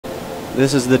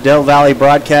This is the Del Valle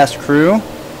broadcast crew.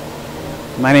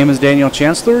 My name is Daniel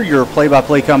Chancellor, your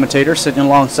play-by-play commentator, sitting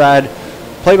alongside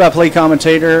play-by-play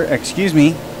commentator,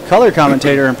 color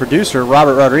commentator and producer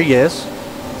Robert Rodriguez.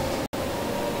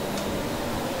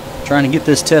 Trying to get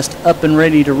this test up and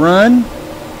ready to run.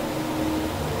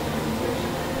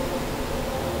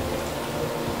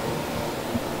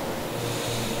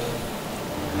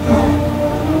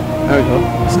 There we go.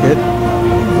 That's good.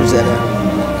 Where's that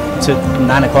at? It's at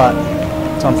 9 o'clock.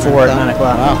 It's on 4 at 9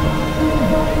 o'clock. Wow.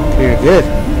 Very good.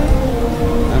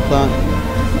 9 o'clock.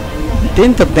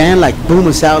 Didn't the band like boom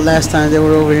us out last time they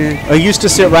were over here? They used to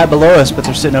sit right below us, but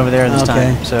they're sitting over there this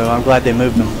time. So I'm glad they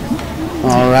moved them.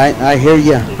 All right. I hear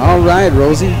you. All right,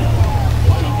 Rosie.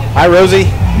 Hi, Rosie.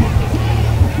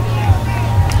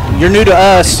 You're new to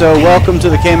us, so welcome to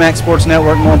the KMAX Sports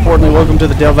Network. More importantly, welcome to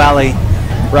the Del Valle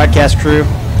broadcast crew.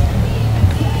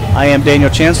 I am Daniel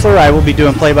Chancellor. I will be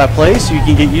doing play-by-play, so you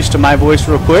can get used to my voice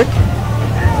real quick.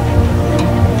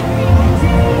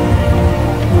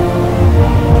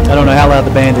 I don't know how loud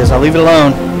the band is. I'll leave it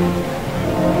alone.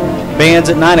 Band's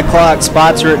at 9 o'clock.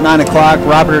 Spots are at 9 o'clock.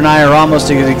 Robert and I are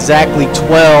almost at exactly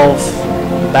 12,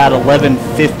 about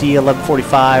 11:50,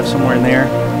 11:45, somewhere in there.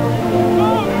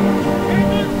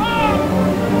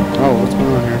 Oh, what's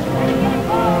going on here?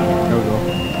 There we go.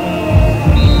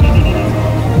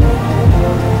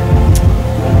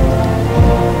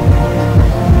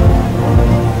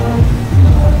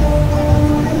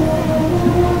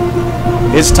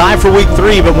 It's time for week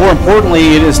 3, but more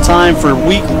importantly, it is time for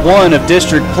week 1 of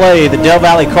district play. The Del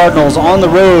Valle Cardinals on the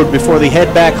road before they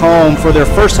head back home for their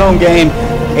first home game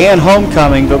and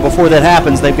homecoming. But before that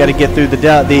happens, they've got to get through the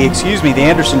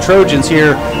Anderson Trojans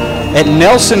here at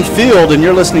Nelson Field, and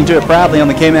you're listening to it proudly on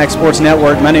the KMAX Sports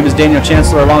Network. My name is Daniel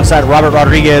Chancellor alongside Robert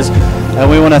Rodriguez.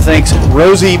 We want to thank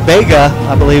Rosie Vega,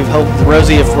 I believe.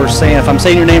 Rosie, if I'm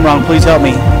saying your name wrong, please help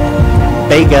me.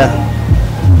 Vega,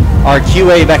 our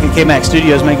QA back at KMAX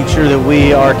Studios, making sure that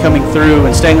we are coming through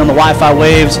and staying on the Wi-Fi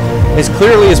waves as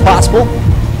clearly as possible.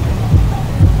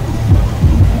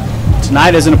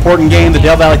 Tonight is an important game. The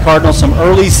Del Valle Cardinals, some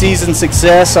early season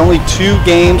success, only 2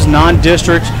 games,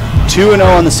 non-district, 2-0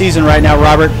 on the season right now,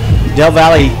 Robert. Del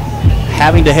Valle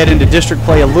having to head into district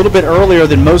play a little bit earlier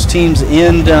than most teams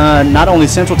in not only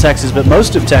Central Texas, but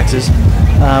most of Texas.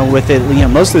 With it,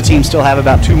 most of the teams still have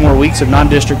about 2 more weeks of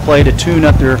non-district play to tune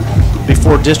up their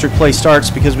before district play starts,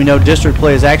 because we know district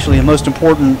play is actually the most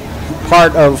important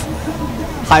part of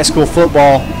high school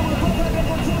football.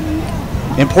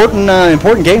 Important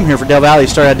game here for Del Valle to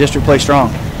start out district play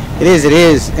strong. It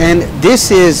is, and this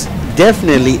is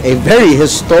definitely a very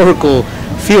historical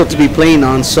field to be playing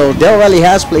on. So Del Valle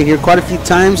has played here quite a few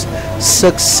times.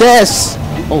 Success.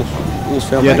 Oh, almost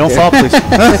fell back don't there. fall,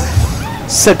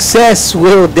 please. Success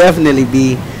will definitely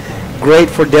be great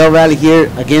for Del Valle here.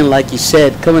 Again, like you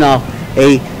said, coming off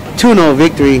a 2-0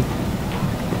 victory.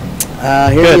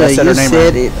 Here good, I said her name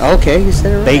right. It. Okay, you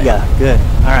said it right. Vega, good.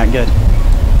 All right, good.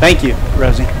 Thank you,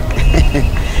 Rosie.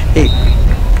 Hey,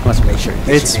 let's make sure.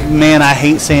 Man, I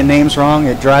hate saying names wrong.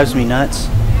 It drives me nuts.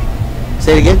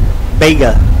 Say it again.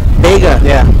 Vega.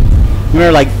 Yeah. You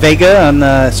remember like Vega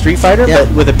on Street Fighter, yeah,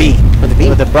 but with a B. With a B.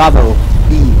 With a Bravo.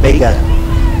 Vega.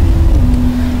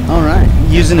 All right.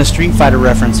 Using a Street Fighter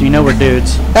reference, you know we're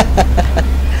dudes.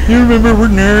 You remember we're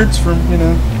nerds from,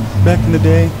 back in the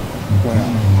day.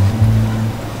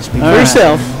 Well, speak for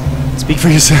yourself. Speak for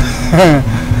yourself.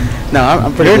 No,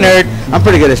 I'm pretty good. You're a nerd. I'm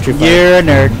pretty good at Street Fighter. You're a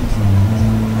nerd.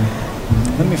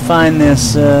 Let me find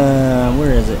this,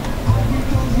 where is it?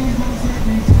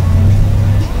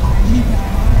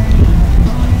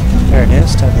 There it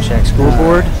is, Type Shack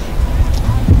scoreboard.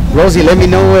 Rosie, let me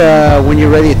know when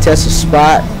you're ready to test a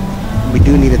spot. We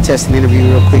do need to test an interview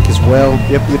real quick as well.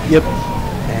 Yep.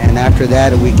 And after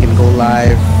that, we can go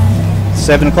live.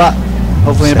 7 o'clock.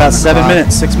 Hopefully in about 7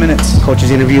 minutes, 6 minutes. Coach's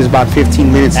interview is about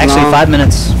 15 minutes long. Actually, 5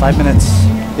 minutes. 5 minutes.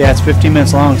 Yeah, it's 15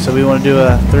 minutes long, so we want to do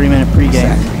a 30-minute pregame.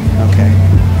 Exactly. Okay.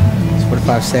 It's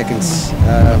 45 seconds.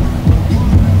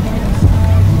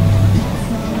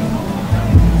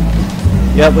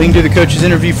 Yep, we can do the coach's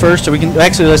interview first, or we can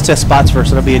actually let's test spots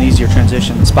first. It'll be an easier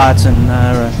transition. Spots and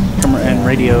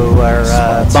radio or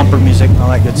bumper music and all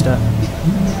that good stuff.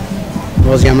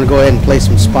 Rosie, I'm gonna go ahead and play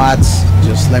some spots.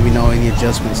 Just let me know any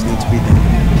adjustments need to be done.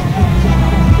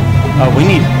 Oh,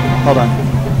 hold on.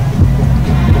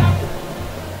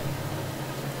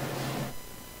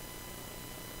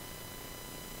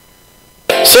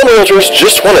 Some realtors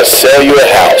just want to sell you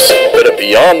a house, but at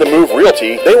Beyond the Move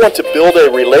Realty, they want to build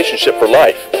a relationship for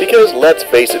life. Because let's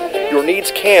face it, your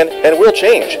needs can and will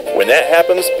change. When that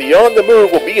happens, Beyond the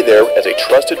Move will be there as a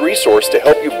trusted resource to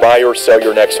help you buy or sell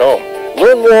your next home.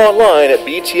 Learn more online at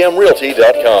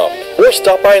btmrealty.com or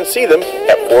stop by and see them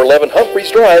at 411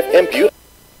 Humphreys Drive in Butte.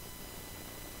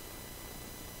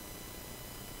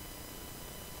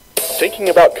 Thinking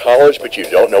about college but you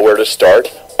don't know where to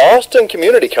start? Austin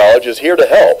Community College is here to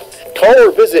help. Call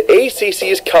or visit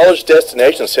ACC's College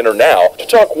Destination Center now to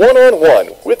talk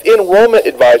one-on-one with enrollment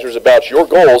advisors about your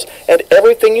goals and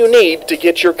everything you need to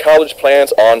get your college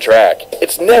plans on track.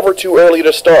 It's never too early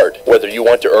to start. Whether you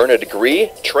want to earn a degree,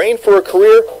 train for a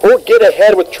career, or get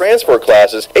ahead with transfer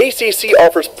classes, ACC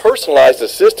offers personalized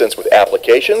assistance with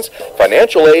applications,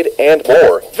 financial aid, and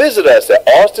more. Visit us at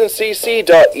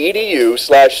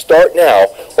austincc.edu/start now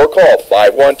or call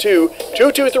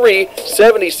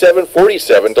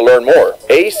 512-223-7747 to learn more.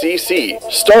 ACC.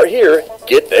 Start here,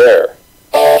 get there.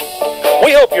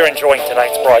 We hope you're enjoying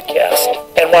tonight's broadcast.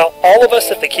 And while all of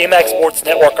us at the KMAX Sports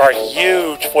Network are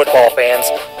huge football fans,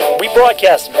 we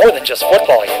broadcast more than just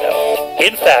football, you know.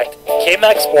 In fact,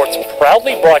 KMAX Sports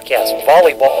proudly broadcasts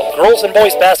volleyball, girls and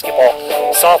boys basketball,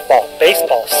 softball,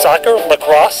 baseball, soccer,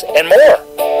 lacrosse, and more.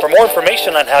 For more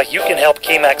information on how you can help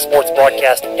KMAX Sports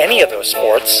broadcast any of those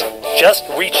sports, just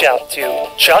reach out to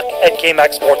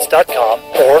chuck@kmaxsports.com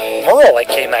or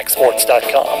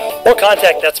merle@kmaxsports.com or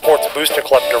contact that sports booster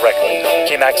club directly.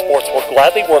 KMAX Sports will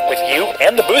gladly work with you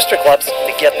and the booster clubs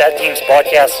to get that team's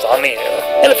broadcasts on the air.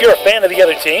 And if you're a fan of the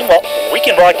other team, well, we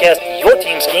can broadcast your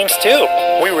team's games too.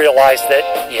 We realize that,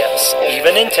 yes,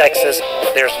 even in Texas,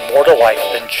 there's more to life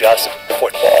than just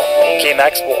football.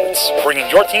 KMAX Sports, bringing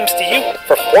your teams to you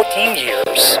for 14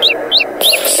 years.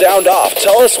 Sound off.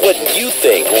 Tell us what you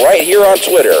think right here on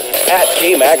Twitter at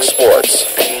KMAX Sports.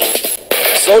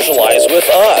 Socialize with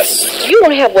us. You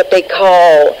don't have what they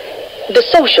call the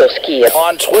social skill.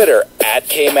 On Twitter at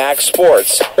KMAX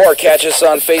Sports or catch us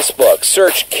on Facebook.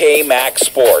 Search KMAX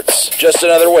Sports. Just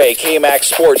another way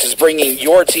KMAX Sports is bringing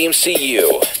your teams to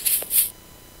you.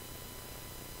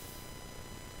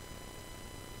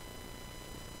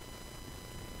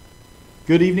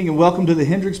 Good evening and welcome to the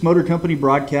Hendricks Motor Company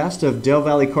broadcast of Del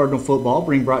Valley Cardinal football,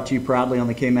 being brought to you proudly on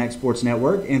the KMAX Sports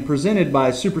Network and presented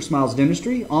by Super Smiles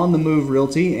Dentistry, On the Move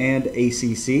Realty, and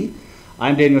ACC.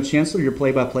 I'm Daniel Chancellor, your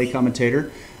play-by-play commentator,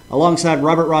 alongside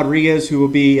Robert Rodriguez, who will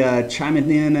be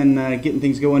chiming in and getting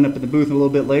things going up in the booth a little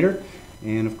bit later.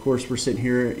 And of course, we're sitting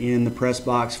here in the press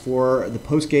box for the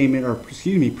pregame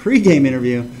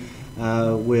interview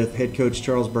with head coach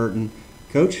Charles Burton.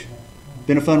 Coach,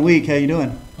 been a fun week. How you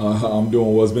doing? I'm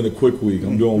doing well. It's been a quick week.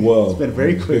 I'm doing well. It's been a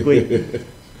very quick week.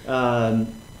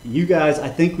 You guys, I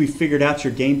think we figured out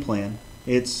your game plan.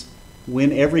 It's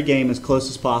win every game as close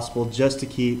as possible just to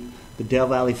keep the Del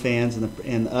Valley fans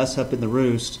and us up in the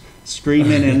roost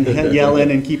screaming and yelling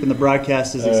and keeping the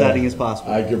broadcast as exciting as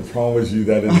possible. I can promise you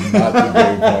that is not the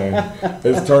game plan.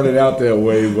 It's turning out that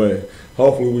way, but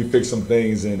hopefully we fix some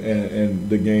things and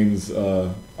the games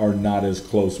are not as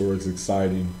close or as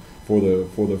exciting for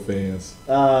the fans.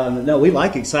 No, we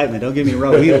like excitement. Don't get me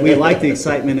wrong. We like the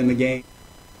excitement in the game.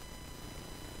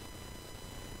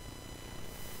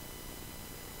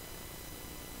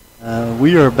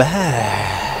 We are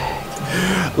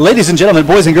back. Ladies and gentlemen,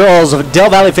 boys and girls, Del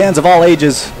Valley fans of all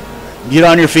ages, get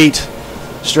on your feet,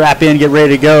 strap in, get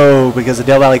ready to go, because the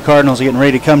Del Valley Cardinals are getting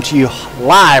ready to come to you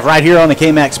live right here on the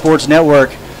KMAX Sports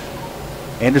Network.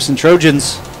 Anderson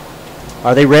Trojans,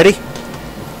 are they ready?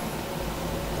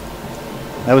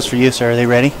 That was for you, sir. Are they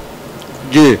ready?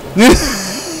 Yeah.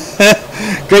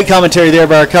 Great commentary there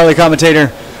by our color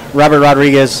commentator, Robert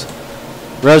Rodriguez.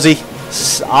 Rosie,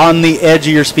 on the edge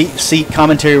of your seat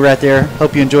commentary right there.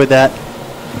 Hope you enjoyed that.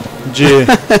 Yeah.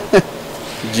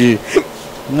 Yeah.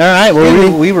 All right.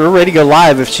 Well, we were ready to go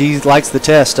live if she likes the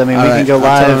test. I mean, we can go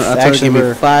live. Actually, give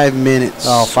me 5 minutes.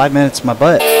 Oh, 5 minutes, my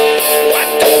butt.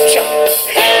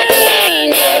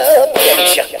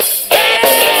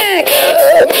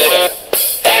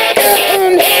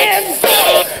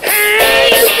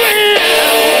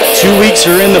 Weeks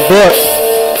are in the book,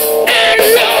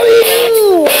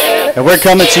 and we're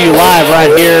coming to you live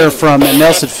right here from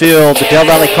Nelson Field. The Del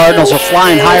Valley Cardinals are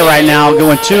flying high right now,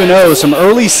 going 2-0. Some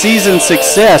early season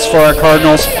success for our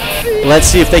Cardinals. Let's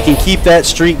see if they can keep that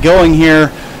streak going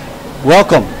here.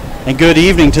 Welcome and good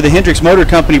evening to the Hendricks Motor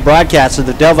Company broadcast of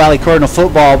the Del Valley Cardinal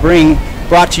football,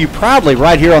 brought to you proudly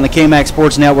right here on the KMAX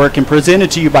Sports Network and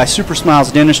presented to you by Super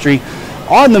Smiles Dentistry,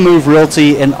 On the Move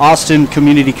Realty, and Austin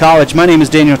Community College. My name is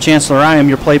Daniel Chancellor. I am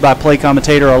your play-by-play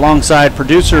commentator alongside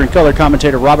producer and color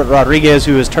commentator Robert Rodriguez,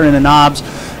 who is turning the knobs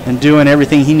and doing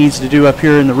everything he needs to do up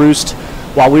here in the roost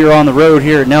while we are on the road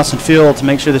here at Nelson Field to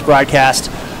make sure this broadcast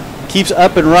keeps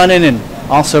up and running, and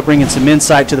also bringing some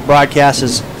insight to the broadcast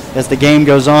as the game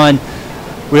goes on.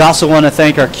 We also want to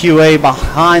thank our QA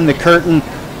behind the curtain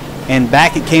and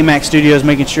back at KMAX Studios,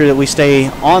 making sure that we stay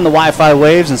on the Wi-Fi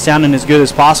waves and sounding as good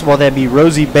as possible. That'd be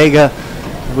Rosie Vega.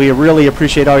 We really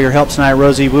appreciate all your help tonight,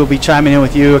 Rosie. We'll be chiming in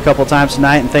with you a couple times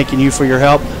tonight and thanking you for your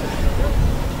help.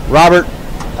 Robert,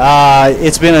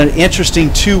 it's been an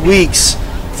interesting 2 weeks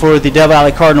for the Del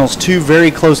Valle Cardinals. 2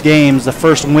 very close games. The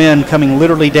first win coming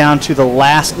literally down to the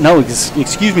last, 0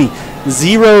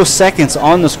 seconds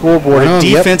on the scoreboard. A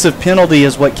defensive penalty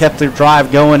is what kept the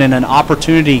drive going, and an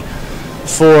opportunity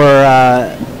for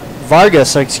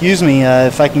Vargas,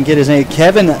 if I can get his name,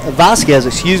 Kevin Vasquez,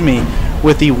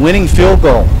 with the winning field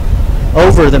goal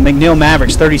over the McNeil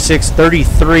Mavericks,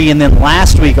 36-33. And then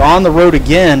last week on the road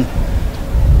again,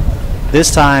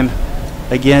 this time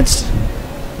against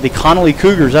the Connolly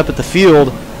Cougars up at the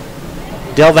field.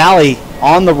 Del Valle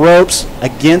on the ropes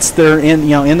against in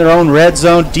their own red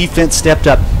zone. Defense stepped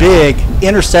up big.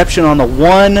 Interception on the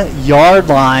 1 yard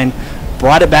line,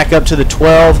 brought it back up to the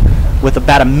 12 with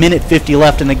about 1:50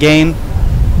 left in the game.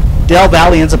 Del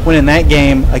Valle ends up winning that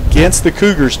game against the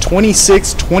Cougars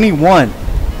 26-21.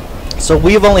 So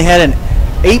we've only had an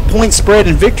 8-point spread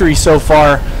in victory so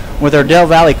far with our Del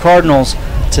Valle Cardinals.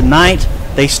 Tonight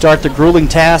they start the grueling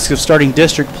task of starting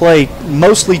district play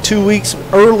mostly 2 weeks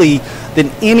early than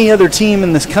any other team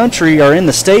in this country or in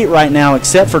the state right now,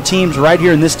 except for teams right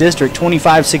here in this district,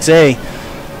 25-6A.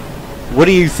 What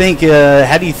do you think?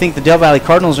 How do you think the Del Valle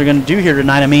Cardinals are going to do here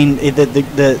tonight? I mean,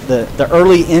 the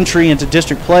early entry into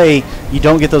district play, you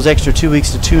don't get those extra 2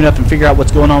 weeks to tune up and figure out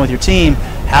what's going on with your team.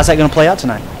 How's that going to play out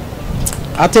tonight?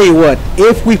 I'll tell you what,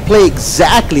 if we play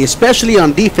exactly, especially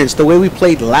on defense, the way we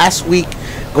played last week,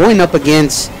 going up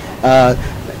against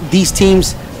these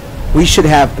teams, we should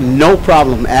have no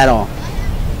problem at all.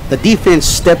 The defense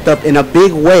stepped up in a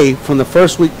big way from the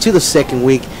first week to the second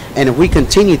week, and if we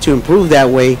continue to improve that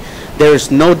way,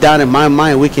 there's no doubt in my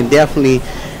mind we can definitely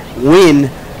win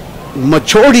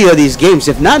majority of these games,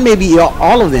 if not maybe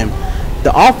all of them.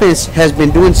 The offense has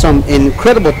been doing some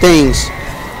incredible things,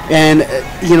 and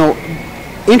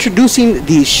introducing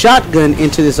the shotgun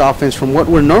into this offense from what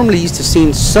we're normally used to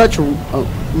seeing such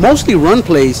mostly run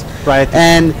plays. Right.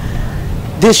 And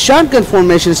this shotgun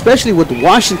formation, especially with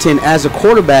Washington as a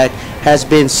quarterback, has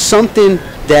been something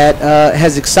that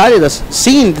has excited us.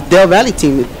 Seeing the Del Valle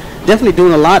team definitely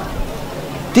doing a lot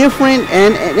different,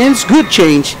 and it's good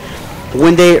change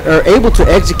when they are able to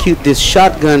execute this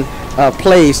shotgun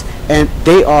plays, and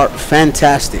they are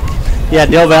fantastic. Yeah,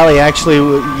 Del Valle actually,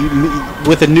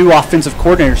 with a new offensive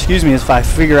coordinator, if I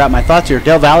figure out my thoughts here,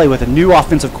 Del Valle with a new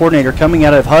offensive coordinator coming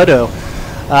out of Hutto.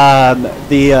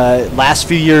 The last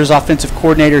few years offensive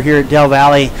coordinator here at Del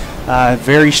Valle,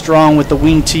 very strong with the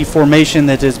wing T formation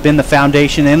that has been the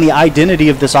foundation and the identity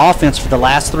of this offense for the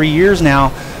last 3 years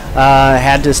now.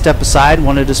 Had to step aside,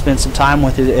 wanted to spend some time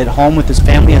at home with his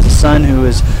family, as a son who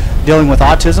is dealing with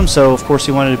autism, so of course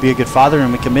he wanted to be a good father,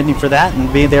 and we commend him for that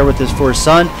and being there for his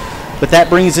son. But that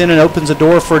brings in and opens a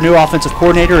door for a new offensive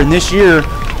coordinator, and this year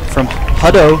from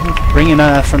Hutto, bringing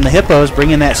from the Hippos,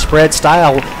 bringing that spread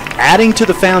style, adding to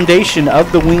the foundation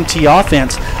of the wing T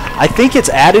offense. I think it's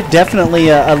added definitely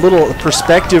a little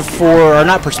perspective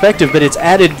but it's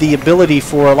added the ability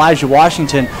for Elijah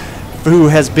Washington, who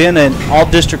has been an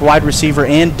all-district wide receiver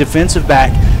and defensive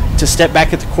back, to step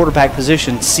back at the quarterback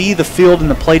position, see the field and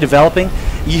the play developing.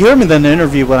 You hear him in the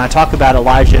interview when I talk about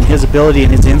Elijah and his ability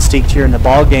and his instinct here in the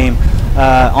ball game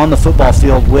on the football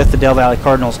field with the Del Valle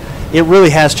Cardinals. It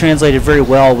really has translated very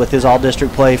well with his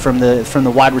all-district play from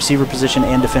the wide receiver position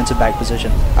and defensive back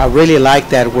position. I really like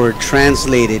that word,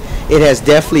 translated. It has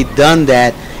definitely done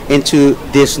that into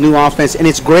this new offense, and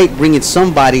it's great bringing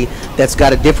somebody that's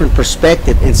got a different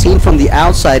perspective and seeing from the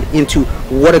outside into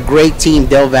what a great team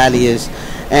Del Valle is.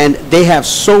 And they have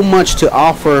so much to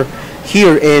offer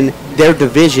here in their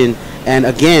division, and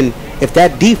again, if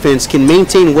that defense can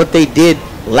maintain what they did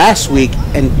last week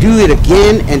and do it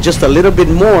again and just a little bit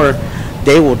more,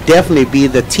 they will definitely be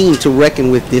the team to reckon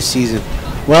with this season.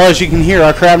 Well, as you can hear,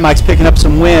 our crowd mic's picking up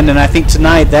some wind, and I think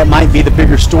tonight that might be the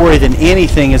bigger story than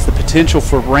anything, is the potential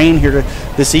for rain here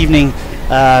this evening.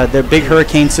 The big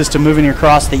hurricane system moving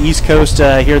across the East Coast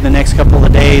here in the next couple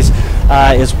of days,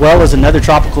 as well as another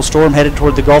tropical storm headed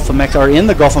toward the Gulf of Mexico, or in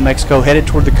the Gulf of Mexico, headed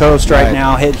toward the coast right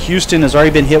now. Houston has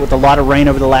already been hit with a lot of rain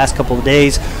over the last couple of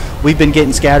days. We've been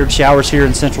getting scattered showers here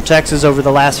in Central Texas over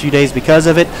the last few days because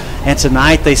of it, and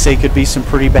tonight they say could be some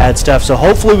pretty bad stuff. So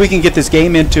hopefully we can get this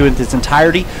game into its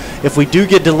entirety. If we do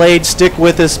get delayed, stick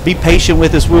with us, be patient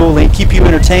with us. We will keep you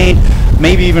entertained,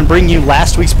 maybe even bring you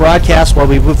last week's broadcast while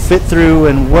we fit through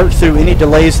and work through any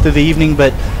delays through the evening.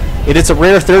 But it's a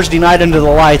rare Thursday night under the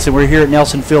lights, and we're here at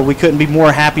Nelson Field. We couldn't be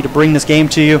more happy to bring this game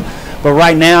to you. But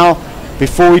right now,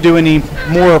 before we do any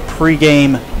more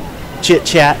pregame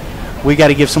chit-chat. We got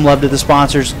to give some love to the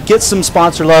sponsors. Get some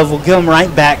sponsor love. We'll come right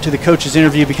back to the coach's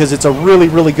interview because it's a really,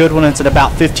 really good one. It's at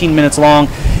about 15 minutes long,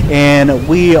 and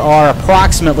we are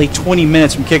approximately 20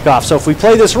 minutes from kickoff. So if we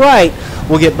play this right,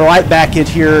 we'll get right back in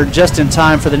here just in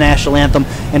time for the national anthem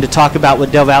and to talk about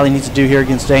what Del Valle needs to do here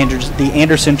against the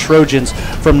Anderson Trojans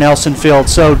from Nelson Field.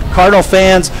 So Cardinal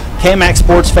fans, KMAX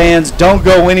sports fans, don't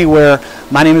go anywhere.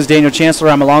 My name is Daniel Chancellor.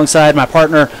 I'm alongside my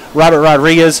partner, Robert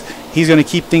Rodriguez. He's going to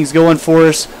keep things going for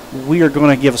us. We are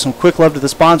going to give some quick love to the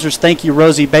sponsors. Thank you,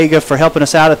 Rosie Bega, for helping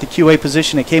us out at the QA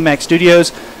position at KMAX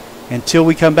Studios. Until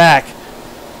we come back,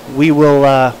 we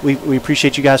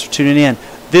appreciate you guys for tuning in.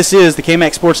 This is the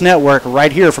KMAX Sports Network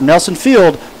right here from Nelson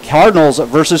Field, Cardinals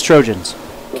versus Trojans.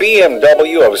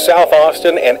 BMW of South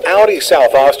Austin and Audi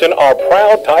South Austin are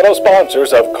proud title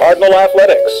sponsors of Cardinal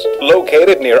Athletics.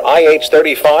 Located near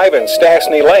IH-35 and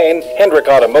Stastny Lane, Hendrick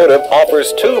Automotive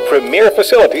offers 2 premier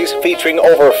facilities featuring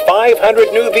over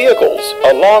 500 new vehicles,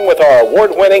 along with our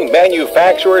award-winning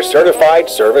manufacturer-certified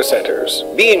service centers.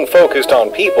 Being focused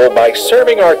on people by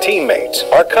serving our teammates,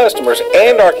 our customers,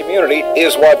 and our community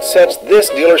is what sets this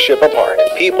dealership apart.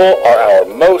 People are our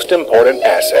most important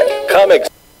asset.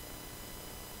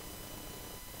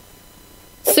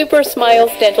 Super Smiles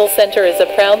Dental Center is a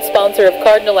proud sponsor of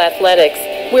Cardinal Athletics.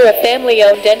 We're a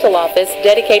family-owned dental office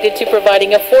dedicated to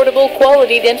providing affordable,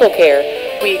 quality dental care.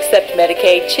 We accept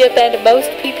Medicaid, CHIP, and most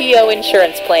PPO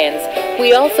insurance plans.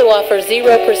 We also offer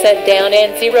 0% down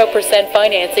and 0%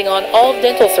 financing on all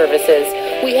dental services.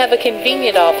 We have a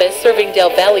convenient office serving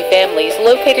Del Valle families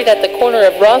located at the corner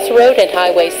of Ross Road and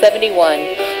Highway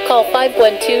 71. Call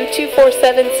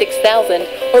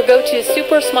 512-247-6000 or go to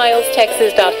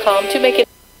supersmilestexas.com to make it.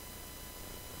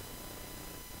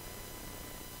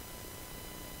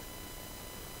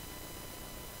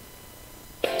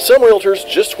 Some realtors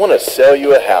just want to sell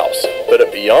you a house, but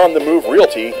at Beyond the Move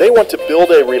Realty, they want to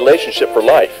build a relationship for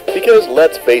life. Because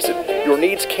let's face it, your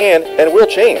needs can and will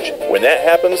change. When that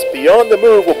happens, Beyond the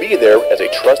Move will be there as a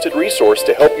trusted resource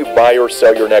to help you buy or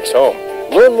sell your next home.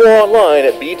 Learn more online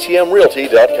at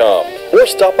btmrealty.com or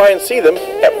stop by and see them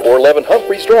at 411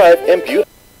 Humphreys Drive in Butte.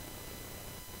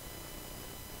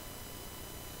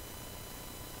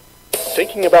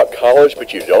 Thinking about college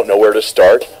but you don't know where to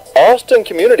start? Austin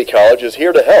Community College is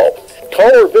here to help.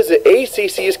 Call or visit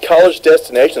ACC's College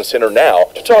Destination Center now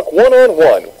to talk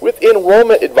one-on-one with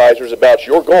enrollment advisors about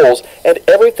your goals and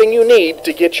everything you need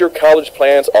to get your college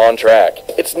plans on track.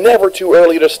 It's never too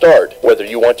early to start. Whether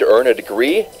you want to earn a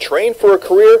degree, train for a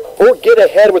career, or get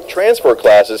ahead with transfer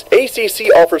classes,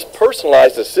 ACC offers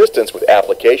personalized assistance with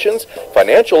applications,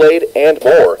 financial aid, and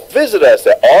more. Visit us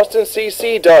at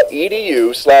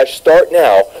austincc.edu/start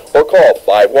now or call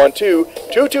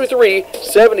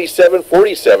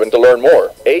 512-223-7747 to learn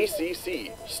more.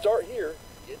 ACC. Start here.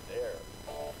 Get there.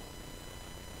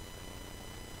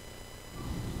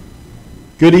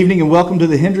 Good evening and welcome to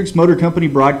the Hendricks Motor Company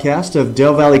broadcast of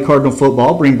Del Valle Cardinal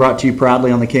football, being brought to you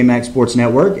proudly on the KMAX Sports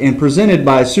Network and presented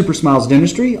by Super Smiles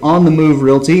Dentistry, On the Move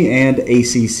Realty, and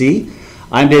ACC.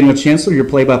 I'm Daniel Chancellor, your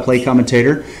play-by-play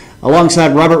commentator,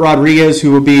 alongside Robert Rodriguez,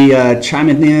 who will be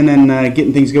chiming in and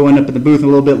getting things going up in the booth a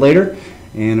little bit later.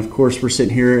 And of course, we're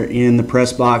sitting here in the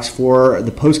press box for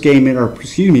the pregame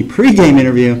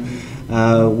interview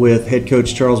with head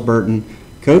coach Charles Burton.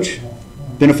 Coach,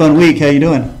 been a fun week. How you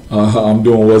doing? I'm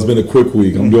doing well. It's been a quick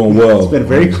week. I'm doing well. It's been a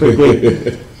very quick week.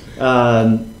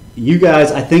 You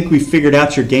guys, I think we figured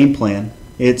out your game plan.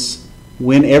 It's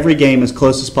win every game as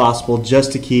close as possible,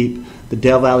 just to keep the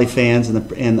Del Valle fans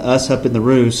and us up in the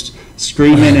roost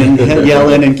screaming and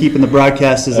yelling and keeping the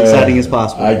broadcast as exciting as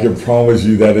possible. I can promise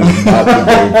you that is not the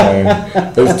game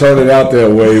plan. It's turning out that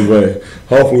way, but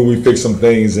hopefully we fix some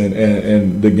things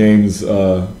and the games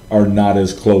are not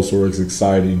as close or as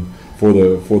exciting for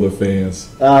the fans.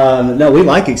 No, we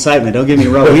like excitement. Don't get me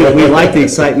wrong. We like the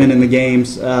excitement in the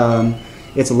games.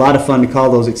 It's a lot of fun to call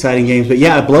those exciting games. But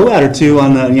yeah, a blowout or two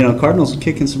on the Cardinals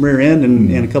kicking some rear end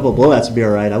and a couple of blowouts would be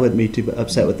all right. I wouldn't be too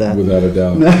upset with that. Without a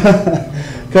doubt.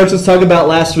 Coach, let's talk about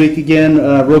last week again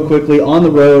real quickly. On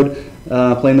the road,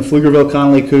 playing the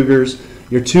Pflugerville-Connolly Cougars.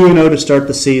 You're 2-0 to start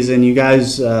the season. You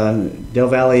guys, Del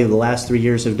Valle, the last 3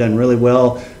 years have done really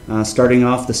well, starting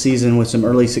off the season with some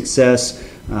early success.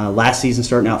 Last season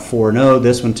starting out 4-0.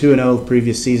 This one 2-0.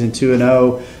 Previous season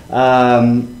 2-0.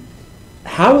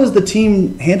 How is the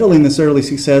team handling this early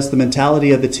success, the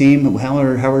mentality of the team? How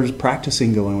are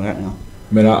practicing going right now?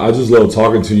 Man, I just love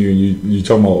talking to you, and you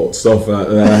talking about stuff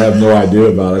that I have no idea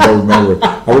about. I don't remember.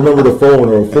 I remember the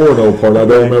 4-0 part. I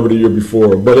don't remember the year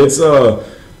before. But it's for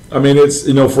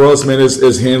us, man,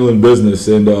 it's handling business,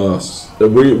 and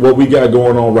what we got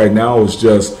going on right now is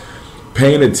just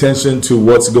paying attention to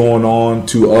what's going on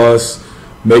to us,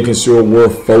 making sure we're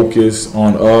focused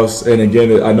on us. And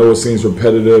again, I know it seems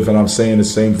repetitive, and I'm saying the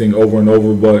same thing over and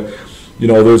over, but you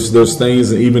know, there's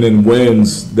things, even in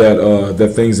wins,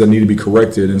 that things that need to be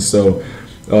corrected. And so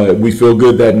we feel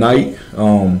good that night.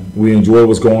 We enjoy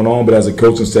what's going on, but as a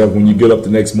coaching staff, when you get up the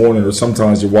next morning, or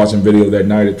sometimes you're watching video that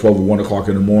night at 12 or 1 o'clock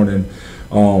in the morning,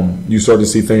 you start to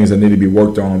see things that need to be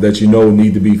worked on, that you know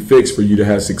need to be fixed for you to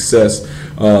have success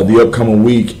the upcoming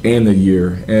week and the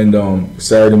year. And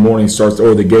Saturday morning starts,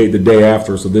 or the day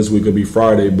after, so this week will be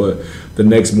Friday, but the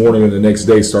next morning or the next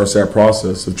day starts that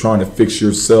process of trying to fix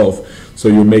yourself so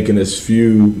you're making as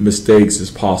few mistakes as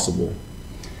possible.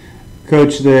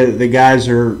 Coach, the guys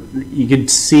are, you can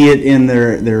see it in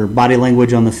their body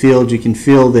language on the field. You can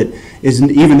feel that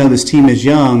even though this team is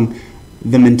young,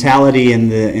 the mentality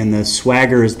and the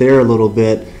swagger is there a little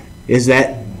bit. Is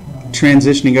that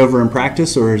transitioning over in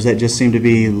practice, or does that just seem to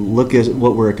be look at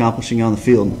what we're accomplishing on the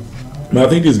field? I mean, I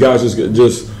think these guys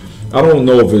just I don't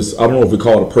know if we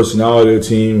call it a personality of the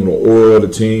team or aura of the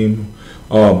team.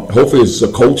 Hopefully it's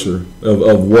a culture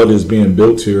of what is being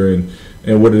built here,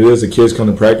 and what it is. The kids come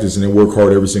to practice and they work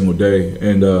hard every single day.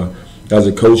 And as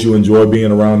a coach, you enjoy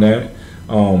being around that.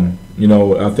 You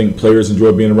know, I think players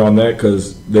enjoy being around that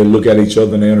because they look at each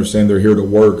other and they understand they're here to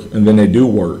work, and then they do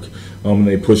work. And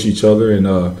they push each other, and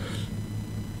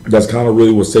that's kind of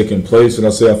really what's taking place. And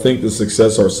I think the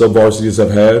success our sub-varsities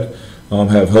have had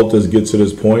have helped us get to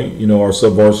this point. You know, our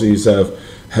sub-varsities have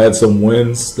had some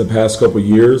wins the past couple of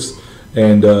years,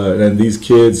 and these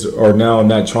kids are now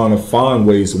not trying to find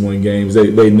ways to win games.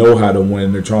 They know how to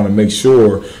win. They're trying to make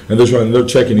sure, and they're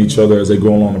checking each other as they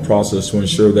go along the process to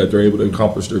ensure that they're able to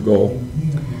accomplish their goal.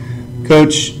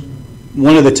 Coach,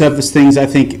 one of the toughest things I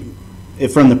think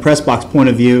from the press box point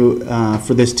of view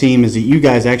for this team is that you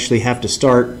guys actually have to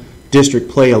start district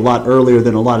play a lot earlier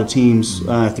than a lot of teams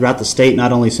throughout the state,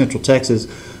 not only Central Texas.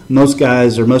 Most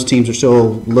teams are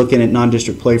still looking at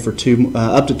non-district play for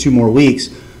up to 2 more weeks.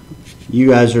 You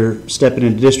guys are stepping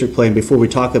into district play, and before we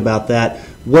talk about that,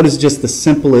 what is just the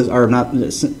simplest, or not,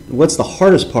 what's the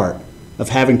hardest part of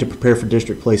having to prepare for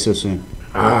district play so soon?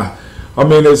 I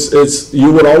mean, it's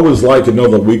you would always like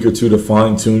another week or two to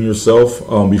fine-tune yourself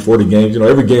before the games. You know,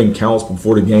 every game counts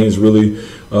before the games really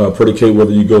predicate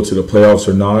whether you go to the playoffs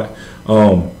or not.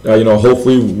 You know,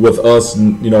 hopefully with us,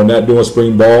 you know, not doing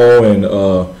spring ball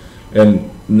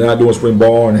and not doing spring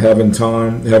ball and having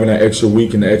that extra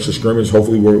week and the extra scrimmage,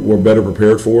 hopefully we're better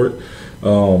prepared for it.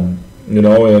 You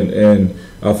know, and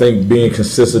I think being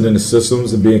consistent in the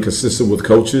systems and being consistent with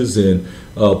coaches and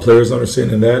players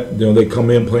understanding that, you know, they come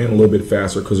in playing a little bit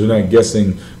faster because they're not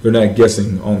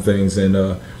guessing on things, and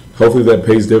hopefully that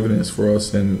pays dividends for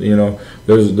us. And you know,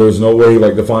 there's no way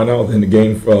like to find out in the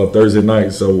game Thursday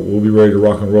night, so we'll be ready to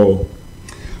rock and roll.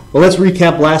 Well, let's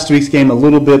recap last week's game a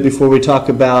little bit before we talk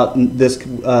about this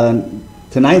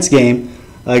tonight's game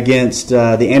against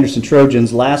the Anderson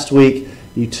Trojans. Last week,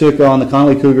 you took on the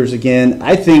Connolly Cougars again.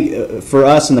 I think for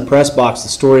us in the press box, the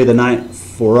story of the night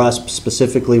for us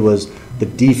specifically was the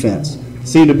defense. It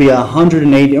seemed to be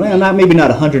 180, well, maybe not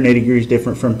 180 degrees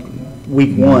different from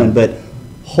week one, but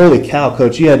holy cow,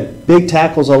 Coach, you had big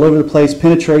tackles all over the place,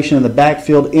 penetration in the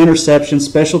backfield, interceptions,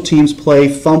 special teams play,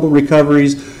 fumble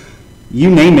recoveries. You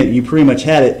name it, you pretty much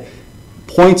had it.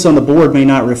 Points on the board may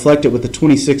not reflect it with the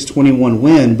 26-21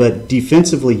 win, but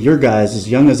defensively, your guys, as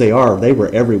young as they are, they were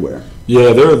everywhere.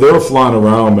 Yeah, they're flying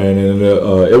around, man, and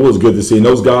it was good to see. And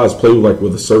those guys play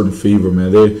with a certain fever,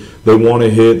 man. They want to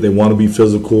hit, they want to be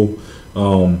physical.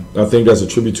 I think that's a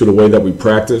tribute to the way that we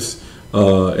practice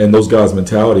and those guys'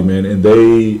 mentality, man. And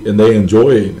they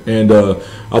enjoy it. And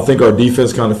I think our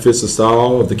defense kind of fits the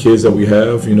style of the kids that we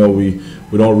have. You know, we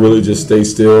don't really just stay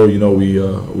still. You know, we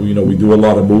do a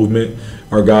lot of movement.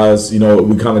 Our guys, you know,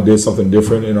 we kind of did something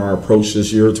different in our approach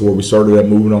this year to where we started that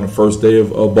movement on the first day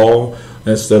of ball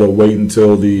instead of waiting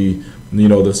until the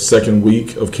second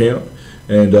week of camp.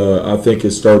 And I think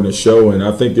it's starting to show. And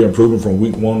I think the improvement from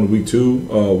week 1 to week 2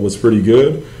 was pretty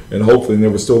good. And hopefully there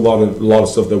was still a lot of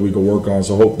stuff that we could work on.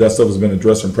 So hope that stuff has been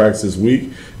addressed in practice this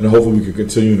week, and hopefully we can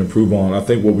continue to improve on. I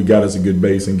think what we got is a good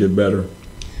base and get better.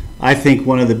 I think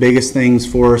one of the biggest things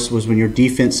for us was when your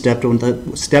defense stepped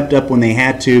up when they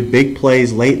had to, big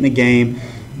plays late in the game,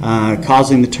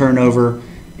 causing the turnover,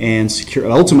 and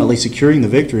ultimately securing the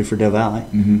victory for Del Valle.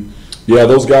 Mm-hmm. Yeah,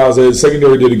 those guys, the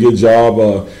secondary did a good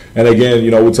job. And again,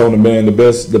 you know, we're telling the man the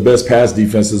best pass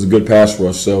defense is a good pass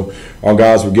rush. So our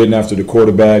guys were getting after the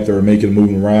quarterback. They were making him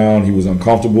moving around. He was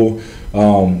uncomfortable.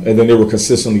 And then they were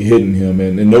consistently hitting him.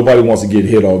 And nobody wants to get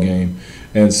hit all game.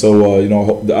 And so,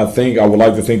 I would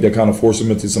like to think that kind of forced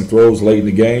them into some throws late in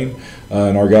the game.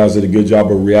 And our guys did a good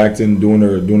job of reacting, doing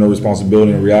their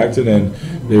responsibility and reacting, and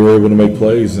they were able to make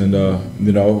plays. And,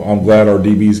 I'm glad our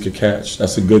DBs could catch.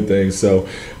 That's a good thing. So,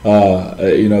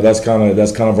 that's kind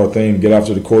of our thing. Get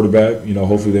after the quarterback.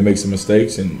 Hopefully they make some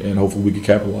mistakes, and hopefully we can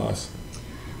capitalize.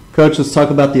 Coach, let's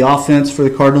talk about the offense for the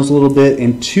Cardinals a little bit.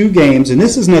 In 2 games, and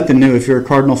this is nothing new if you're a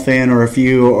Cardinal fan or if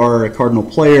you are a Cardinal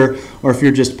player or if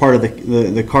you're just part of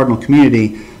the Cardinal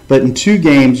community, but in 2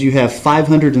 games you have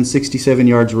 567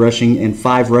 yards rushing and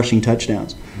 5 rushing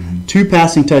touchdowns. 2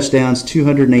 passing touchdowns,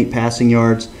 208 passing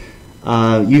yards.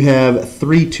 You have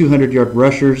 3 200-yard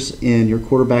rushers in your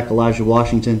quarterback Elijah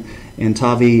Washington and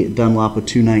Tavi Dunlop with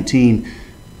 219.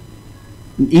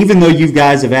 Even though you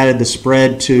guys have added the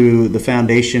spread to the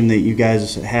foundation that you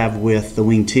guys have with the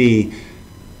wing T,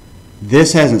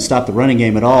 this hasn't stopped the running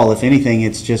game at all. If anything,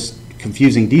 it's just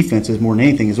confusing defenses more than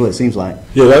anything is what it seems like.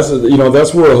 Yeah, that's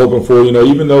what we're hoping for.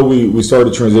 Even though we started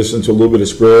to transition to a little bit of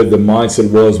spread, the mindset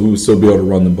was we would still be able to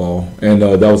run the ball. And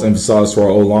that was emphasized to our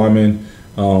O-linemen.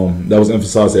 That was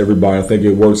emphasized to everybody. I think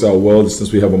it works out well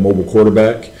since we have a mobile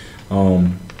quarterback.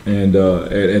 And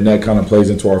that kind of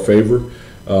plays into our favor.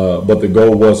 But the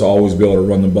goal was to always be able to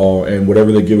run the ball, and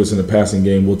whatever they give us in the passing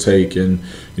game, we'll take. And,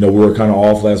 we were kind of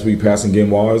off last week passing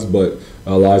game-wise, but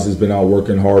Elijah's been out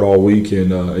working hard all week.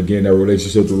 And, again, that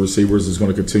relationship with receivers is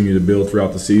going to continue to build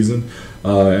throughout the season.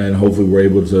 And hopefully we're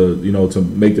able to, to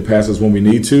make the passes when we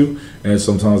need to. And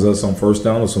sometimes that's on first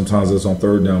down, or sometimes that's on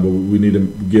third down. But we need to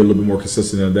get a little bit more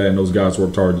consistent at that, and those guys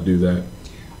worked hard to do that.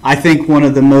 I think one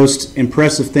of the most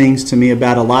impressive things to me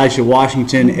about Elijah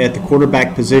Washington at the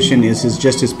quarterback position is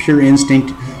his pure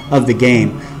instinct of the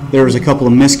game. There was a couple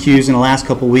of miscues in the last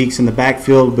couple of weeks in the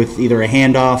backfield with either a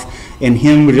handoff and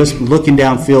him just looking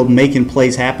downfield, making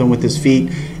plays happen with his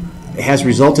feet. It has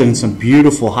resulted in some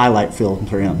beautiful highlight film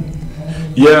for him.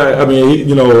 Yeah, I mean,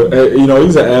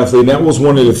 he's an athlete, and that was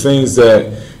one of the things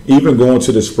that even going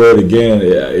to the spread again,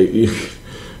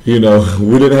 we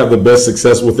didn't have the best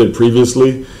success with it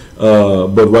previously,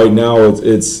 but right now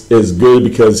it's good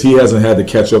because he hasn't had to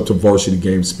catch up to varsity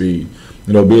game speed.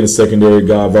 Being a secondary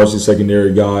guy, varsity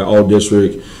secondary guy, all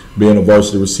district, being a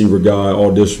varsity receiver guy,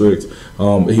 all district,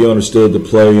 he understood the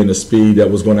play and the speed that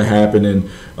was going to happen,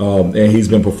 and he's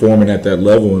been performing at that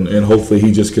level, and hopefully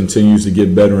he just continues to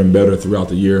get better and better throughout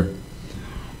the year.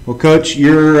 Well, Coach,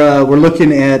 we're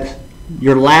looking at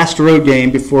your last road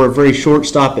game before a very short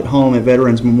stop at home at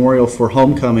Veterans Memorial for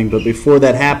homecoming. But before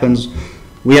that happens,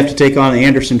 we have to take on the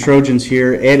Anderson Trojans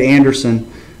here. Ed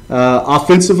Anderson.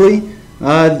 Offensively,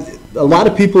 a lot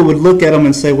of people would look at them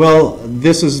and say, well,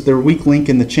 this is their weak link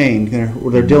in the chain.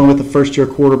 They're dealing with the first-year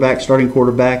quarterback, starting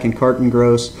quarterback, in Carton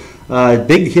Gross.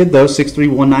 Big kid, though, 6'3",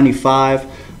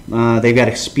 195. They've got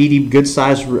a speedy,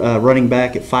 good-sized running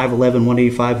back at 5'11",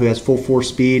 185 who has full force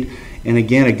speed. And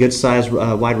again, a good-sized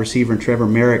wide receiver in Trevor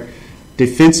Merrick.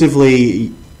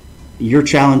 Defensively, you're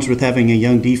challenged with having a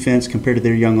young defense compared to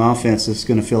their young offense. It's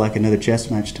going to feel like another chess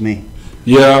match to me.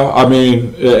 Yeah, I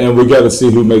mean, and we got to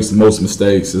see who makes the most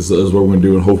mistakes is what we're going to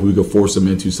do, and hopefully we can force them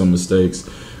into some mistakes.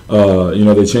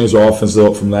 They changed their offense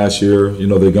up from last year.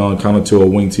 They've gone kind of to a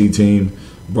wing T team,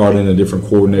 brought in a different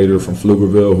coordinator from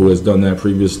Pflugerville who has done that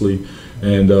previously.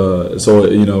 And so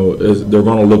they're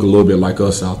going to look a little bit like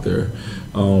us out there.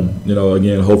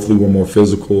 Again, hopefully we're more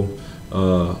physical.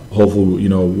 Hopefully,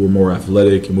 we're more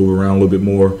athletic and move around a little bit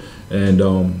more,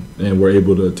 and we're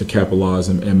able to capitalize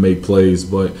and make plays.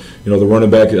 But the running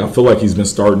back, I feel like he's been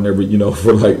starting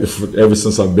ever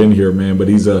since I've been here, man. But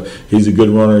he's a good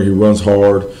runner. He runs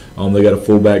hard. They got a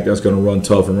fullback that's going to run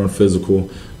tough and run physical.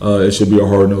 It should be a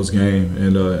hard-nosed game,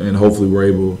 and hopefully we're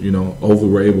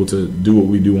able to do what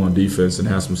we do on defense and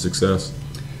have some success.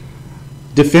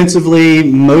 Defensively,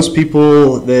 most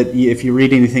people that if you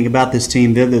read anything about this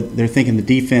team, they're thinking the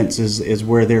defense is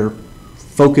where they're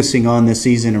focusing on this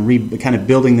season and kind of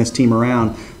building this team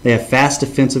around. They have fast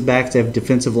defensive backs. They have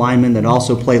defensive linemen that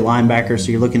also play linebacker,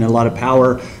 so you're looking at a lot of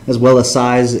power as well as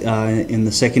size in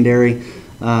the secondary.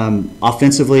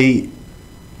 Offensively,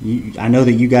 I know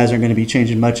that you guys aren't going to be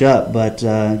changing much up, but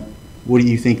what do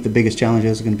you think the biggest challenge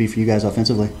is going to be for you guys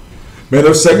offensively? Man,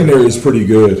 their secondary is pretty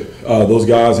good. Those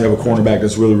guys have a cornerback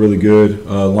that's really, really good.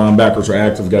 Linebackers are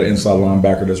active. Got an inside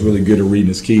linebacker that's really good at reading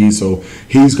his keys, so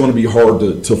he's going to be hard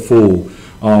to fool.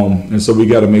 And so we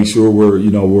got to make sure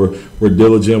we're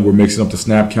diligent. We're mixing up the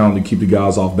snap count to keep the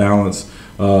guys off balance.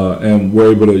 and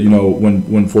we're able to,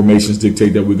 when formations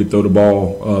dictate that we could throw the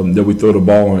ball,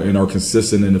 and are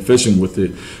consistent and efficient with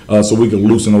it, so we can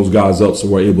loosen those guys up so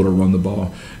we're able to run the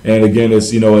ball. And again, it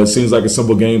seems like a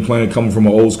simple game plan coming from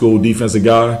an old school defensive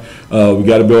guy. We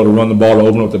got to be able to run the ball to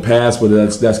open up the pass, but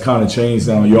that's kind of changed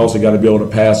now. You also got to be able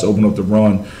to pass to open up the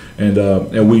run.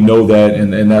 And we know that,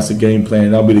 and that's a game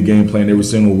plan. That'll be the game plan every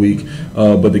single week.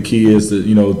 But the key is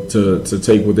to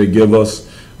take what they give us,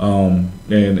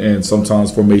 and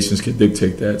sometimes formations can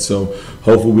dictate that. So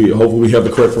hopefully we have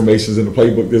the correct formations in the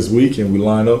playbook this week, and we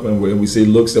line up and we see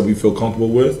looks that we feel comfortable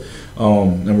with,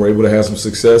 and we're able to have some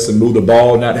success and move the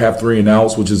ball, not have 3 and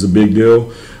outs, which is a big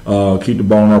deal. Keep the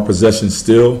ball in our possession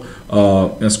still,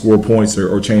 and score points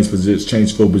or change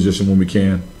field position when we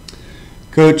can.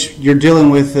 Coach, you're dealing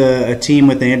with a team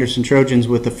with the Anderson Trojans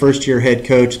with the first-year head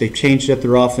coach. They've changed up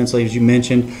their offense, like as you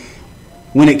mentioned.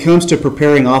 When it comes to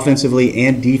preparing offensively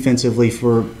and defensively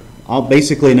for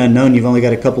basically an unknown, you've only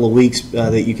got a couple of weeks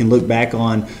that you can look back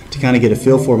on to kind of get a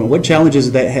feel for them. What challenges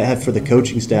does that have for the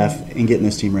coaching staff in getting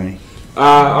this team ready?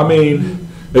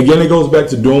 Again, it goes back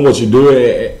to doing what you do,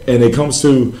 and it comes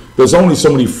to there's only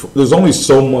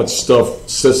so much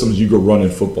systems you could run in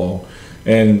football.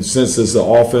 And since it's the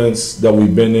offense that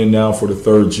we've been in now for the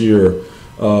 3rd year,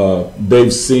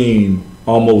 they've seen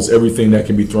almost everything that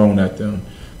can be thrown at them.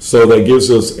 So that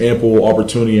gives us ample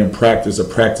opportunity and practice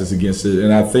against it.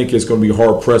 And I think it's going to be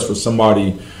hard-pressed for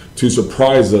somebody to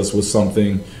surprise us with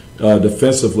something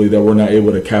defensively that we're not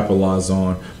able to capitalize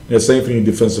on. And the same thing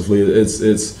defensively.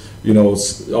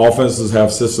 Offenses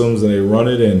have systems and they run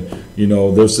it, and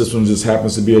their system just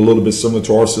happens to be a little bit similar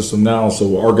to our system now.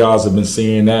 So our guys have been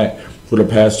seeing that for the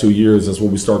past 2 years. That's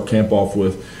what we start camp off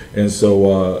with. And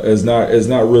so it's not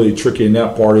really tricky in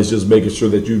that part. It's just making sure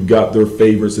that you've got their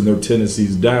favorites and their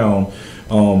tendencies down,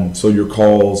 so your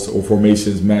calls or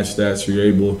formations match that, so you're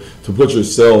able to put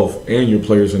yourself and your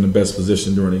players in the best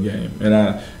position during the game. And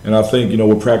I think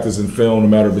with practice and film, no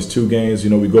matter if it's 2 games,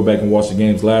 we go back and watch the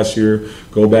games last year,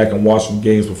 go back and watch the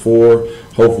games before.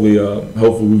 Hopefully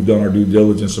we've done our due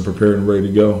diligence and prepared and ready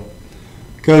to go.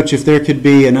 Coach, if there could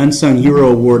be an unsung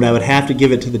hero award, I would have to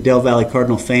give it to the Del Valley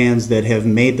Cardinal fans that have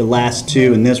made the last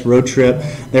 2 in this road trip.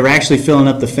 They were actually filling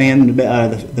up the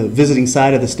visiting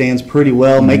side of the stands pretty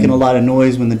well, making a lot of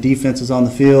noise when the defense is on the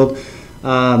field.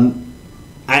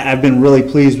 I've been really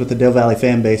pleased with the Del Valley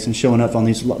fan base and showing up on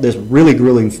this really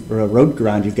grueling road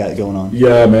grind you've got going on.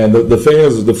 Yeah, man, the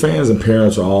fans and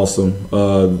parents are awesome.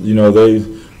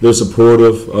 They're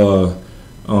supportive.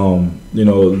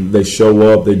 They show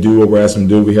up, they do what we're asking them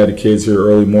to do. We had the kids here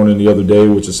early morning the other day,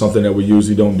 which is something that we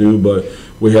usually don't do, but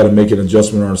we had to make an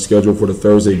adjustment on our schedule for the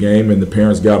Thursday game, and the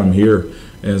parents got them here.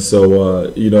 And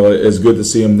so, it's good to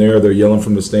see them there. They're yelling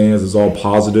from the stands. It's all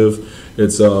positive.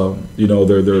 It's, they're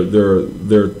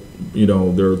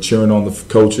cheering on the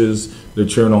coaches. They're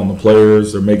cheering on the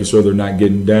players. They're making sure they're not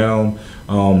getting down.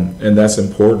 And that's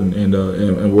important, and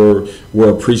we're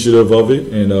appreciative of it,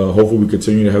 and hopefully we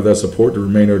continue to have that support the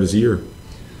remainder of this year.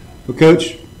 Well,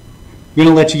 Coach, we're going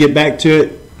to let you get back to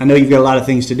it. I know you've got a lot of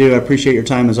things to do. I appreciate your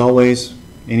time as always.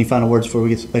 Any final words before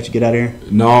we let you get out of here?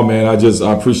 No, man. I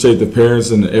appreciate the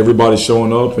parents and everybody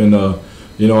showing up, and I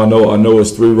know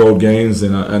it's 3 road games,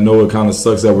 and I know it kind of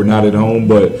sucks that we're not at home,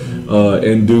 but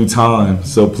in due time.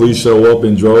 So please show up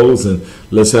in droves, and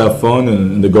let's have fun.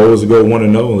 And the goal is to go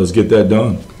 1-0. Let's get that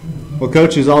done. Well,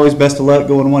 Coach, as always, best of luck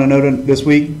going 1-0 this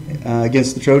week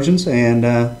against the Trojans, and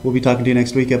we'll be talking to you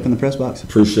next week up in the press box.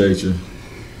 Appreciate you.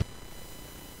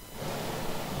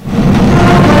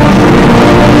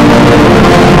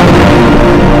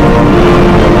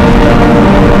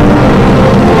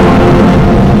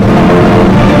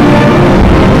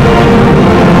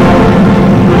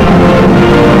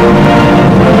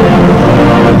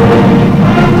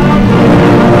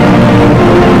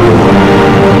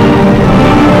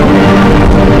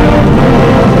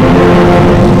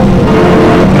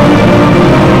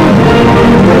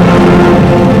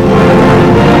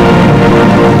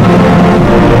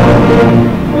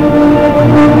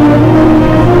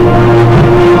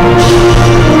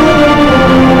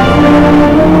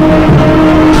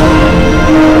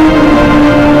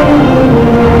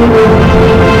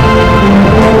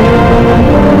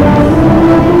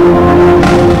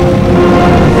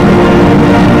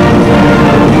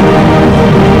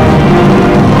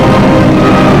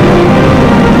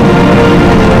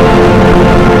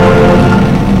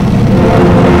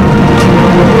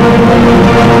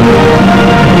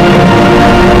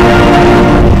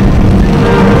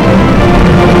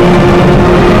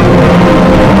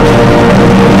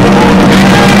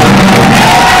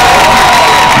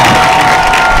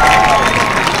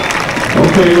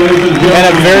 And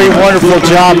a very wonderful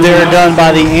job there done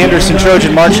by the Anderson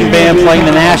Trojan Marching Band playing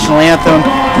the national anthem.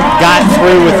 Got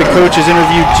through with the coach's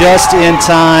interview just in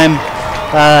time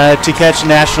to catch the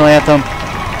national anthem.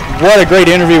 What a great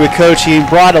interview with Coach. He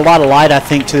brought a lot of light, I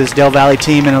think, to this Del Valle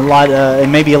team,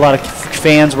 and maybe a lot of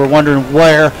fans were wondering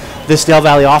where this Del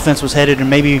Valle offense was headed and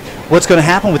maybe what's going to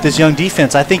happen with this young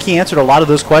defense. I think he answered a lot of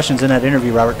those questions in that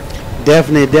interview, Robert.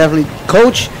 Definitely.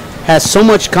 Coach has so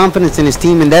much confidence in his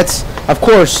team, and that's, of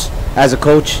course, as a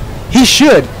coach, he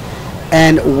should,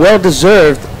 and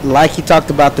well-deserved. Like he talked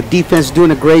about, the defense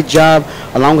doing a great job,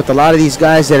 along with a lot of these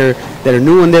guys that are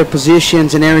new in their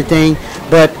positions and everything.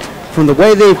 But from the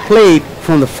way they've played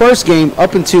from the first game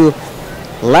up until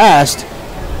last,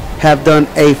 have done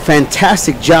a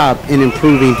fantastic job in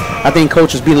improving. I think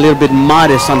Coach has been a little bit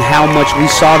modest on how much we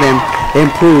saw them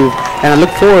improve, and I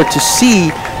look forward to see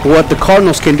what the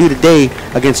Cardinals can do today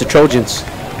against the Trojans.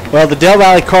 Well, the Del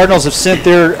Valle Cardinals have sent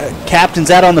their captains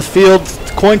out on the field.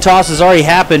 The coin toss has already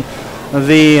happened.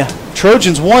 The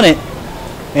Trojans won it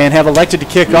and have elected to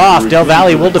kick off. Del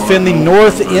Valle will defend the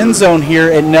north end zone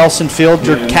here at Nelson Field.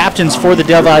 Your captains for the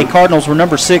Del Valle Cardinals were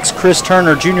number 6, Chris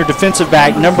Turner, junior defensive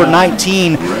back, number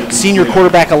 19, senior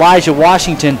quarterback Elijah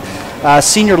Washington,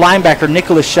 senior linebacker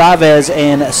Nicholas Chavez,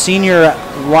 and senior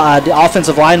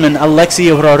offensive lineman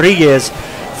Alexio Rodriguez.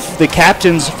 The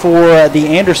captains for the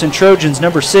Anderson Trojans,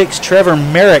 number 6, Trevor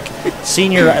Merrick,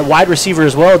 senior wide receiver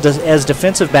as well as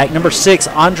defensive back. Number 6,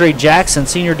 Andre Jackson,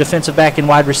 senior defensive back and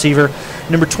wide receiver.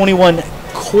 Number 21,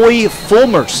 Coy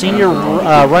Fulmer, senior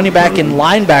running back and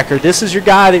linebacker. This is your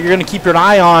guy that you're going to keep your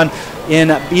eye on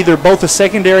in either both the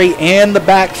secondary and the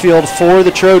backfield for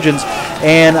the Trojans.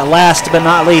 And last but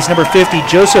not least, number 50,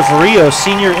 Joseph Rios,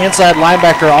 senior inside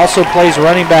linebacker, also plays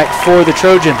running back for the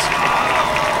Trojans.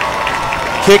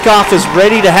 Kickoff is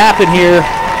ready to happen here.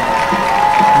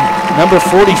 Number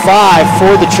 45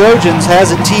 for the Trojans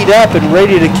has it teed up and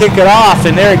ready to kick it off,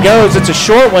 and there it goes. It's a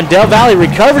short one. Del Valle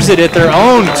recovers it at their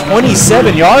own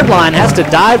 27-yard line, has to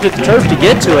dive to the turf to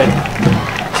get to it.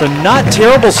 So not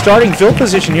terrible starting field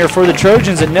position here for the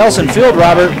Trojans at Nelson Field,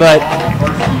 Robert, but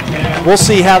we'll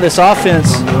see how this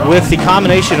offense with the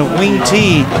combination of wing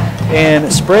T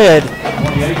and spread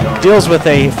deals with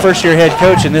a first-year head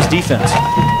coach in this defense.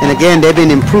 And again, they've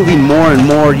been improving more and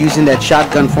more using that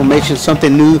shotgun formation,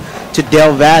 something new to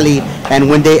Del Valle. And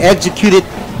when they execute it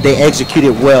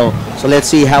well. So let's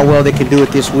see how well they can do it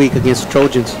this week against the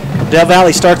Trojans. Del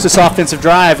Valle starts this offensive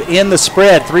drive in the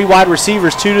spread. 3 wide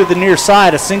receivers, 2 to the near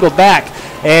side, a single back.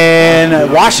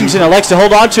 And Washington elects to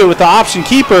hold on to it with the option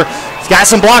keeper. He's got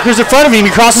some blockers in front of him.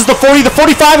 He crosses the 40, the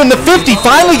 45, and the 50.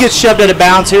 Finally gets shoved out of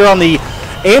bounds here on the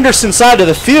Anderson side of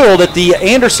the field at the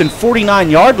Anderson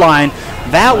 49-yard line.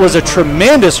 That was a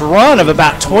tremendous run of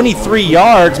about 23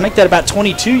 yards. Make that about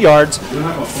 22 yards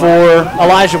for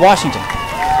Elijah Washington.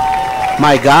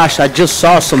 My gosh, I just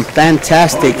saw some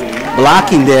fantastic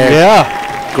blocking there.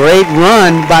 Yeah. Great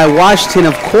run by Washington,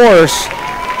 of course.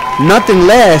 Nothing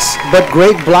less but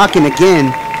great blocking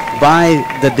again by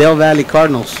the Del Valle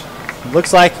Cardinals.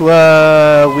 Looks like we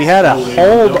had a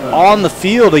hold on the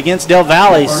field against Del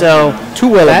Valle, so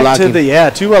Two-Wella blocking.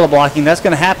 Two-Wella blocking. That's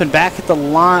going to happen back at the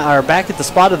line, or back at the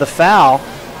spot of the foul,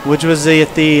 which was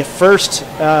at the first,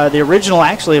 the original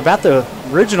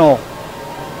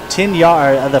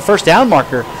 10-yard, the first down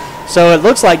marker. So it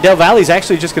looks like Del Valle's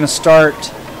actually just going to start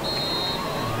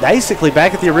basically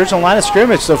back at the original line of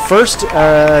scrimmage. So first, make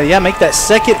that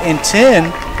 2nd and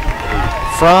 10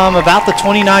 from about the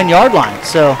 29-yard line.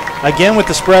 So again, with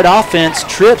the spread offense,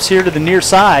 trips here to the near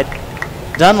side.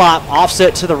 Dunlop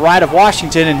offset to the right of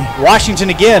Washington, and Washington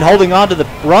again holding on to the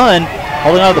run,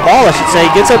 holding on to the ball, I should say.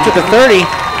 Gets up to the 30,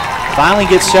 finally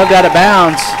gets shoved out of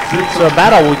bounds. So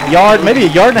about a yard, maybe a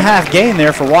yard and a half gain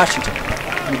there for Washington.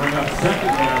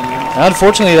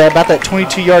 Unfortunately, about that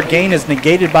 22-yard gain is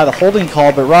negated by the holding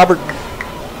call. But Robert,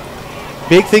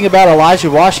 big thing about Elijah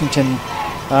Washington,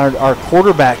 our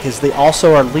quarterback, is they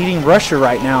also are leading rusher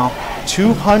right now.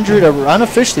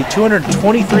 Unofficially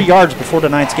 223 yards before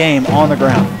tonight's game on the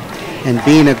ground. And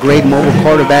being a great mobile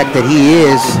quarterback that he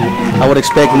is, I would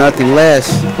expect nothing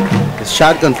less. The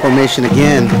shotgun formation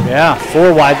again. Yeah,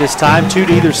 4 wide this time, 2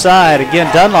 to either side. Again,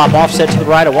 Dunlop offset to the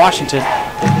right of Washington.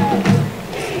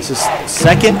 This is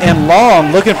 2nd and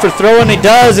long, looking for throw, and he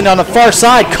does, and on the far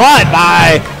side, caught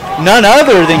by none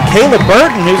other than Caleb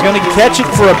Burton, who's going to catch it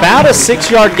for about a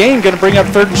 6-yard gain, going to bring up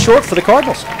 3rd and short for the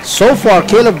Cardinals. So far,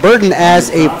 Caleb Burton,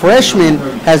 as a freshman,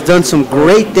 has done some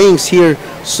great things here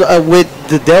with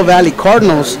the Del Valle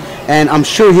Cardinals, and I'm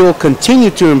sure he'll continue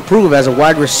to improve as a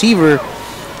wide receiver,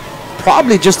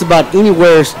 probably just about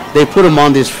anywhere they put him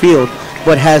on this field.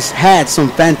 but has had some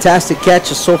fantastic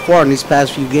catches so far in these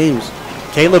past few games.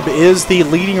 Caleb is the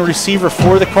leading receiver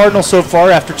for the Cardinals so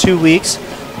far after 2 weeks.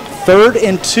 3rd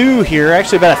and 2 here,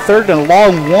 actually about a 3rd and a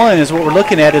long 1 is what we're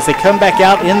looking at as they come back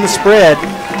out in the spread.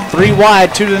 3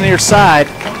 wide, 2 to the near side.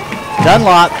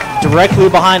 Dunlop directly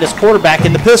behind his quarterback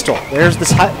in the pistol. There's the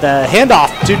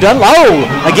handoff to Dunlop.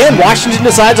 Oh, again, Washington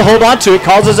decides to hold on to it,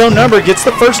 calls his own number, gets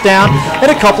the first down,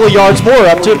 and a couple of yards more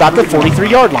up to about the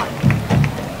 43-yard line.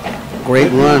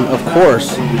 Great run, of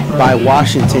course, by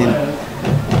Washington.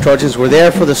 Trojans were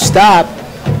there for the stop,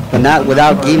 but not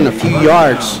without gaining a few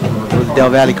yards for the Del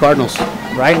Valle Cardinals.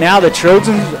 Right now, the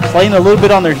Trojans playing a little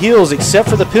bit on their heels, except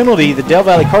for the penalty. The Del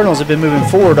Valle Cardinals have been moving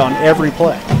forward on every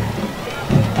play.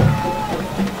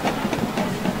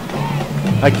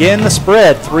 Again, the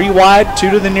spread, 3 wide,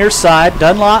 2 to the near side.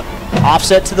 Dunlop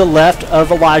offset to the left of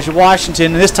Elijah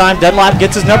Washington. And this time, Dunlop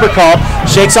gets his number called,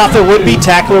 shakes off the would-be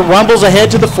tackler, rumbles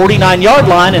ahead to the 49-yard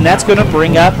line, and that's going to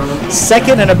bring up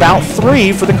 2nd and about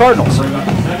 3 for the Cardinals.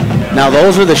 Now,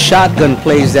 those are the shotgun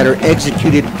plays that are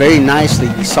executed very nicely.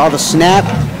 We saw the snap,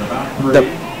 the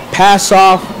pass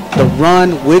off, the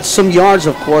run with some yards,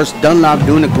 of course. Dunlop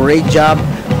doing a great job.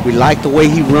 We like the way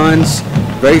he runs,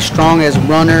 very strong as a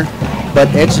runner, but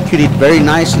executed very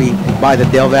nicely by the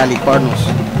Del Valle Cardinals.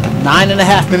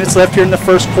 9.5 minutes left here in the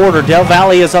first quarter. Del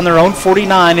Valle is on their own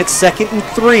 49. It's 2nd and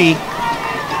 3.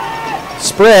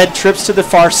 Spread trips to the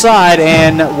far side,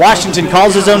 and Washington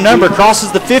calls his own number,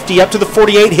 crosses the 50 up to the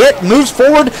 48, hit, moves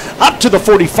forward up to the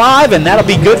 45, and that'll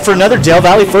be good for another Del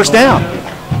Valle first down.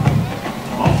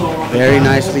 Very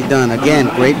nicely done.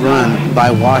 Again, great run by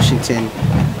Washington,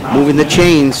 moving the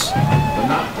chains.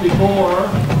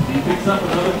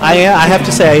 I have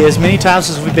to say, as many times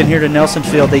as we've been here to Nelson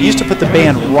Field, they used to put the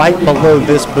band right below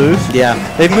this booth. Yeah.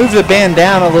 They've moved the band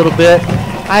down a little bit.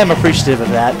 I am appreciative of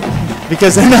that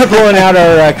because they're not blowing out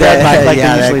our crowd mic like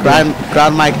they usually do.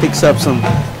 Crowd mic picks up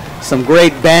some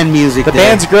great band music. The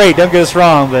band's great, don't get us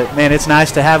wrong, but man, it's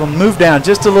nice to have them move down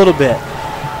just a little bit.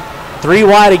 3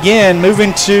 wide again,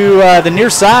 moving to the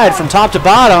near side from top to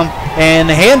bottom, and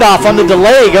the handoff on the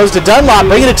delay goes to Dunlop,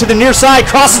 bringing it to the near side,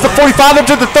 crosses the 45 up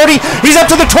to the 30, he's up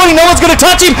to the 20, no one's going to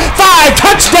touch him. 5,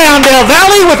 touchdown Del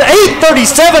Valle with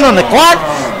 8:37 on the clock.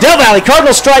 Del Valle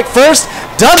Cardinals strike first,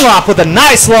 Dunlop with a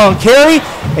nice long carry,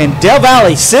 and Del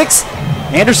Valle 6,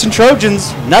 Anderson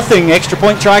Trojans nothing. Extra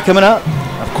point try coming up.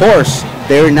 Of course,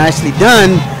 very nicely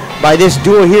done by this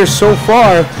duo here so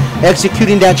far,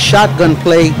 executing that shotgun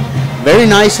play. Very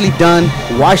nicely done.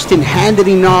 Washington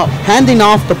handing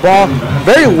off the ball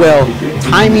very well.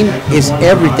 Timing is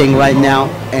everything right now,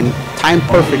 and time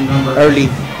perfect early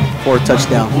for a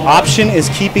touchdown. Option is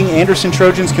keeping Anderson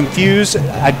Trojans confused.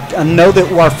 I know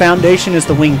that our foundation is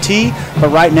the wing T, but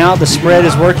right now the spread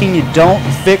is working. You don't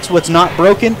fix what's not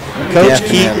broken. Coach,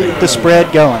 keep the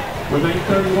spread going.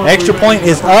 Extra point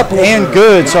is up and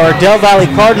good, so our Del Valle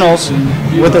Cardinals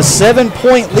with a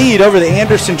 7-point lead over the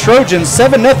Anderson Trojans.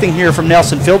 7-0 here from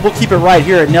Nelson Field. We'll keep it right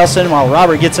here at Nelson while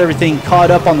Robert gets everything caught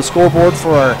up on the scoreboard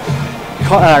for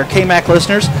our KMAC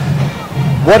listeners.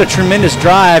 What a tremendous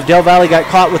drive. Del Valle got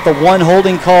caught with the 1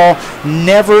 holding call.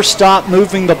 Never stopped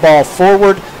moving the ball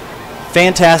forward.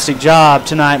 Fantastic job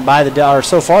tonight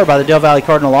so far by the Del Valle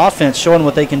Cardinal offense, showing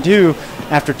what they can do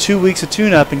after 2 weeks of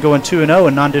tune-up and going 2-0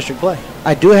 in non-district play.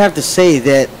 I do have to say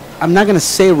that I'm not going to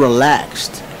say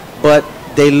relaxed, but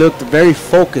they looked very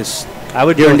focused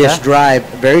during this drive.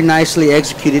 Very nicely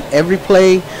executed every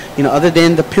play, other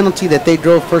than the penalty that they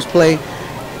drove first play.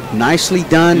 Nicely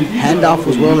done. Handoff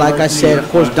was well, like I said. Of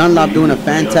course, Dunlop doing a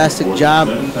fantastic job.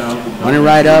 Running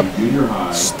right up.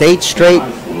 Stayed straight.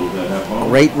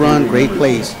 Great run, great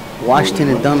plays. Washington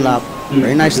and Dunlop,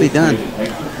 very nicely done.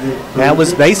 That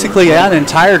was basically an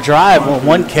entire drive.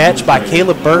 One catch by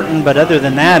Caleb Burton, but other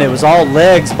than that, it was all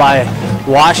legs by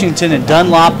Washington and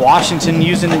Dunlop. Washington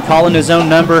using and calling his own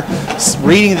number,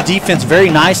 reading the defense very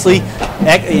nicely,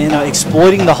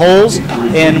 exploiting the holes.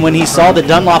 And when he saw that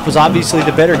Dunlop was obviously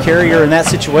the better carrier in that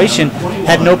situation,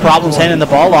 had no problems handing the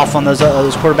ball off on those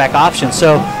quarterback options.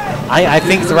 So I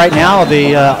think that right now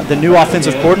the new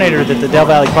offensive coordinator that the Del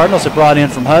Valle Cardinals have brought in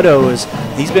from Hutto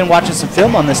he's been watching some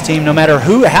film on this team. No matter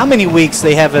how many weeks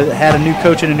they have had a new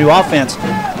coach and a new offense,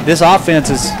 this offense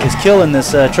is killing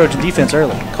this Trojan defense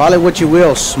early. Call it what you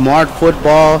will, smart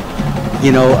football,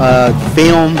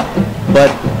 film,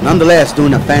 but nonetheless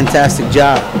doing a fantastic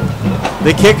job.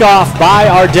 The kickoff by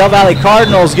our Del Valle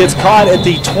Cardinals gets caught at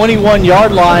the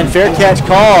 21-yard line. Fair catch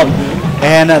called.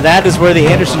 And that is where the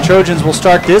Anderson Trojans will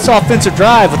start this offensive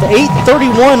drive with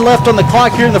 8:31 left on the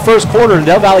clock here in the first quarter. And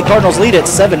Del Valle Cardinals lead at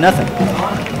 7-0.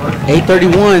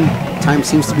 8:31. Time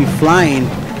seems to be flying.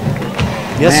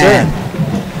 Yes, sir.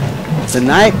 The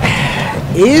night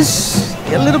is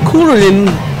a little cooler than,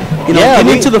 getting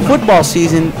into the football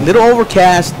season. A little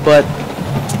overcast, but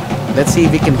let's see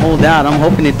if it can hold out. I'm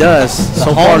hoping it does.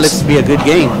 So far, looks to be a good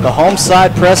game. The home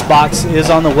side press box is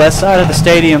on the west side of the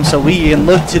stadium, so we can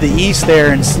look to the east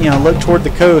there and look toward the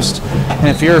coast. And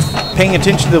if you're paying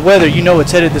attention to the weather,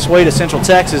 it's headed this way to Central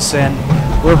Texas, and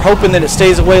we're hoping that it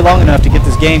stays away long enough to get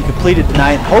this game completed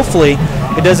tonight. Hopefully,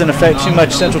 it doesn't affect too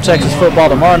much Central Texas football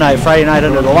tomorrow night, Friday night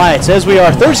under the lights, as we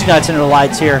are Thursday nights under the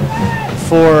lights here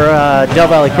for Del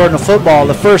Valle Cardinal football.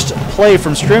 The first play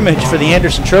from scrimmage for the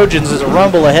Anderson Trojans is a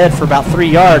rumble ahead for about 3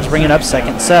 yards, bringing up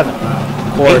 2nd and 7.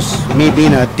 Of course, me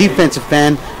being a defensive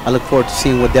fan, I look forward to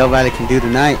seeing what Del Valle can do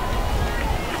tonight.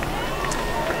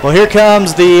 Well, here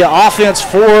comes the offense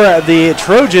for the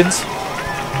Trojans.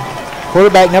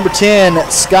 Quarterback number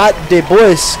 10, Scott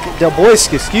Delboysk,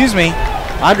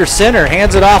 under center,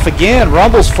 hands it off again,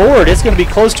 rumbles forward. It's going to be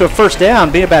close to a first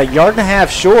down, being about 1.5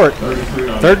 yards short.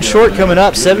 Third short coming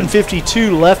up,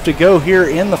 7:52 left to go here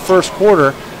in the first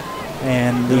quarter.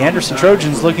 And the Anderson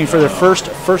Trojans looking for their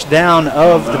first down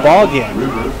of the ball game.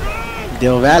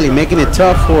 Del Valle making it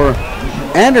tough for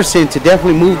Anderson to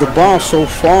definitely move the ball so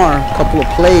far. A couple of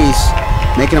plays,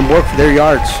 making them work for their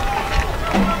yards.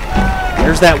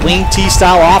 There's that wing T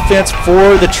style offense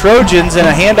for the Trojans, and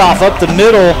a handoff up the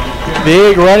middle.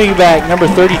 Big running back number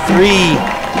 33,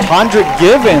 Tondrick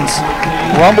Givens,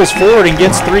 rumbles forward and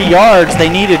gets 3 yards. They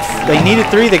needed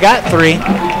 3, they got 3.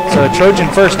 So a Trojan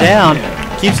first down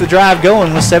keeps the drive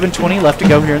going with 7:20 left to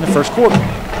go here in the first quarter.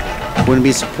 Wouldn't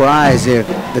be surprised if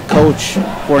the coach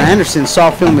for Anderson saw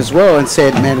film as well and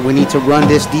said, man, we need to run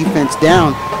this defense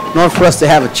down in order for us to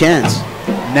have a chance.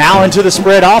 Now into the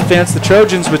spread offense, the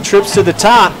Trojans with trips to the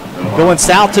top, going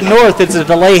south to north. It's a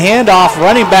delay handoff.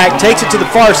 Running back takes it to the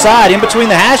far side, in between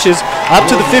the hashes, up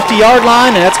to the 50-yard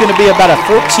line, and that's going to be about a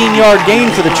 14-yard gain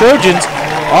for the Trojans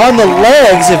on the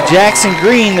legs of Jackson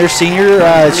Green, their senior.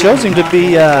 Shows him to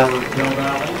be,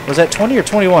 was that 20 or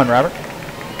 21, Robert?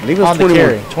 I believe it was on 21. the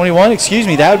carry. 21, excuse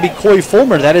me. That would be Coy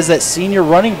Fulmer. That is that senior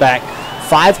running back.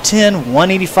 5'10",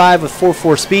 185 with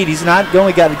 4.4 speed. He's not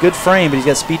only got a good frame, but he's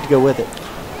got speed to go with it.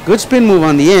 Good spin move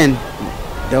on the end.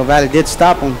 Del Valle did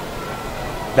stop him.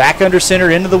 Back under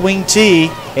center into the wing T,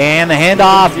 and the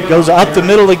handoff goes up the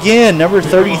middle again. Number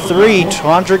 33,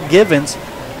 Tondrick Givens,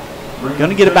 going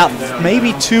to get about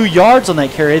maybe 2 yards on that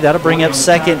carry. That'll bring up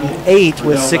 2nd and 8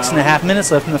 with 6.5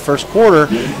 minutes left in the first quarter.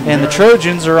 And the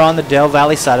Trojans are on the Del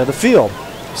Valle side of the field,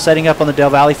 setting up on the Del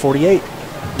Valle 48.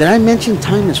 Did I mention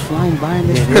time is flying by in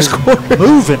this first quarter?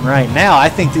 Moving right now. I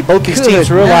think both these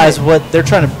teams realize what they're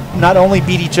trying to not only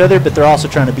beat each other, but they're also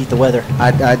trying to beat the weather.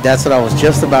 That's what I was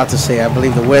just about to say. I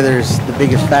believe the weather is the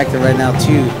biggest factor right now,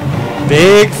 too.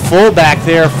 Big fullback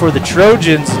there for the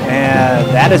Trojans, and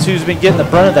that is who's been getting the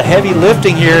brunt of the heavy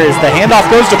lifting here. As the handoff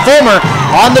goes to Fulmer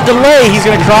on the delay, he's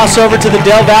going to cross over to the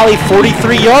Del Valle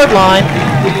 43-yard line,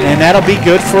 and that'll be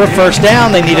good for a first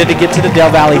down. They needed to get to the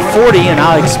Del Valle 40, and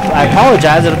I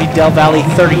apologize, it'll be Del Valle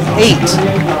 38.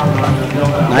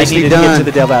 Nicely they needed done. to get to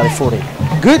the Del Valle 40.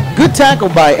 Good tackle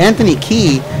by Anthony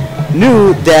Key.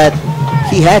 Knew that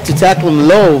he had to tackle him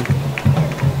low.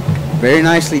 Very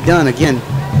nicely done. Again,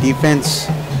 defense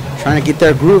trying to get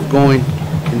their groove going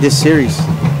in this series.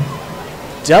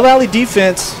 Del Valle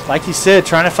defense, like you said,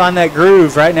 trying to find that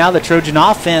groove. Right now, the Trojan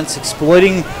offense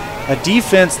exploiting a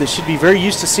defense that should be very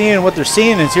used to seeing what they're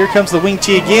seeing. As here comes the wing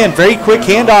T again. Very quick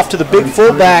handoff to the big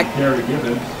fullback.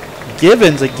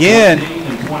 Givens again.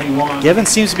 Givens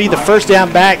seems to be the first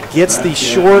down back, gets the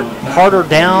short, harder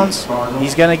downs.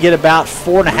 He's going to get about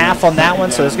 4.5 on that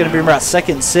one, so it's going to be about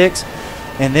 2nd and 6.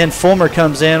 And then Fulmer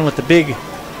comes in with the big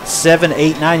 7,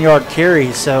 8, 9-yard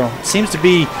carry. So it seems to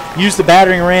be use the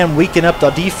battering ram, weaken up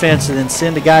the defense, and then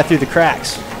send a guy through the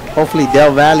cracks. Hopefully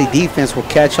Del Valle defense will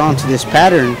catch on to this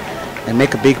pattern and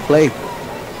make a big play.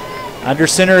 Under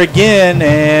center again,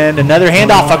 and another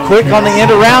handoff. A quick on the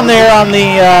end around there on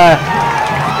the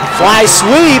fly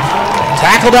sweep.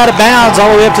 Tackled out of bounds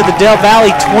all the way up to the Del Valle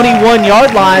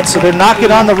 21-yard line, so they're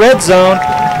knocking on the red zone.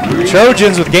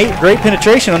 Trojans with great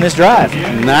penetration on this drive.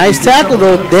 Nice tackle,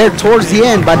 though, there towards the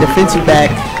end by defensive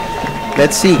back.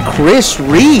 Let's see, Chris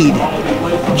Reed,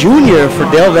 Jr. for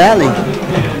Del Valle.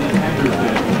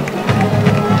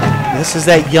 This is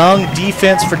that young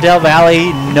defense for Del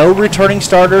Valle. No returning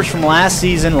starters from last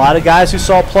season. A lot of guys who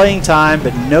saw playing time,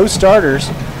 but no starters.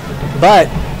 But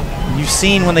you've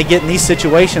seen when they get in these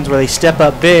situations where they step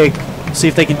up big. See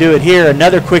if they can do it here.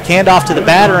 Another quick handoff to the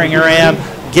battering ram.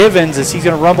 Givens, as he's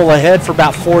going to rumble ahead for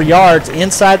about 4 yards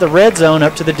inside the red zone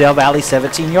up to the Del Valle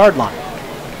 17-yard line.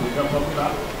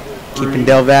 Keeping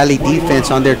Del Valle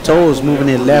defense on their toes, moving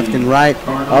it left and right,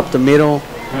 up the middle.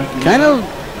 kind of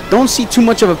don't see too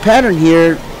much of a pattern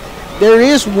here. There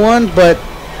is one, but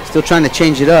still trying to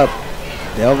change it up.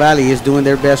 Del Valle is doing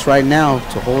their best right now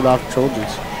to hold off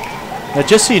Trojans. Now,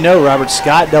 just so you know, Robert,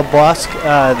 Scott Del Bosque,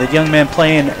 the young man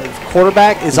playing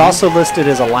quarterback, is also listed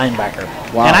as a linebacker.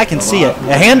 Wow. And I can see it.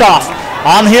 A handoff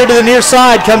on here to the near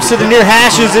side, comes to the near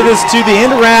hashes. It is to the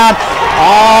end around.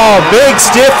 Oh, big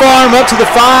stiff arm up to the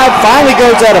 5, finally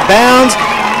goes out of bounds.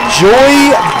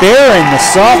 Joey Barron, the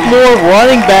sophomore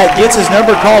running back, gets his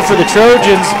number called for the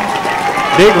Trojans.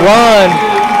 Big run.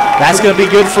 That's going to be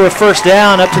good for a first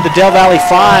down up to the Del Valle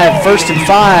 5, 1st and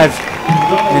 5.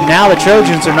 And now the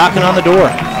Trojans are knocking on the door.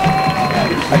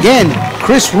 Again,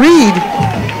 Chris Reed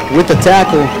with the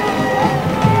tackle.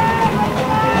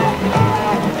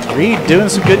 Reed doing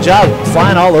some good job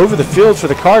flying all over the field for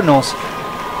the Cardinals.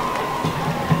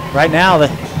 Right now,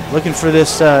 looking for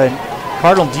this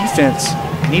Cardinal defense.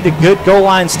 Need a good goal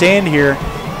line stand here.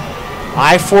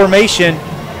 I formation.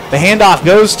 The handoff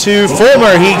goes to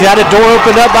Fulmer. He got a door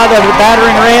opened up by the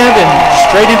battering ram and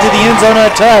straight into the end zone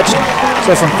untouched.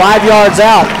 So from 5 yards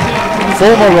out,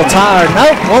 Fulmer will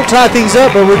won't tie things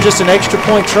up, but we're just an extra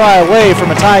point try away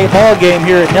from a tie ball game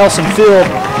here at Nelson Field.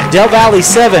 Del Valle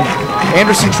 7,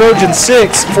 Anderson Trojans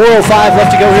 6, 4:05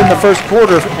 left to go here in the first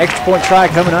quarter. Extra point try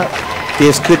coming up.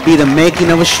 This could be the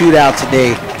making of a shootout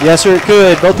today. Yes, sir, it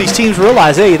could. Both these teams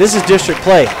realize, hey, this is district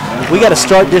play. We got to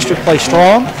start district play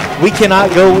strong. We cannot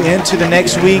go into the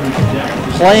next week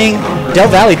playing. Del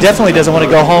Valle definitely doesn't want to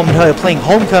go home playing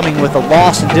homecoming with a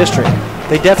loss in district.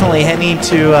 They definitely need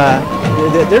to,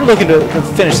 they're looking to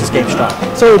finish this game strong.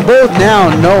 So we both now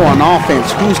know on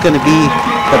offense who's going to be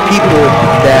the people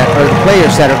that are the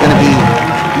players that are going to be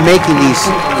making these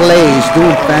plays,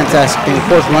 doing fantastic things, of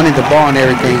course running the ball and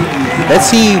everything. Let's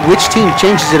see which team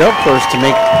changes it up first to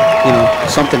make,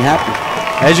 something happen.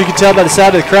 As you can tell by the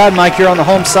side of the crowd, Mike, here on the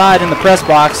home side in the press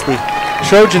box, the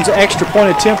Trojans' extra point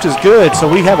attempt is good, so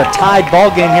we have a tied ball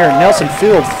game here at Nelson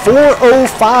Field.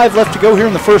 4:05 left to go here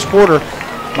in the first quarter.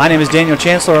 My name is Daniel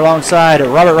Chancellor alongside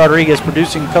Robert Rodriguez,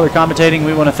 producing and color commentating.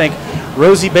 We want to thank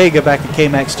Rosie Bega back at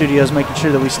KMAX Studios, making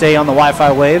sure that we stay on the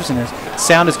Wi-Fi waves and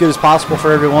sound as good as possible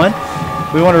for everyone.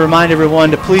 We want to remind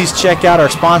everyone to please check out our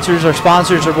sponsors. Our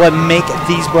sponsors are what make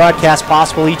these broadcasts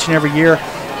possible each and every year.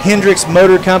 Hendricks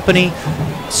Motor Company,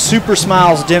 Super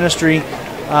Smiles Dentistry,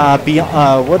 I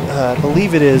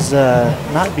believe it is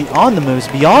not Beyond the Move, it's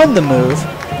Beyond the Move.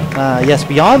 Yes,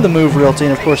 Beyond the Move Realty,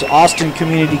 and of course Austin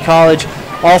Community College.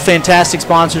 All fantastic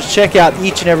sponsors. Check out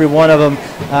each and every one of them.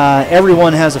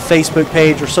 Everyone has a Facebook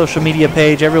page or social media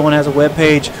page. Everyone has a web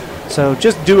page. So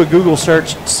just do a Google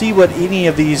search. See what any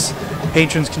of these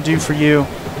patrons can do for you,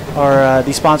 or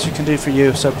these sponsors can do for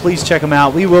you. So please check them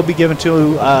out. We will be giving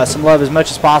to some love as much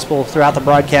as possible throughout the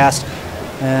broadcast.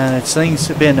 And things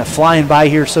have been flying by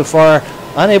here so far.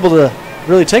 Unable to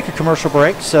really take a commercial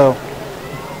break. So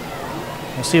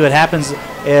we'll see what happens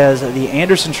as the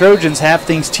Anderson Trojans have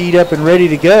things teed up and ready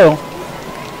to go.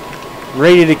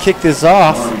 Ready to kick this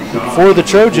off for the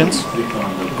Trojans.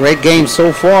 Great game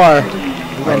so far.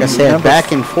 Like I said,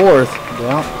 back and forth.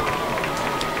 Yeah.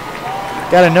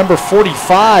 Got a number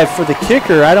 45 for the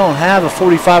kicker. I don't have a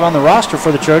 45 on the roster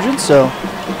for the Trojans, so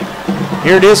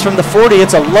here it is from the 40.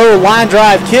 It's a low line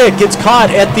drive kick. It's caught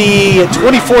at the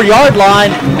 24-yard line.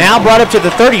 Now brought up to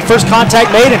the 30. First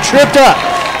contact made and tripped up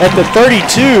at the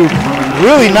 32.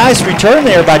 Really nice return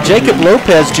there by Jacob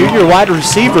Lopez, junior wide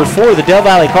receiver for the Del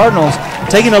Valle Cardinals.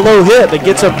 Taking a low hit, but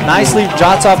gets up nicely,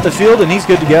 jots off the field, and he's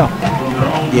good to go.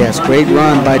 Yes, great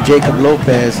run by Jacob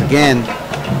Lopez again.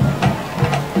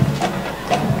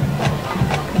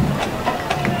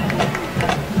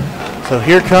 So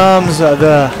here comes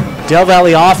the Del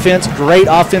Valle offense. Great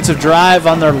offensive drive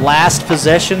on their last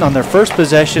possession, on their first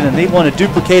possession, and they want to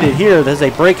duplicate it here as they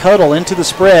break huddle into the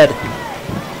spread.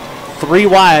 3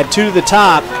 wide, 2 to the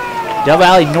top. Del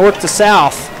Valle north to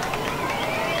south.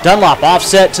 Dunlop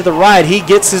offset to the right. He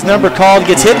gets his number called,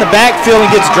 gets hit in the backfield,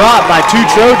 and gets dropped by 2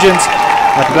 Trojans.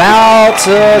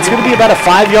 It's going to be about a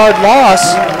 5-yard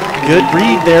loss. Good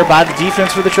read there by the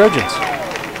defense for the Trojans.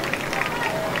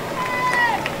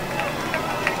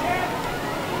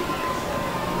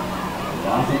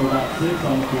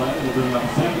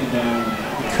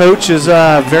 Coach is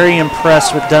very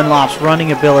impressed with Dunlop's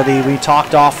running ability. We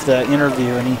talked off the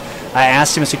interview, and I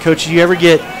asked him, I said, Coach, do you ever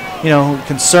get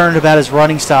concerned about his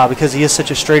running style because he is such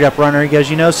a straight-up runner? He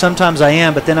goes, sometimes I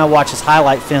am, but then I watch his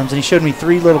highlight films, and he showed me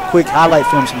 3 little quick highlight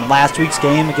films from last week's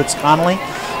game against Connolly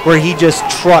where he just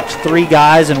trucked 3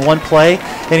 guys in one play,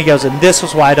 and he goes, and this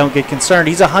was why I don't get concerned.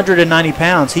 He's 190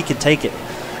 pounds. He can take it.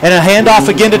 And a handoff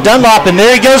again to Dunlop, and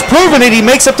there he goes, proving it. He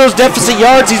makes up those deficit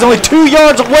yards. He's only 2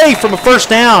 yards away from a first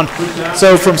down.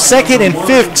 So from 2nd and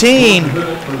 15,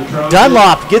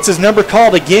 Dunlop gets his number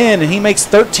called again, and he makes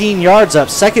 13 yards up.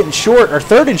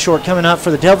 3rd and short coming up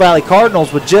for the Del Valle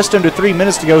Cardinals with just under 3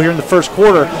 minutes to go here in the first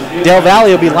quarter. Del Valle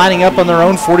will be lining up on their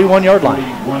own 41-yard line.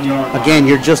 Again,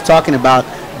 you're just talking about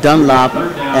Dunlop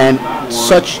and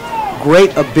such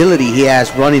great ability he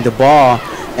has running the ball.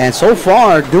 And so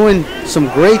far, doing some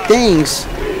great things.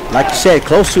 Like you said,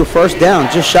 close to a first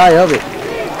down, just shy of it.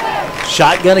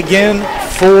 Shotgun again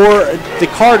for the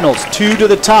Cardinals. 2 to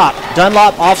the top.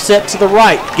 Dunlop offset to the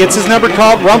right. Gets his number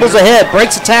called, rumbles ahead,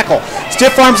 breaks a tackle.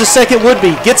 Stiff arms the second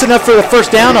would-be. Gets enough for the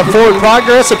first down on forward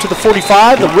progress up to the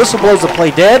 45. The whistle blows the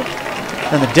play dead.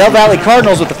 And the Del Valle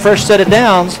Cardinals with the fresh set of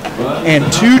downs and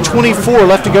 2:24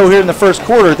 left to go here in the first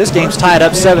quarter. This game's tied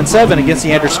up 7-7 against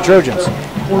the Anderson Trojans.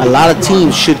 A lot of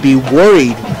teams should be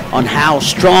worried on how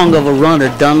strong of a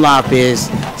runner Dunlop is.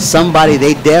 Somebody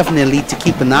they definitely need to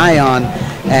keep an eye on.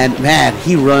 And, man,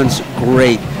 he runs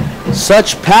great.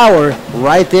 Such power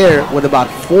right there with about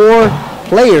 4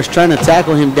 players trying to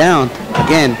tackle him down.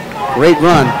 Again, great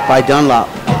run by Dunlop.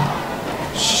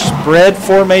 Spread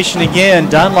formation again.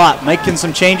 Dunlop making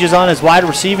some changes on his wide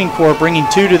receiving core, bringing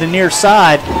 2 to the near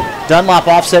side. Dunlop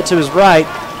offset to his right.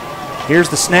 Here's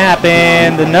the snap,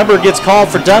 and the number gets called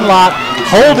for Dunlop.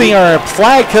 Holding, or a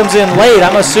flag comes in late.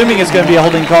 I'm assuming it's going to be a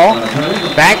holding call.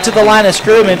 Back to the line of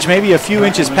scrimmage, maybe a few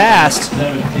inches past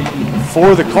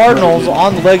for the Cardinals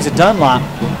on the legs of Dunlop.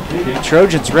 The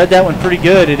Trojans read that one pretty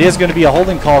good. It is going to be a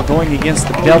holding call going against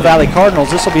the Del Valle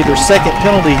Cardinals. This will be their second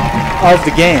penalty of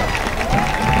the game.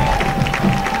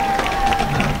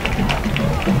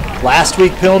 Last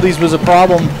week, penalties was a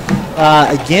problem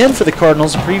again for the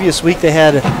Cardinals. The previous week, they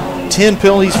had 10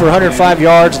 penalties for 105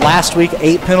 yards. Last week,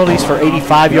 8 penalties for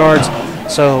 85 yards.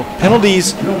 So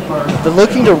penalties, they're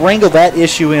looking to wrangle that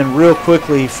issue in real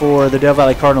quickly for the Del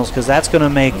Valle Cardinals, because that's going to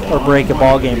make or break a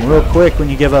ball game real quick when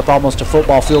you give up almost a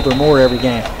football field or more every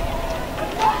game.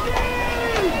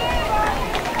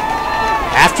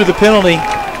 After the penalty,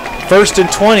 1st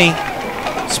and 20,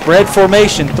 spread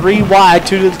formation, 3 wide,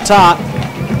 2 to the top.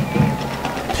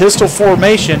 Pistol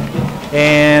formation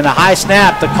and a high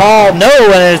snap. The call, no,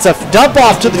 and it's a dump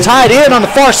off to the tight end on the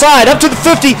far side, up to the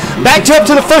 50, back up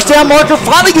to the first down marker,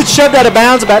 finally gets shoved out of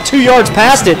bounds about 2 yards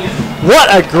past it. What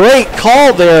a great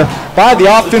call there by the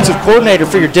offensive coordinator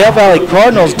for your Del Valle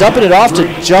Cardinals, dumping it off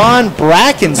to John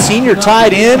Bracken, senior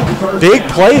tight end. Big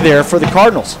play there for the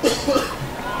Cardinals.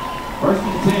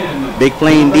 Big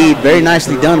play indeed, very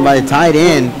nicely done by the tight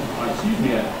end.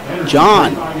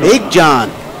 John, Big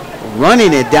John,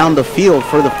 running it down the field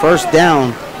for the first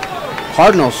down.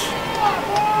 Cardinals,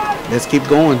 let's keep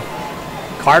going.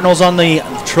 Cardinals on the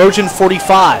Trojan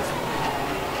 45.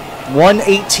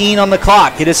 1:18 on the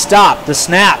clock. It is stopped. The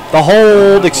snap, the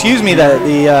hold, the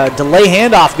delay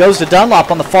handoff goes to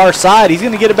Dunlop on the far side. He's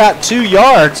going to get about 2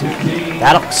 yards.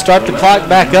 That'll start the clock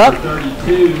back up.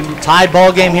 Tied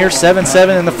ball game here,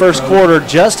 7-7 in the first quarter.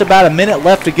 Just about a minute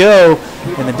left to go.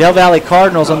 And the Del Valle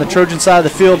Cardinals on the Trojan side of the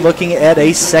field looking at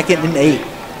a 2nd and 8.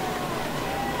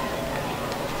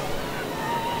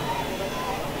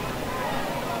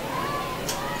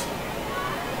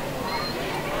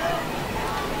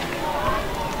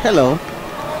 Hello.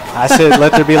 I said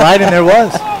let there be light, and there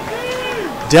was.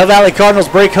 Del Valle Cardinals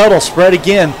break huddle, spread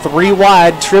again, 3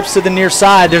 wide, trips to the near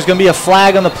side. There's going to be a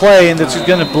flag on the play, and this is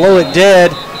going to blow it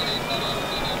dead.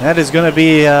 That is going to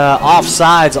be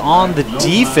offsides on the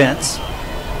defense.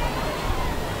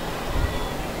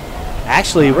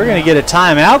 Actually, we're going to get a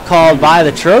timeout called by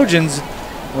the Trojans.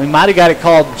 We might have got it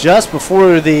called just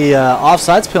before the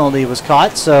offsides penalty was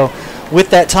caught. So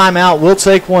with that timeout, we'll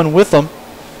take one with them.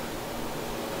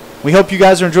 We hope you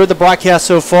guys have enjoyed the broadcast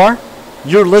so far.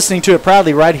 You're listening to it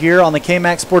proudly right here on the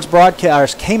KMAC Sports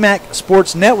Broadcast, KMAC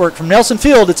Sports Network from Nelson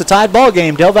Field. It's a tied ball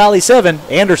game. Del Valle 7,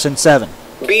 Anderson 7.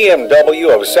 BMW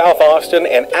of South Austin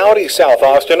and Audi South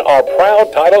Austin are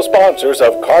proud title sponsors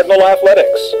of Cardinal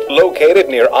Athletics. Located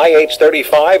near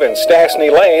IH-35 and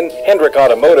Stastny Lane, Hendrick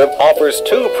Automotive offers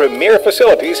 2 premier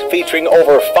facilities featuring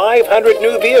over 500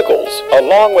 new vehicles,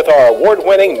 along with our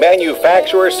award-winning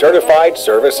manufacturer-certified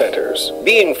service centers.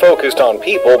 Being focused on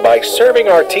people by serving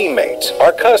our teammates,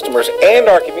 our customers, and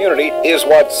our community is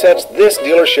what sets this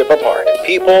dealership apart.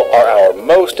 People are our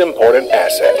most important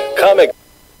asset.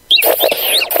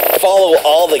 Follow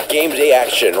all the game day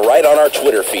action right on our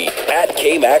Twitter feed at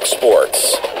KMAC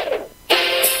Sports.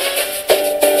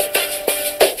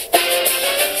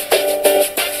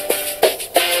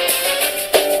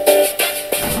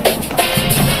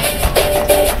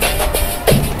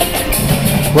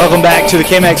 Welcome back to the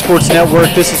KMAX Sports Network.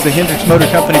 This is the Hendricks Motor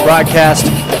Company broadcast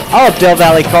of Del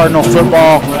Valle Cardinal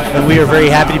football, and we are very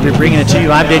happy to be bringing it to you.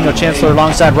 I'm Daniel Chancellor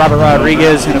alongside Robert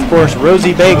Rodriguez and, of course,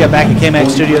 Rosie Vega back at KMAX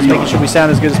Studios, making sure we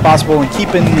sound as good as possible and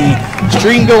keeping the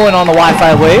stream going on the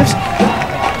Wi-Fi waves.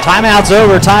 Timeout's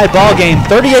over, tied ball game.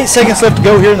 38 seconds left to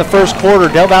go here in the first quarter.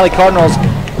 Del Valle Cardinals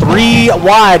 3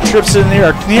 wide, trips to the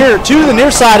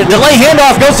near side. A delay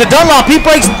handoff goes to Dunlop. He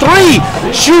breaks 3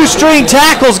 shoestring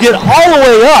tackles, get all the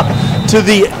way up to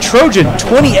the Trojan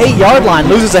 28-yard line.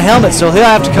 Loses a helmet, so he'll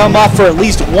have to come off for at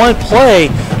least one play.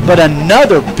 But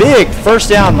another big first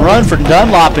down run for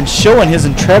Dunlop and showing his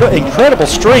incredible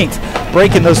strength,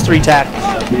 breaking those 3 tackles.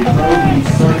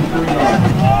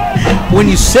 When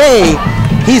you say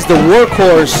he's the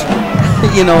workhorse,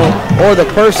 or the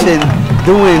person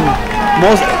doing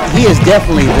most, he is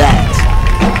definitely that.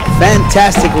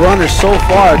 Fantastic runner so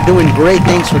far, doing great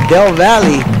things for Del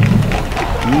Valle.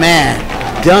 Man,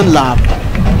 Dunlop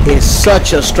is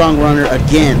such a strong runner.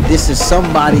 Again, this is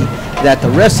somebody that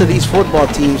the rest of these football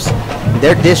teams,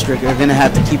 their district, are going to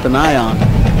have to keep an eye on.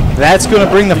 That's going to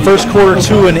bring the first quarter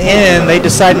to an end. They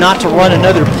decide not to run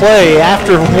another play.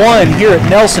 After 1 here at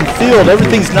Nelson Field,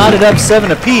 everything's knotted up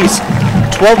 7 apiece.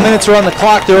 12 minutes are on the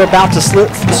clock. They're about to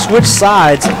switch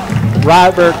sides.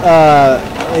 Robert,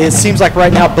 it seems like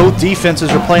right now both defenses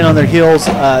are playing on their heels.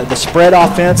 The spread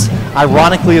offense,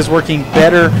 ironically, is working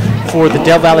better for the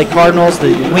Del Valle Cardinals.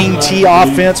 The wing T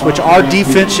offense, which our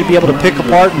defense should be able to pick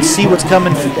apart and see what's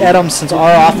coming at them, since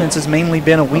our offense has mainly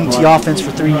been a wing T offense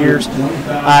for 3 years.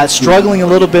 Struggling a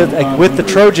little bit with the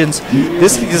Trojans.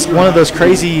 This is one of those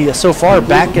crazy, so far,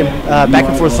 back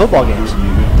and forth football games.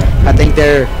 I think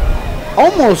they're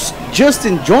almost just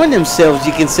enjoying themselves,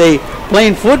 you can say,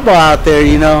 playing football out there,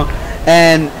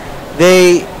 and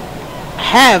they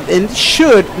have and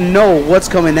should know what's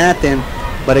coming at them.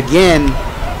 But again,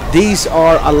 these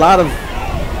are a lot of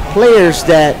players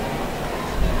that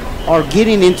are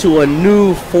getting into a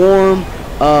new form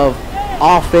of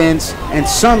offense, and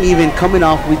some even coming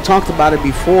off, we talked about it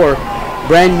before,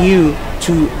 brand new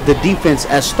to the defense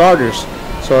as starters.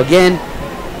 So again,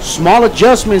 small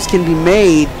adjustments can be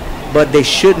made, but they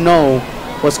should know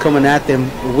what's coming at them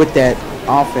with that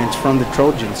offense from the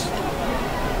Trojans.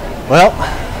 Well,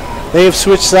 they have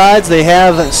switched sides. They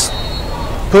have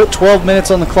put 12 minutes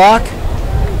on the clock.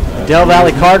 The Del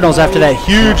Valle Cardinals, after that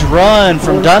huge run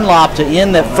from Dunlop to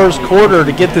end that first quarter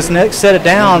to get this next set of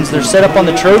downs, they're set up on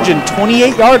the Trojan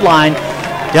 28-yard line.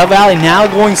 Del Valle now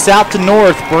going south to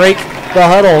north, break the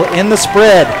huddle in the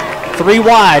spread. 3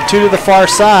 wide, 2 to the far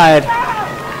side.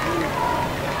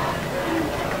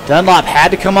 Dunlop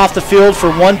had to come off the field for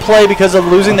 1 play because of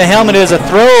losing the helmet. It is a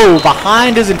throw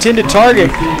behind his intended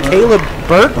target, Caleb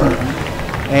Burton.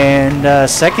 And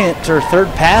second or third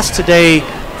pass today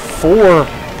for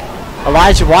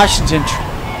Elijah Washington.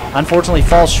 Unfortunately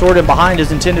falls short and behind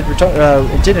his intended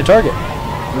target.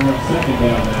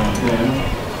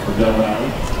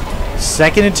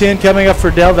 Second and 10 coming up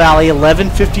for Del Valle.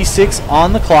 11:56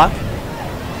 on the clock.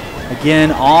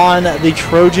 Again on the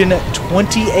Trojan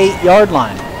 28-yard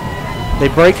line. They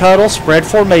break huddle, spread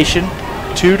formation,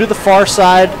 2 to the far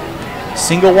side,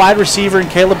 single wide receiver, and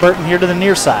Caleb Burton here to the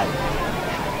near side.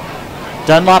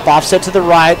 Dunlop offset to the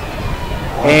right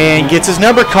and gets his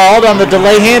number called on the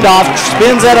delay handoff,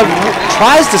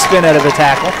 tries to spin out of a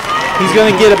tackle. He's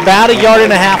going to get about 1.5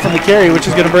 yards on the carry, which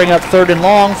is going to bring up 3rd and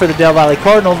long for the Del Valle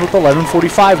Cardinals with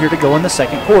 11:45 here to go in the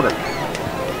second quarter.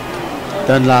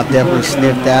 Dunlop definitely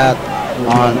sniffed out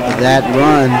on that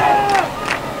run,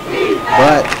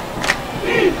 but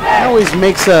he always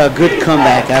makes a good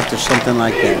comeback after something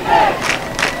like that.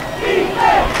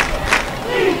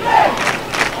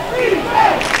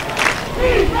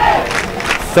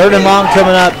 3rd and long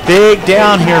coming up, big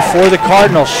down here for the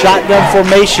Cardinals. Shotgun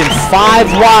formation,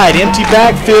 5 wide, empty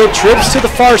backfield, trips to the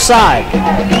far side.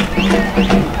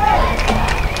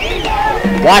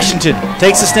 Washington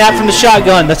takes a snap from the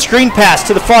shotgun. The screen pass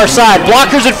to the far side.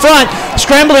 Blockers in front,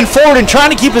 scrambling forward and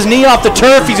trying to keep his knee off the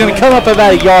turf. He's going to come up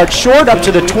about 1 yard short, up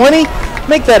to the 20.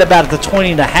 Make that about the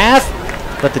 20 and a half.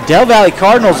 But the Del Valle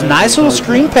Cardinals, nice little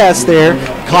screen pass there,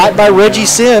 caught by Reggie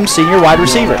Sims, senior wide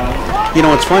receiver.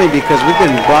 It's funny because we've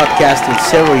been broadcasting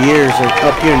several years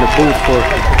up here in the booth for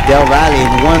Del Valle,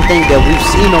 and one thing that we've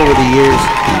seen over the years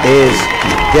is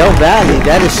Del Valle,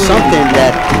 that is something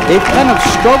that they've kind of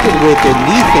struggled with in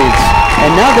defense,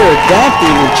 and now they're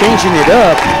adapting and changing it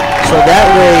up so that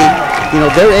way,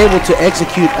 they're able to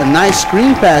execute a nice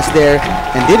screen pass there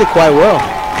and did it quite well.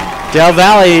 Del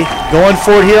Valle going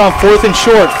forward here on 4th and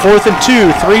short, 4th and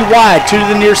 2, 3 wide, 2 to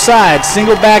the near side,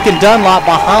 single back and Dunlop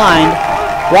behind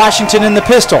Washington in the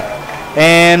pistol.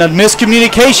 And a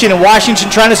miscommunication, and Washington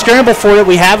trying to scramble for it.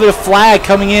 We have a flag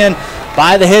coming in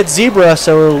by the head zebra,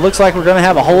 so it looks like we're going to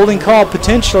have a holding call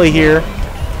potentially here.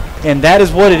 And that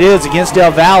is what it is against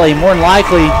Del Valle. More than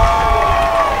likely,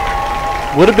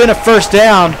 would have been a first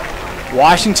down.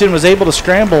 Washington was able to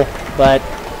scramble, but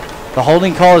the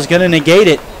holding call is going to negate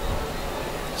it.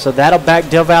 So that'll back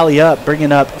Del Valle up,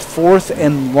 bringing up 4th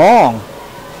and long.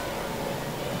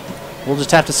 We'll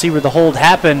just have to see where the hold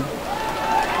happened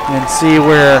and see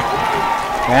where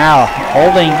now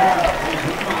holding.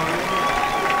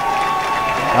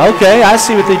 Okay, I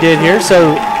see what they did here.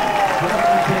 So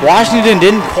Washington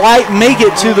didn't quite make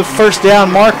it to the first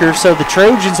down marker, so the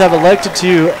Trojans have elected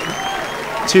to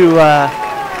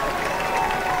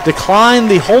decline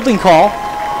the holding call.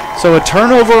 So a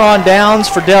turnover on downs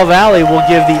for Del Valle will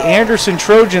give the Anderson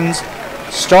Trojans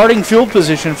starting field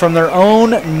position from their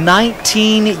own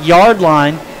 19-yard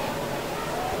line.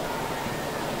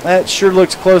 That sure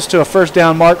looks close to a first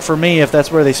down mark for me if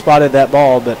that's where they spotted that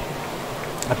ball, but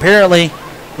apparently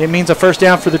it means a first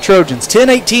down for the Trojans.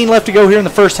 10-18 left to go here in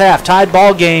the first half. Tied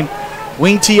ball game.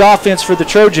 Wing T offense for the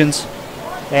Trojans.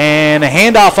 And a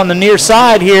handoff on the near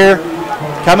side here.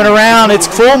 Coming around, it's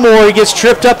Fulmore. He gets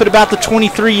tripped up at about the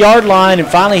 23-yard line and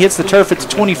finally hits the turf at the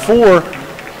 24.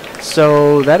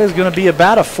 So that is going to be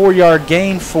about a 4-yard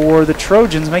gain for the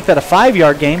Trojans. Make that a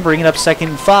 5-yard gain, bringing up 2nd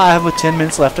and 5 with 10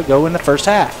 minutes left to go in the first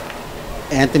half.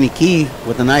 Anthony Key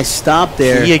with a nice stop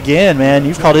there. Key again, man.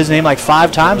 You've called his name like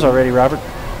 5 times already, Robert.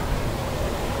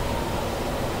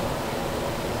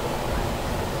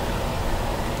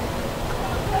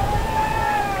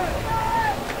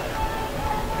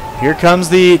 Here comes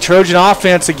the Trojan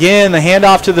offense again. The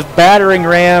handoff to the battering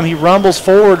ram. He rumbles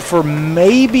forward for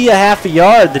maybe a half a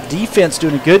yard. The defense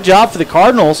doing a good job for the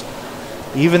Cardinals,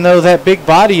 even though that big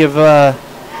body of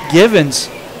Givens.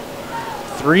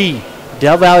 3.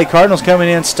 Del Valle Cardinals coming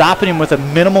in, stopping him with a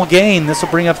minimal gain. This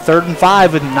will bring up 3rd and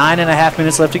 5 with 9.5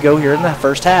 minutes left to go here in the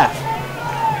first half.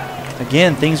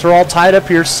 Again, things are all tied up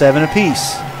here, 7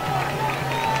 apiece.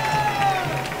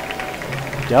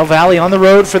 Del Valle on the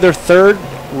road for their 3rd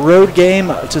road game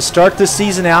to start this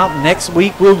season out. Next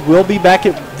week we'll be back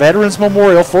at Veterans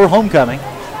Memorial for homecoming.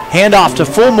 Handoff to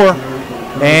Fulmore,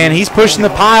 and he's pushing the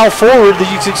pile forward.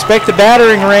 You expect the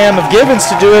battering ram of Givens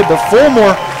to do it, but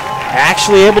Fulmore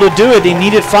actually able to do it. He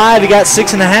needed 5, he got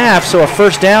 6.5, so a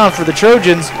first down for the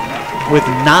Trojans with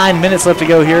 9 minutes left to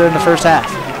go here in the first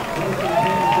half.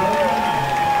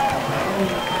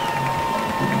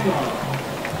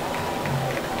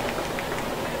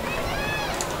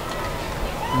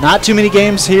 Not too many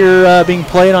games here being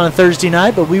played on a Thursday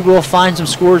night, but we will find some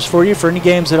scores for you for any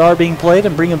games that are being played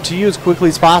and bring them to you as quickly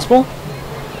as possible.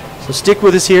 So stick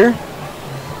with us here.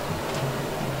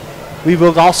 We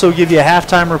will also give you a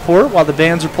halftime report while the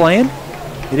bands are playing.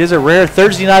 It is a rare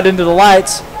Thursday night under the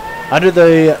lights. Under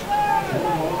the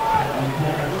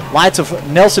lights of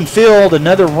Nelson Field,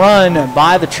 another run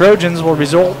by the Trojans will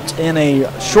result in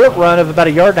a short run of about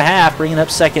 1.5 yards, bringing up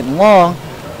 2nd and long,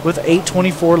 with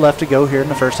 8:24 left to go here in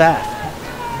the first half.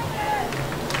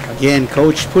 Again,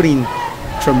 Coach putting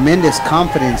tremendous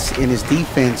confidence in his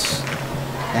defense,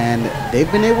 and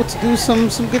they've been able to do some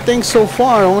good things so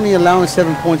far, only allowing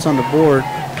 7 points on the board.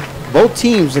 Both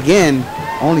teams, again,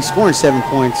 only scoring 7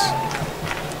 points.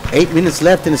 8 minutes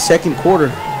left in the second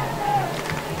quarter.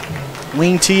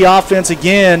 Wing T offense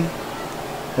again.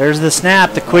 There's the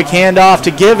snap, the quick handoff to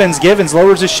Givens. Givens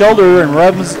lowers his shoulder and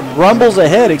rumbles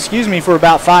ahead, for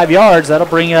about 5 yards. That'll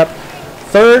bring up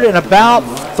 3rd and about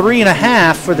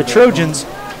 3.5 for the Trojans,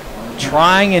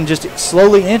 trying and just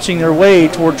slowly inching their way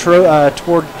toward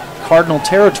Cardinal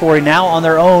territory, now on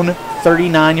their own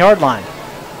 39-yard line.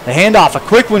 The handoff, a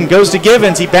quick one, goes to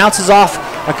Givens. He bounces off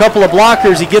a couple of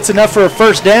blockers. He gets enough for a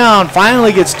first down,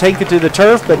 finally gets taken to the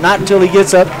turf, but not until he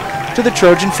gets up to the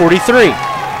Trojan 43.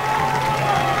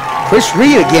 Chris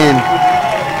Reed again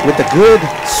with a good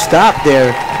stop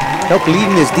there, help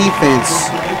leading his defense,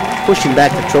 pushing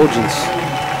back the Trojans.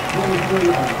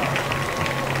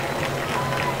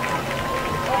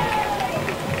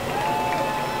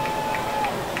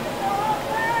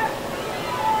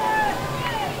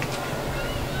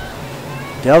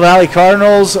 Del Valle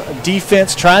Cardinals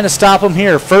defense trying to stop them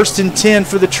here. 1st and 10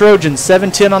 for the Trojans.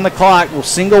 7:10 on the clock. We'll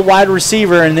single wide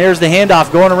receiver, and there's the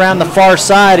handoff going around the far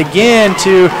side again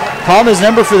to calling his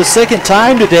number for the 2nd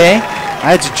time today.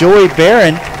 That's Joey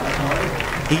Barron.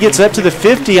 He gets up to the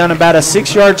 50 on about a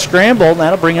 6-yard scramble, and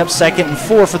that'll bring up 2nd and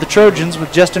 4 for the Trojans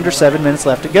with just under 7 minutes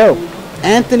left to go.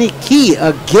 Anthony Key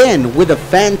again with a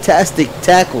fantastic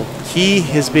tackle. He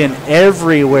has been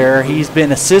everywhere. He's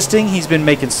been assisting. He's been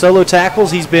making solo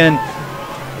tackles. He's been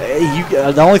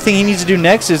the only thing he needs to do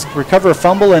next is recover a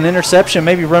fumble and interception,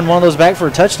 maybe run one of those back for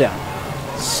a touchdown.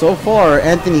 So far,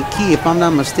 Anthony Key, if I'm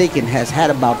not mistaken, has had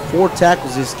about 4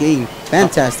 tackles this game.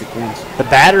 Fantastic ones. The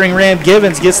battering ram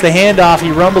Givens gets the handoff.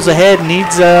 He rumbles ahead,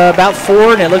 needs about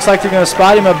 4, and it looks like they're going to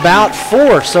spot him about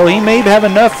 4. So he may have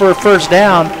enough for a first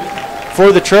down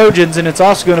for the Trojans, and it's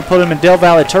also going to put him in Del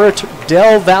Valley territory,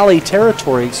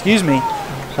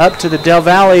 up to the Del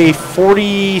Valley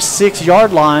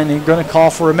 46-yard line. They're going to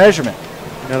call for a measurement.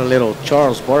 Got a little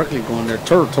Charles Barkley going there.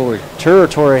 Territory,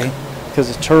 because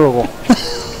it's terrible.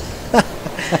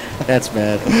 That's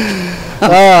bad.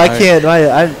 Oh, I can't.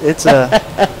 It's a.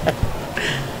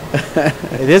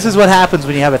 This is what happens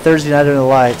when you have a Thursday night under the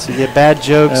lights. You get bad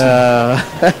jokes,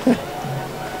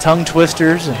 tongue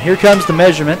twisters, and here comes the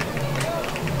measurement.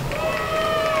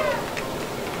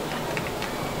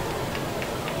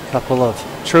 A couple of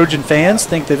Trojan fans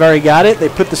think they've already got it. They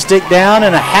put the stick down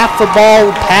and a half the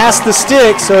ball past the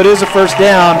stick, so it is a first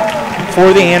down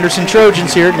for the Anderson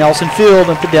Trojans here at Nelson Field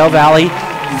at the Del Valley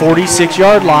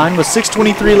 46-yard line with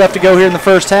 6:23 left to go here in the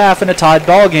first half and a tied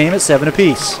ball game at 7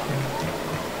 apiece.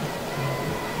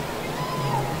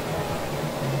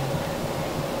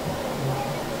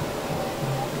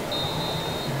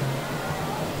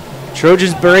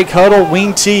 Trojans break huddle,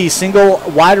 wing T, single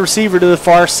wide receiver to the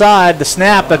far side. The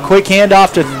snap, a quick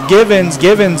handoff to Givens.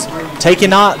 Givens taken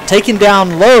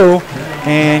down low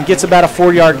and gets about a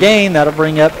 4-yard gain. That'll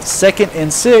bring up 2nd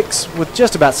and 6 with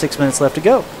just about 6 minutes left to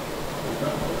go.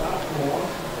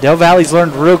 Del Valley's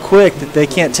learned real quick that they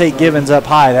can't take Givens up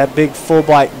high. That big full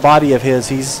body of his,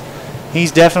 he's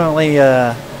definitely,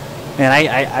 man,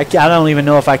 I don't even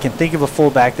know if I can think of a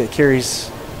fullback that carries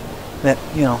that,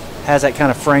 has that kind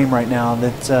of frame right now.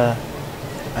 That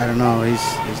I don't know.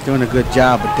 He's doing a good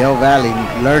job, but Del Valley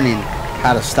learning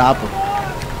how to stop him.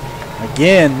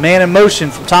 Again, man in motion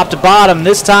from top to bottom.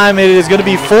 This time it is going to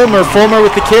be Fulmer. Fulmer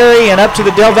with the carry and up to the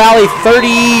Del Valley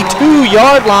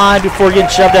 32-yard line before getting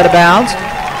shoved out of bounds.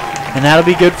 And that'll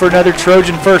be good for another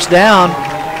Trojan first down.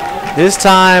 This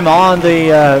time on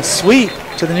the sweep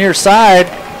to the near side,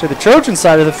 to the Trojan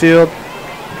side of the field.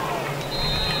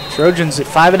 Trojans at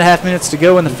 5.5 minutes to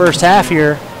go in the first half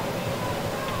here.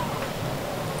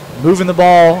 Moving the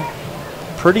ball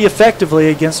pretty effectively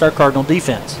against our Cardinal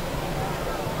defense.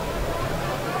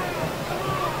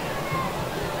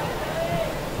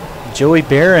 Joey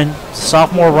Barron,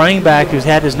 sophomore running back who's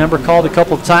had his number called a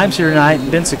couple of times here tonight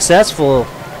and been successful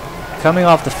coming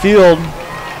off the field.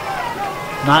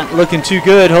 Not looking too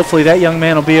good. Hopefully that young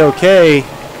man will be okay.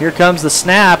 Here comes the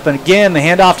snap, and again the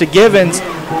handoff to Givens.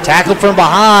 Tackled from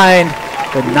behind,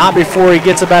 but not before he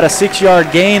gets about a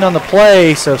 6-yard gain on the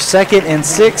play. So 2nd and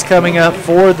 6 coming up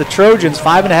for the Trojans.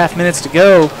 5.5 minutes to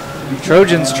go.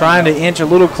 Trojans trying to inch a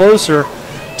little closer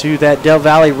to that Del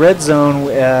Valley red zone,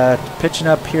 pitching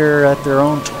up here at their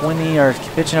own 20, or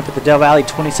pitching up at the Del Valley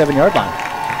 27-yard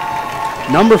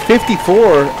line. Number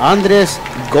 54, Andres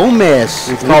Gomez.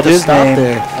 We've called his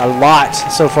name a lot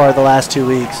so far the last 2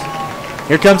 weeks.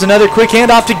 Here comes another quick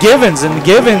handoff to Givens, and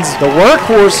Givens, the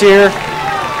workhorse here,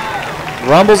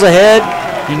 rumbles ahead.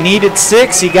 He needed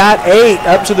 6, he got 8,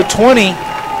 up to the 20.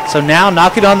 So now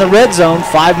knock it on the red zone.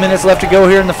 5 minutes left to go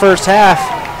here in the first half.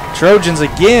 Trojans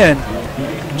again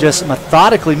just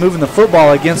methodically moving the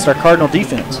football against our Cardinal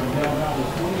defense.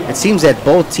 It seems that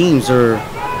both teams are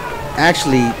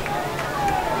actually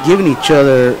giving each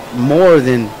other more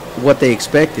than what they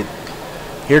expected.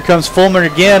 Here comes Fulmer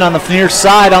again on the near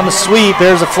side on the sweep.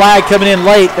 There's a flag coming in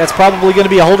late. That's probably going to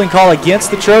be a holding call against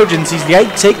the Trojans.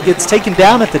 It's taken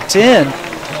down at the 10.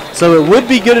 So it would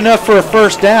be good enough for a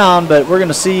first down, but we're going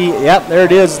to see, yep, there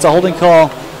it is. It's a holding call.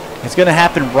 It's going to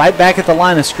happen right back at the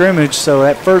line of scrimmage. So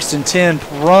that 1st and 10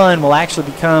 run will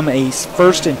actually become a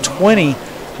 1st and 20,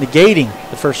 negating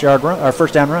the first down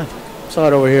run. Saw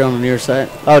it over here on the near side.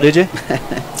 Oh, did you?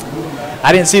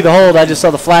 I didn't see the hold. I just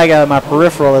saw the flag out of my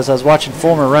peripheral as I was watching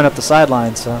Fulmer run up the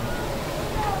sideline. So,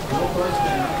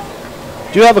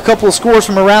 do have a couple of scores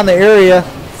from around the area.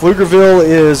 Pflugerville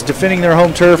is defending their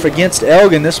home turf against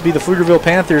Elgin. This will be the Pflugerville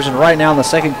Panthers, and right now in the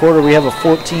second quarter we have a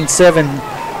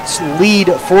 14-7 lead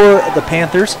for the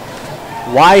Panthers.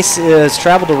 Weiss has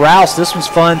traveled to Rouse. This one's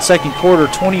fun. Second quarter,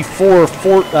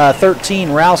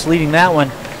 24-13. Rouse leading that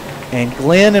one. And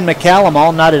Glenn and McCallum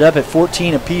all knotted up at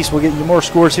 14 apiece. We'll get you more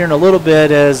scores here in a little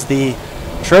bit as the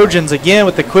Trojans again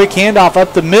with the quick handoff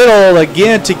up the middle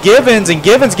again to Givens. And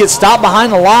Givens gets stopped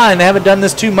behind the line. They haven't done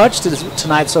this too much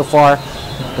tonight so far.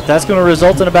 But that's going to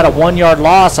result in about a 1-yard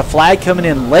loss. A flag coming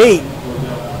in late.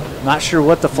 Not sure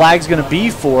what the flag's going to be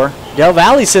for. Del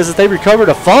Valley says that they recovered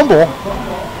a fumble.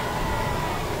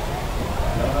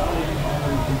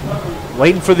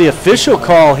 Waiting for the official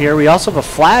call here. We also have a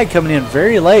flag coming in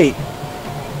very late.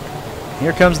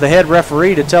 Here comes the head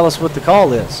referee to tell us what the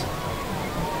call is.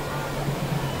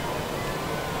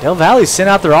 Del Valle sent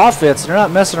out their offense. They're not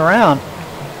messing around.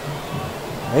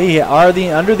 They are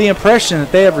under the impression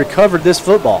that they have recovered this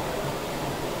football.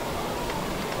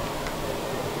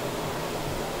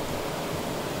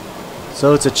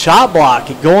 So it's a chop block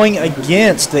going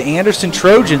against the Anderson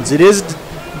Trojans. It is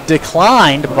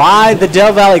declined by the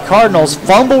Del Valle Cardinals.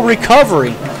 Fumble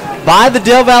recovery by the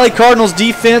Del Valle Cardinals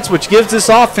defense, which gives this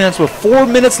offense, with 4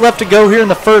 minutes left to go here in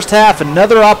the first half,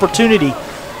 another opportunity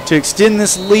to extend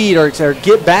this lead, or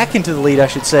get back into the lead, I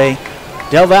should say.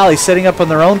 Del Valle setting up on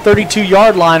their own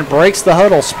 32-yard line, breaks the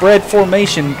huddle, spread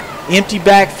formation, empty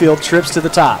backfield, trips to the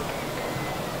top.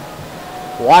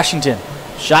 Washington,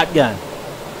 shotgun.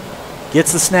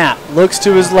 Gets the snap, looks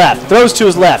to his left, throws to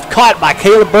his left, caught by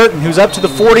Caleb Burton, who's up to the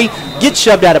 40, gets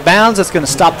shoved out of bounds. That's going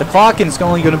to stop the clock, and it's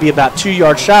only going to be about 2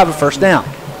 yards shy of a first down.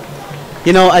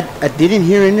 You know, I didn't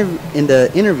hear in the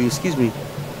interview,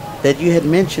 that you had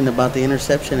mentioned about the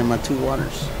interception in my two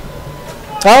waters.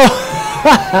 Oh,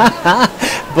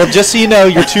 well, just so you know,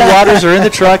 your two waters are in the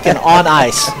truck and on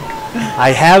ice.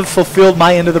 I have fulfilled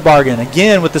my end of the bargain.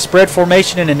 Again, with the spread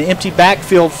formation and an empty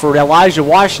backfield for Elijah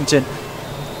Washington.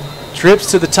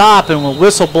 Trips to the top, and when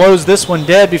whistle blows this one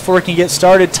dead before it can get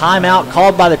started. Timeout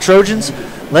called by the Trojans.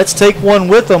 Let's take one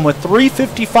with them. With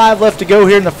 3:55 left to go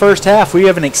here in the first half, we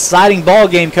have an exciting ball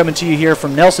game coming to you here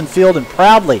from Nelson Field and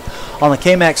proudly on the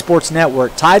KMAX Sports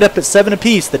Network. Tied up at 7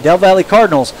 apiece, the Del Valle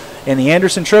Cardinals and the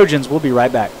Anderson Trojans. We'll be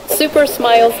right back. Super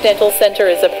Smiles Dental Center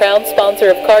is a proud sponsor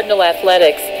of Cardinal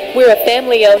Athletics. We're a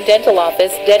family-owned dental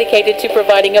office dedicated to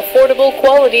providing affordable,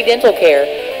 quality dental care.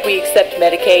 We accept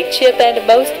Medicaid, CHIP, and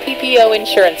most PPO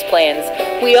insurance plans.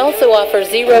 We also offer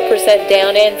 0%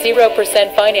 down and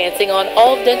 0% financing on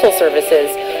all dental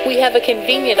services. We have a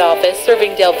convenient office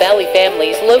serving Del Valle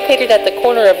families located at the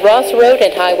corner of Ross Road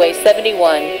and Highway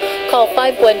 71. Call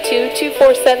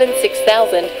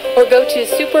 512-247-6000 or go to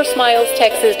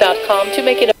supersmilestexas.com to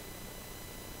make an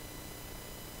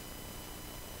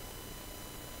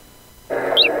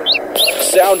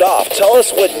Sound off. Tell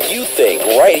us what you think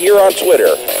right here on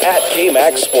Twitter at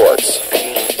KMAX Sports.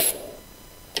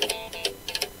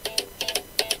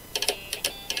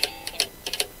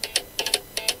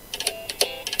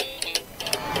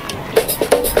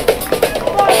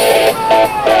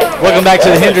 Welcome back to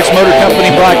the Hendricks Motor Company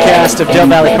broadcast of Del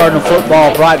Valle Cardinal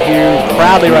football, brought to you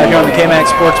proudly right here on the KMAX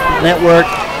Sports Network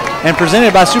and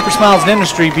presented by Super Smiles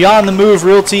Dentistry, Beyond the Move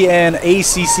Realty, and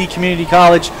ACC Community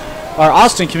College. Our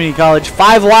Austin Community College.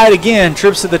 5 wide again,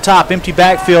 trips to the top, empty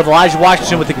backfield. Elijah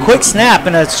Washington with a quick snap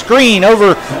and a screen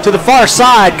over to the far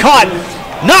side. Caught,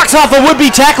 knocks off a would-be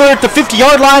tackler at the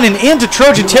 50-yard line and into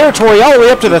Trojan territory all the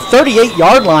way up to the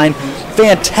 38-yard line.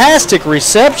 Fantastic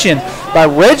reception by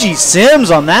Reggie Sims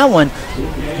on that one.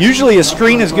 Usually a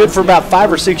screen is good for about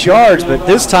 5 or 6 yards, but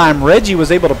this time Reggie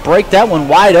was able to break that one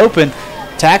wide open.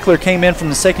 Tackler came in from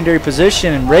the secondary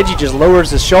position, and Reggie just lowers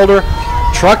his shoulder,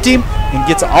 trucked him, and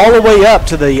gets all the way up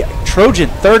to the Trojan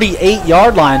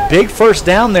 38-yard line. Big first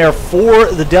down there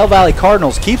for the Del Valle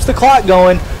Cardinals. Keeps the clock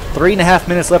going. 3.5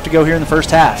 minutes left to go here in the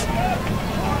first half.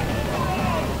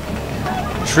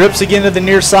 Trips again to the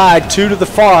near side, 2 to the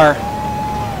far.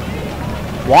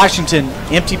 Washington,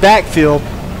 empty backfield,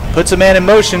 puts a man in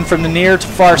motion from the near to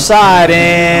far side,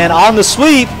 and on the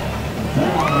sweep,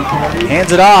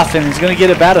 hands it off, and he's going to get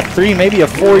about a 3, maybe a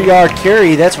 4-yard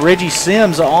carry. That's Reggie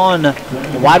Sims on the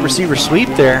wide receiver sweep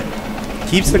there.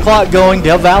 Keeps the clock going.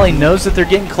 Del Valle knows that they're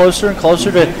getting closer and closer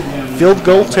to field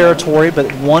goal territory, but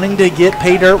wanting to get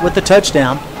pay dirt with the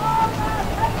touchdown.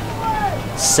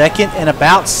 2nd and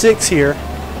about 6 here.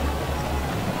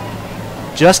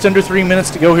 Just under 3 minutes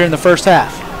to go here in the first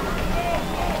half.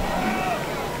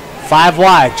 5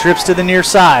 wide, trips to the near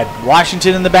side.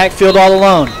 Washington in the backfield all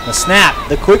alone. The snap,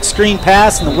 the quick screen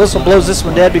pass, and the whistle blows this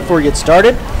one dead before he gets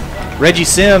started. Reggie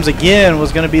Sims, again,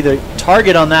 was going to be the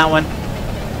target on that one.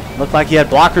 Looked like he had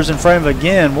blockers in front of him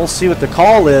again. We'll see what the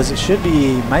call is. It should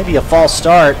be, might be a false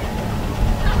start.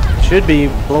 Should be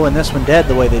blowing this one dead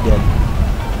the way they did.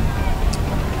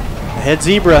 Head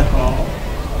zebra.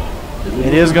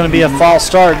 It is going to be a false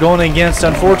start going against,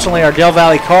 unfortunately, our Del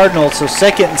Valle Cardinals. So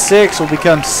 2nd and 6 will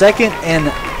become 2nd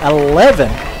and 11.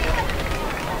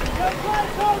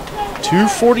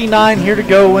 2:49 here to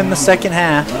go in the second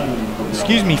half.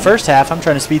 Excuse me, first half. I'm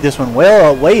trying to speed this one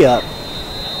way up.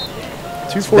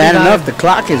 2:49. Bad enough, the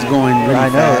clock is going really I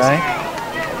know, fast. right?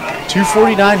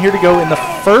 2:49 here to go in the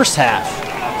first half.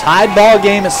 Tied ball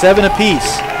game at 7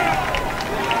 apiece.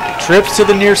 Trips to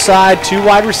the near side, 2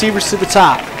 wide receivers to the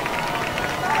top.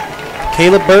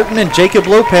 Caleb Burton and Jacob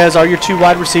Lopez are your 2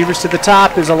 wide receivers to the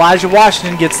top as Elijah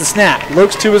Washington gets the snap.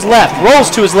 Looks to his left, rolls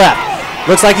to his left.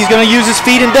 Looks like he's going to use his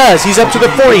feet and does. He's up to the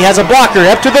 40, has a blocker,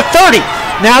 up to the 30.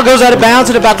 Now goes out of bounds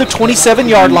at about the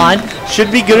 27-yard line.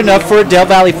 Should be good enough for a Del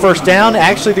Valle first down.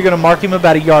 Actually, they're going to mark him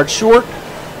about a yard short.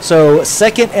 So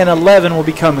 2nd and 11 will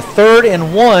become 3rd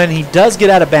and 1. He does get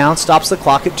out of bounds, stops the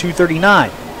clock at 2:39.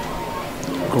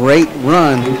 Great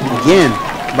run, again,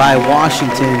 by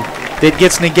Washington. That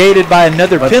gets negated by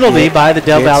another penalty by the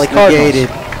Del Valle Cardinals. Negated.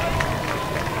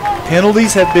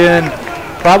 Penalties have been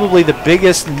probably the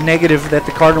biggest negative that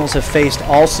the Cardinals have faced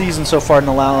all season so far in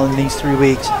these 3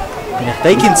 weeks. And if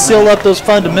they can seal up those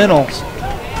fundamentals,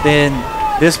 then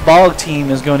this ball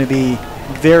team is going to be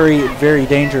very, very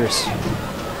dangerous.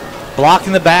 Block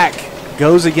in the back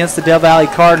goes against the Del Valle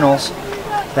Cardinals.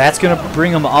 That's going to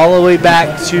bring them all the way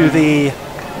back to the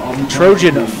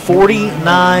Trojan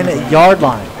 49-yard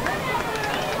line.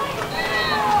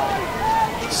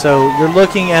 So you're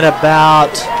looking at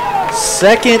about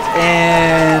 2nd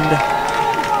and,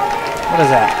 what is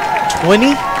that,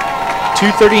 20?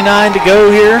 2:39 to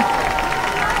go here.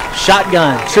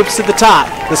 Shotgun, trips to the top,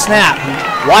 the snap.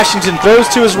 Washington throws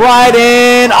to his right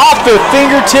and off the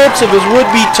fingertips of his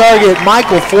would-be target,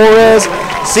 Michael Flores,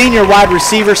 senior wide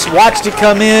receiver, watched it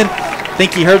come in. I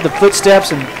think he heard the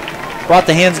footsteps and brought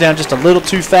the hands down just a little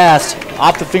too fast.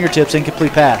 Off the fingertips,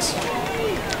 incomplete pass.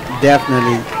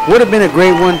 Definitely. Would have been a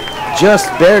great one, just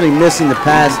barely missing the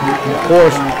pass. Of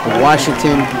course,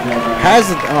 Washington has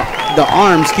the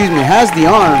arm,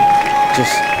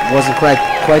 just wasn't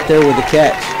quite there with the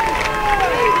catch.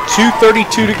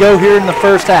 2:32 to go here in the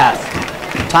first half.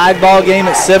 Tied ball game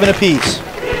at 7 apiece.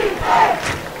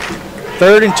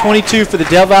 3rd and 22 for the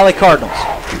Del Valle Cardinals.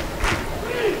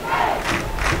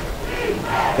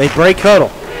 They break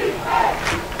huddle.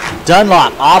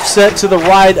 Dunlop offset to the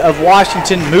right of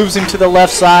Washington, moves him to the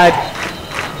left side.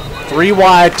 3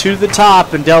 wide to the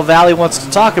top, and Del Valle wants to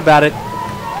talk about it.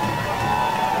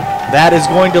 That is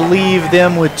going to leave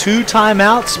them with 2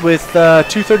 timeouts with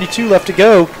 2:32 left to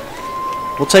go.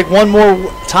 We'll take one more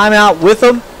timeout with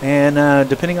them, and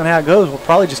depending on how it goes, we'll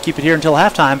probably just keep it here until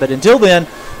halftime. But until then,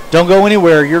 don't go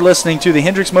anywhere. You're listening to the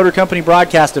Hendricks Motor Company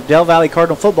broadcast of Del Valle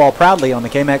Cardinal football proudly on the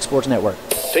KMAX Sports Network.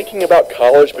 Thinking about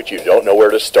college but you don't know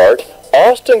where to start?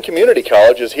 Austin Community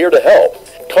College is here to help.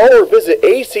 Call or visit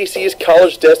ACC's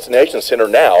College Destination Center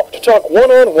now to talk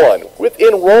one-on-one with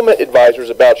enrollment advisors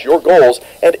about your goals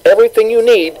and everything you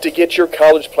need to get your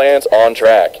college plans on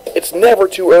track. It's never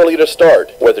too early to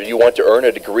start. Whether you want to earn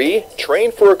a degree,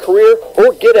 train for a career,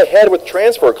 or get ahead with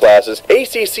transfer classes,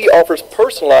 ACC offers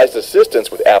personalized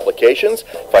assistance with applications,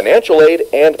 financial aid,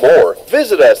 and more.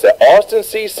 Visit us at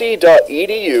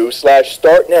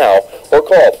austincc.edu/start now or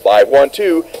call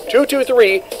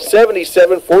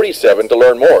 512-223-7747 to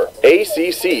learn more.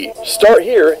 ACC. Start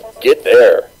here, get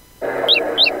there.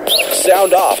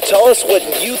 Sound off. Tell us what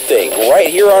you think right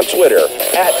here on Twitter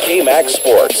at KMAX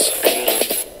Sports.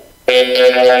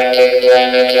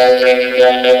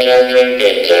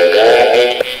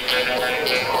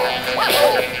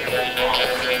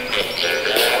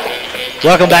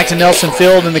 Welcome back to Nelson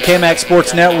Field and the KMAX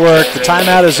Sports Network. The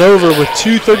timeout is over with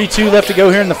 2:32 left to go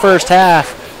here in the first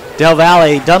half. Del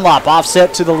Valle, Dunlop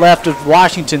offset to the left of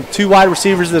Washington. 2 wide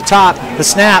receivers at the top. The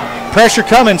snap, pressure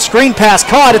coming, screen pass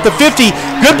caught at the 50.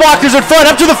 Good blockers in front,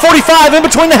 up to the 45, in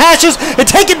between the hashes, and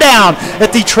take it down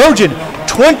at the Trojan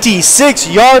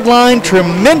 26-yard line.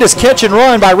 Tremendous catch and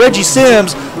run by Reggie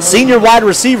Sims, senior wide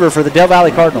receiver for the Del Valle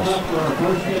Cardinals.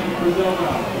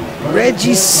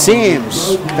 Reggie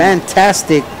Sims,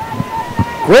 fantastic.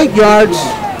 Great yards,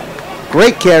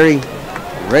 great carry.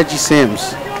 Reggie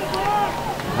Sims.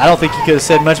 I don't think you could have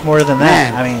said much more than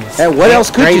that. Man, I mean, what else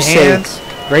could you say? Hands,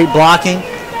 great blocking,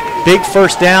 big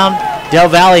first down. Del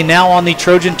Valle now on the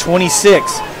Trojan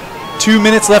 26. 2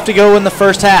 minutes left to go in the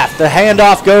first half. The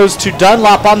handoff goes to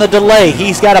Dunlop on the delay.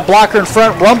 He's got a blocker in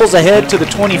front, rumbles ahead to the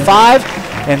 25,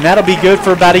 and that'll be good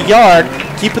for about a yard,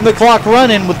 keeping the clock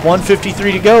running with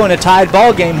 1:53 to go in a tied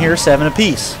ball game here, 7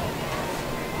 apiece.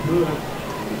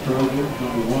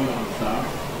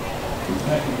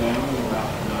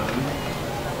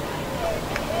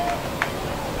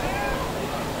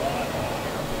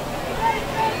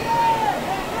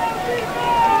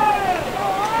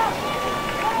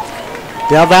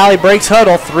 Del Valle breaks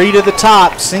huddle, 3 to the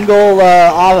top, single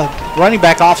running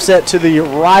back offset to the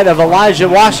right of Elijah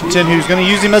Washington, who's going to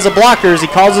use him as a blocker as he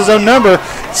calls his own number,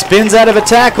 spins out of a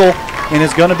tackle, and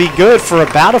is going to be good for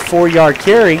about a 4-yard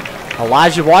carry.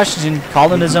 Elijah Washington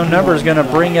calling his own number is going to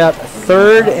bring up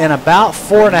 3rd and about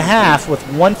 4.5 with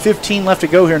 1:15 left to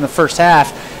go here in the first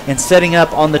half, and setting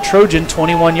up on the Trojan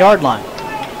 21-yard line.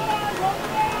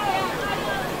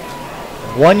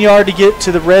 1 yard to get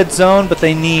to the red zone, but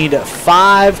they need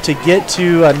 5 to get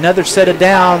to another set of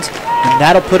downs, and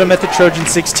that'll put them at the Trojan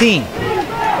 16.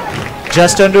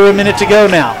 Just under a minute to go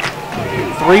now.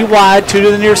 3 wide, 2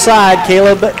 to the near side.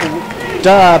 Caleb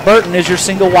Burton is your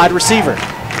single wide receiver.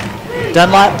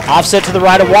 Dunlop offset to the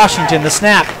right of Washington. The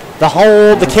snap, the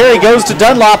hold, the carry goes to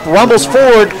Dunlop, rumbles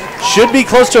forward, should be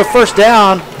close to a first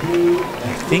down.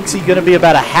 Thinks he's going to be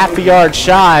about a half a yard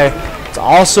shy. It's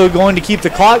also going to keep the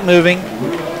clock moving.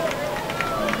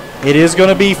 It is going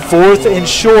to be 4th and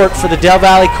short for the Del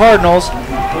Valle Cardinals.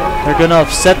 They're going to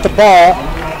set the ball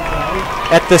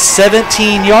at the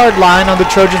 17-yard line on the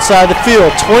Trojan side of the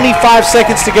field. 25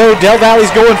 seconds to go. Del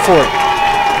Valle's going for it.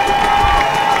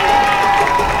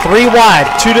 3 wide,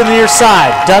 2 to the near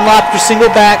side. Dunlop, your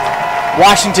single back.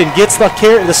 Washington gets the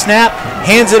snap,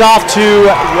 hands it off to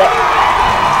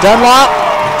Dunlop,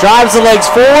 drives the legs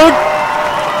forward.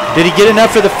 Did he get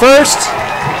enough for the first?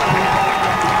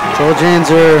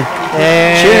 Trojans are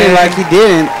cheering like he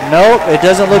didn't. Nope, it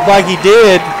doesn't look like he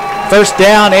did. First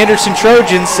down, Anderson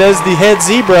Trojans, says the head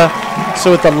zebra.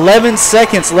 So with 11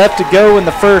 seconds left to go in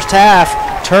the first half,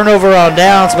 turnover on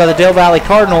downs by the Del Valle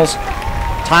Cardinals.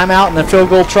 Timeout and the field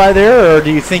goal try there, or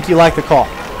do you think you like the call?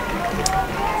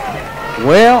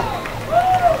 Well,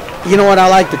 you know what? I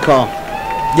like the call.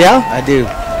 Yeah? I do.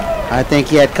 I think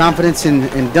he had confidence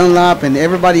in Dunlop and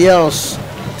everybody else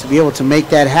to be able to make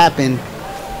that happen.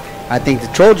 I think the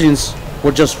Trojans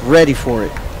were just ready for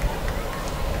it.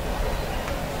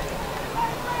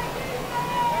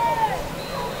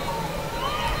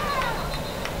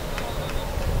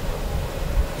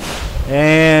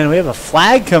 And we have a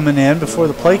flag coming in before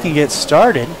the play can get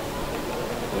started.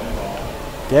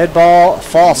 Dead ball,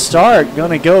 false start,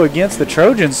 going to go against the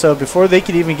Trojans. So before they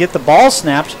could even get the ball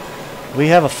snapped, we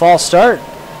have a false start,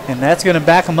 and that's going to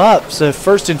back them up. So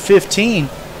 1st and 15.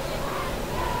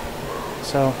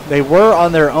 So they were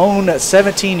on their own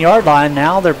 17-yard line.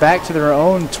 Now they're back to their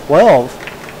own 12.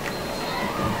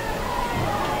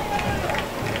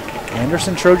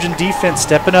 Anderson Trojan defense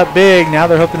stepping up big. Now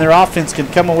they're hoping their offense can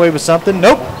come away with something.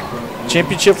 Nope.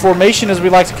 Championship formation, as we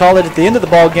like to call it, at the end of the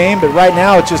ball game. But right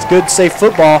now it's just good, safe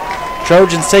football.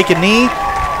 Trojans take a knee.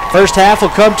 First half will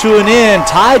come to an end.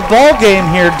 Tied ball game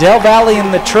here. Del Valle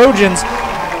and the Trojans,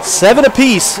 7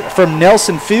 apiece from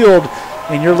Nelson Field.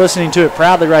 And you're listening to it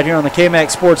proudly right here on the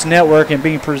KMAX Sports Network and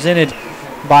being presented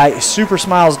by Super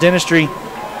Smiles Dentistry,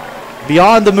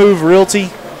 Beyond the Move Realty,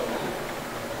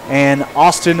 and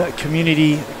Austin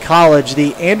Community College.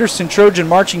 The Anderson Trojan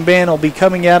Marching Band will be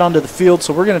coming out onto the field,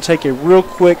 so we're going to take a real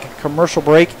quick commercial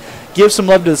break. Give some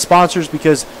love to the sponsors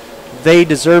because they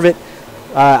deserve it.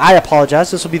 I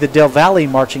apologize. This will be the Del Valle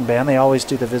Marching Band. They always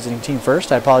do the visiting team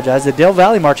first. I apologize. The Del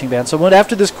Valle Marching Band. So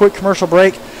after this quick commercial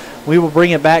break, we will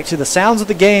bring it back to the sounds of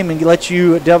the game and let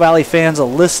you Del Valle fans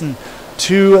listen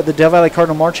to the Del Valle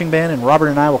Cardinal Marching Band, and Robert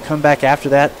and I will come back after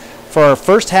that for our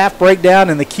first half breakdown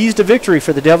and the keys to victory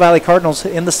for the Del Valle Cardinals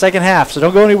in the second half. So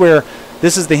don't go anywhere.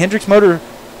 This is the Hendricks Motor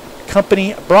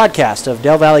Company broadcast of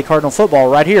Del Valle Cardinal football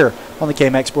right here on the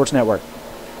KMAX Sports Network.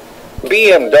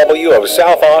 BMW of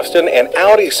South Austin and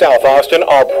Audi South Austin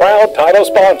are proud title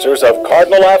sponsors of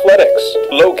Cardinal Athletics.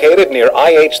 Located near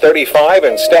IH-35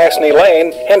 and Stastny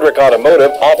Lane, Hendrick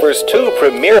Automotive offers 2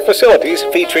 premier facilities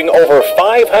featuring over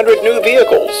 500 new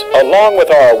vehicles, along with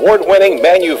our award-winning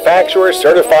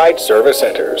manufacturer-certified service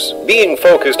centers. Being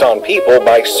focused on people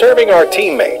by serving our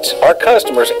teammates, our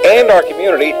customers, and our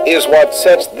community is what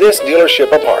sets this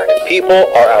dealership apart. People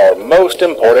are our most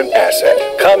important asset.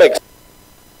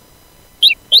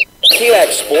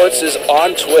 KMAX Sports is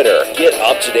on Twitter. Get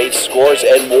up-to-date scores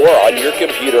and more on your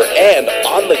computer and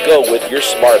on the go with your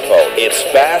smartphone. It's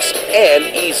fast and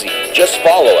easy. Just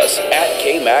follow us at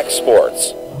KMAX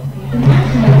Sports.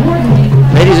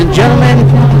 Ladies and gentlemen,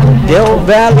 Del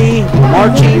Valle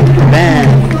Marching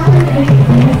Band.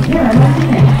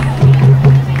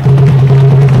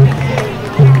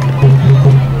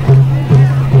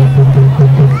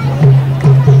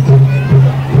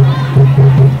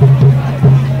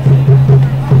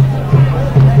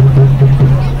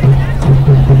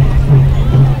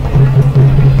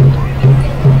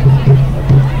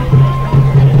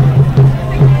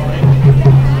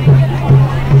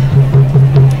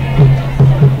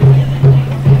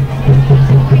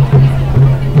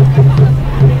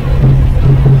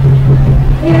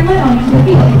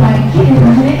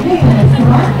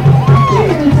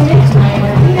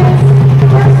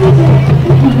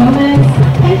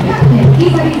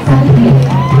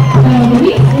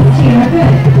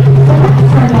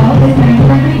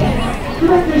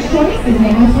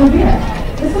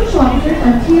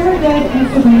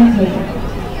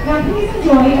 Now please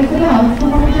enjoy as the bells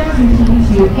perform a jazz routine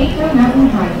to Ain't No Mountain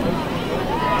High.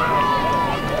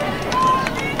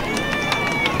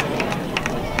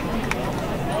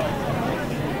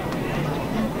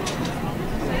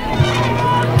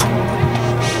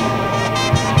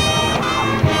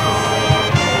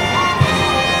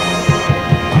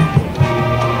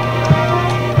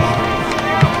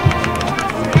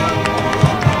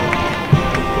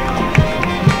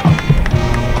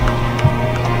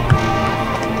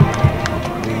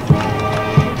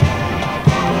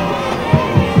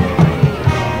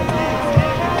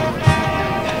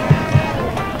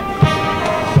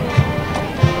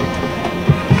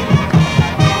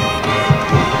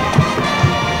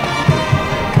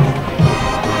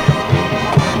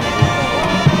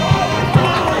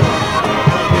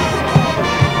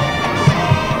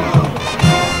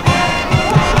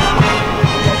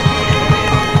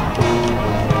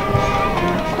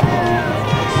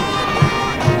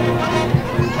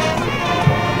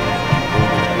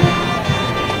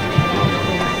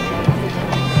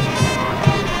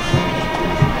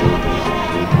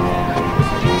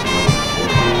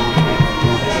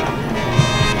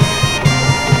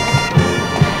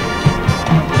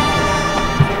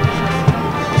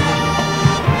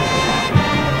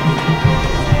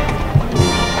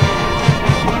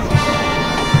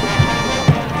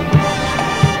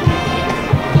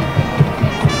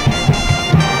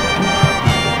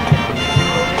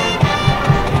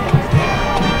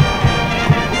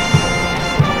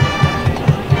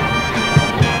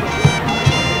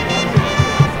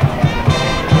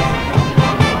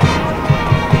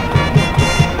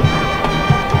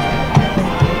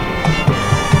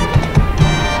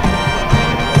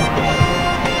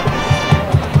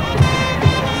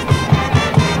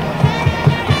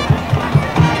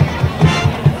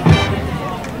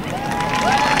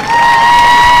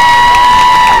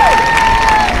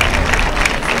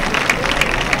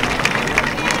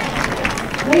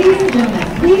 Ladies and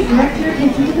gentlemen, please direct your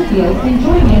attention to the field and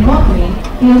join me in welcoming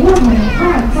the award-winning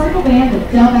proud Cardinal Band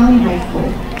of Del Valle High School.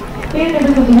 Band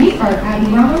members of the week are Abby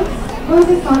Ramos,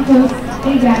 Jose Santos,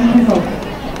 and Gabby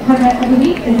Hazolka. Corvette of the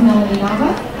week is Melanie Nava.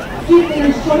 Student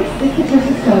Leader's Choice is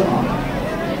Patricia Stovall.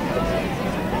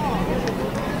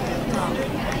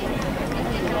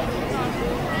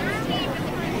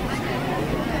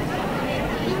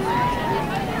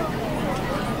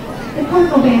 The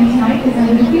Cardinal Band tonight is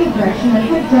under the field direction of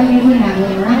head drum major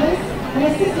Natalie Morales and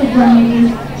assistant drum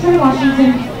majors Trey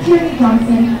Washington, Tierney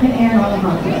Johnson, and Aaron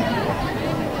Alejandro.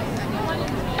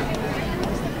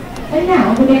 And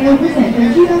now, the band will present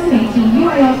their 2018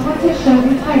 UIL contest show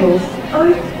entitled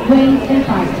Earth, Wind, and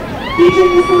Fire,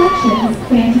 featuring the selections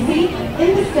Fantasy,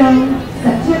 In the Stone,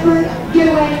 September,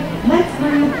 Getaway, Let's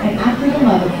Groove, and After the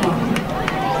Love of Song.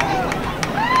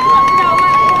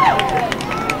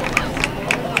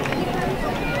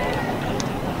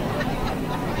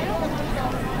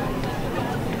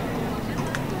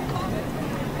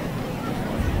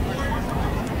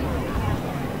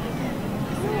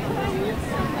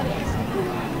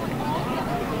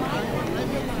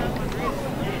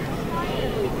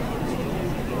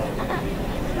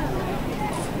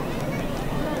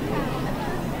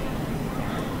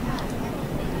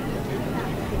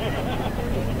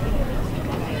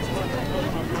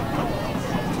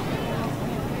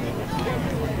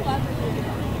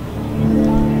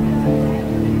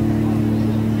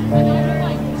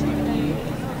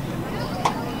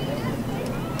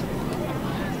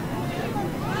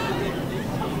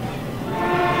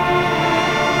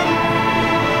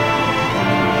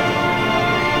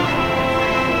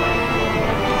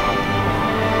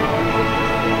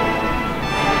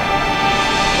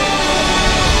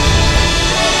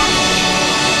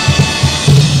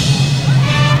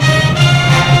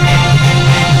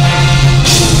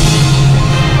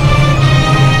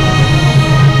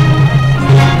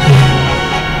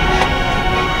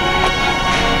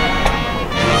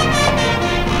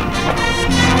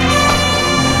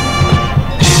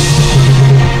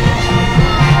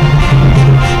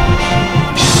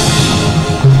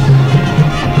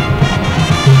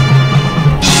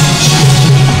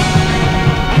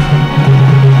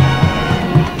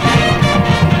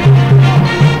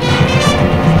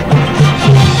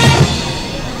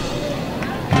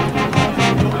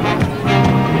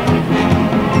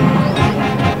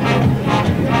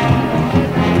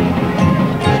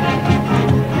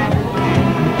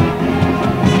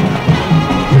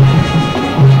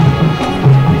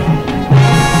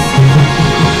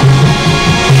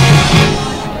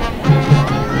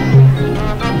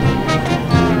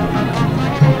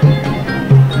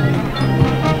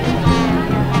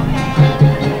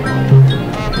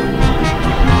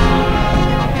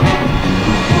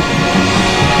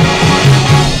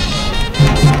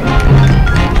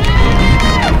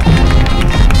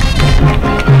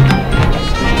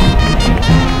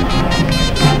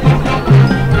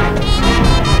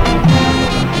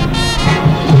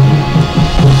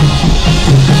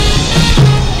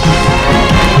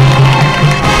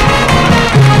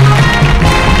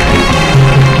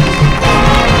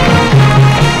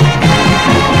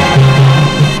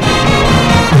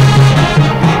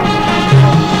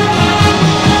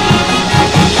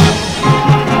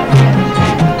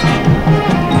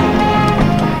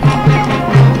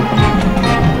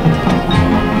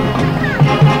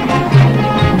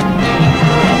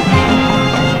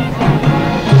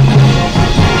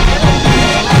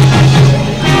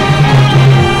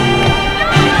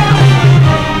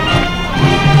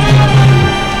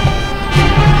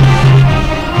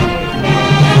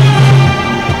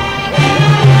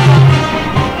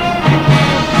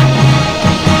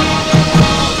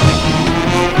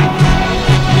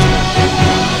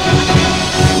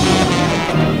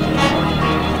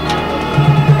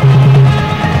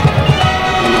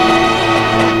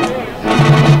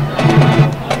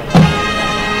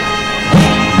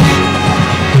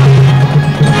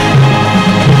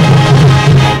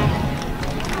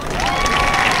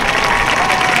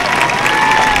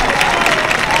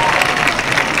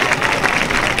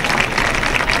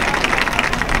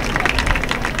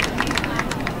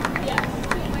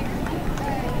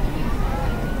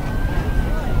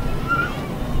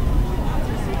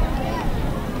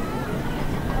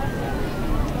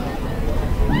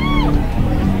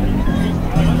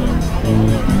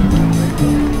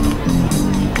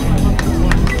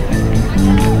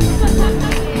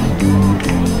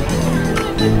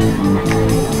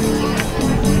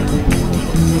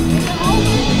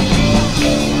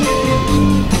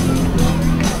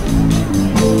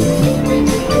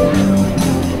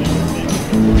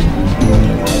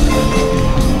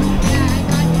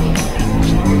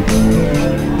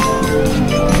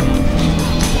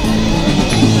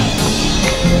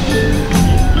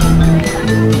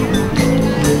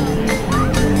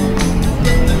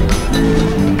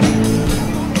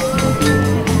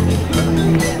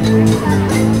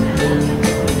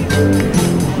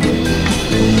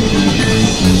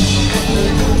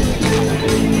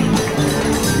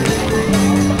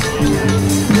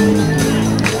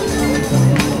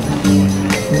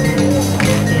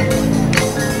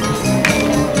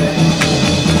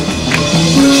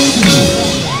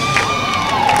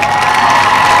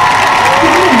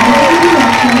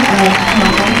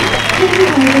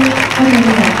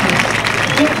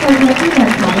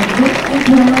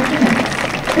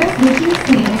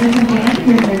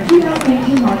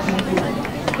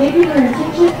 Thank you for your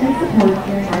attention and support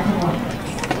during our performance.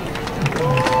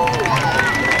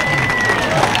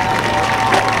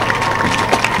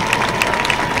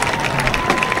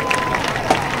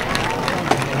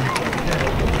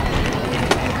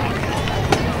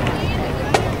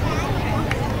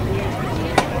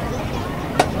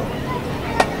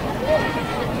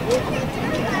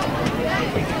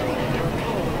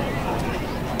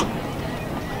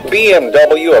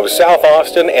 BMW of South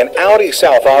Austin and Audi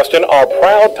South Austin are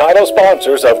proud title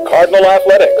sponsors of Cardinal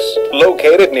Athletics.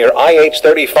 Located near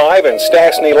IH-35 and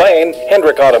Stastny Lane,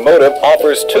 Hendrick Automotive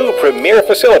offers two premier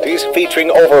facilities featuring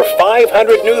over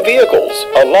 500 new vehicles,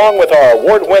 along with our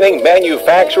award-winning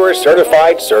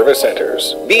manufacturer-certified service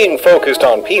centers. Being focused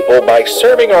on people by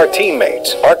serving our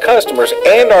teammates, our customers,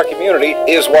 and our community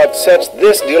is what sets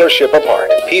this dealership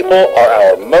apart. People are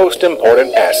our most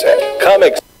important asset.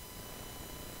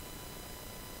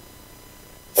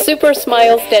 Super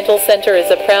Smiles Dental Center is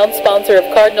a proud sponsor of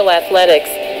Cardinal Athletics.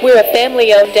 We're a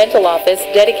family-owned dental office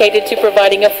dedicated to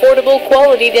providing affordable,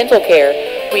 quality dental care.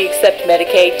 We accept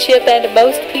Medicaid, CHIP, and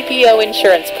most PPO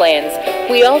insurance plans.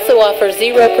 We also offer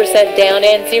 0% down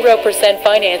and 0%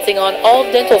 financing on all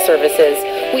dental services.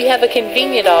 We have a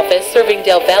convenient office serving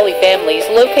Del Valle families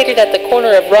located at the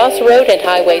corner of Ross Road and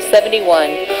Highway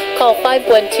 71. Call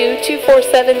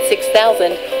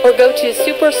 512-247-6000 or go to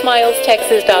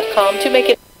supersmilestexas.com to make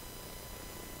it.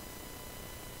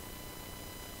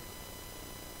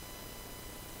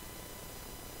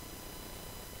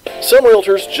 Some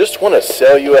realtors just want to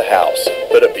sell you a house,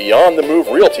 but at Beyond the Move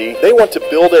Realty, they want to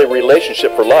build a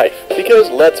relationship for life. Because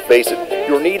let's face it,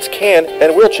 your needs can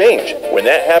and will change. When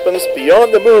that happens,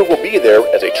 Beyond the Move will be there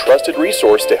as a trusted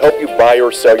resource to help you buy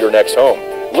or sell your next home.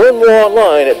 Learn more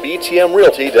online at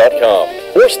btmrealty.com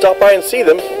or stop by and see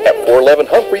them at 411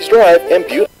 Humphreys Drive in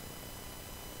Butte.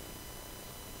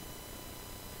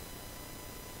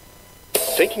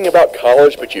 Thinking about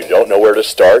college but you don't know where to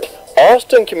start?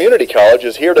 Austin Community College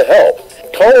is here to help.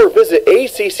 Call or visit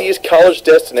ACC's College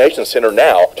Destination Center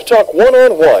now to talk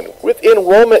one-on-one with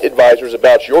enrollment advisors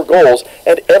about your goals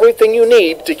and everything you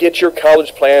need to get your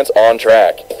college plans on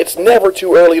track. It's never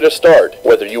too early to start.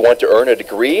 Whether you want to earn a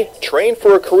degree, train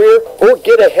for a career, or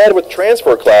get ahead with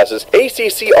transfer classes,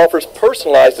 ACC offers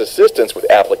personalized assistance with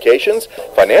applications,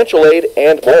 financial aid,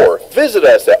 and more. Visit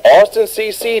us at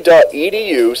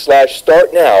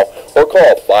austincc.edu/start now or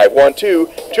call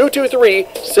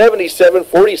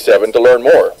 512-223-7747 to learn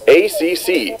more.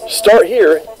 ACC. Start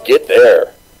here, get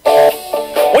there.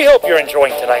 We hope you're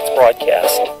enjoying tonight's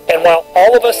broadcast. And while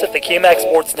all of us at the KMAX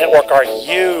Sports Network are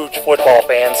huge football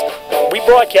fans, we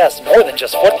broadcast more than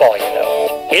just football, you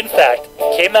know. In fact,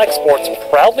 KMAX Sports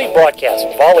proudly broadcasts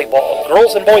volleyball,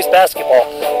 girls and boys basketball,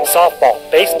 softball,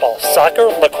 baseball, soccer,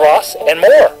 lacrosse, and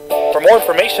more. For more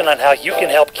information on how you can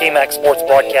help KMAX Sports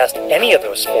broadcast any of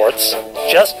those sports,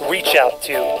 just reach out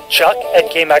to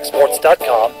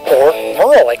chuck@kmaxsports.com or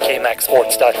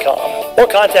merle@kmaxsports.com or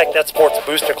contact that sports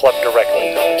booster club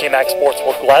directly. KMAX Sports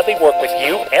will gladly work with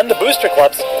you and the booster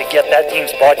clubs to get that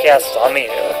team's broadcasts on the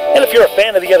air. And if you're a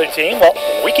fan of the other team, well,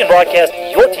 we can broadcast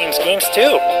your team's games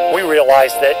too. We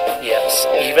realize that, yes,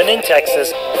 even in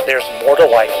Texas, there's more to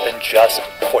life than just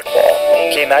football.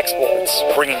 KMAX Sports,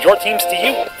 bringing your teams to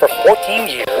you for 14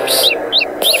 years.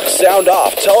 Sound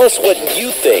off. Tell us what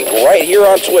you think right here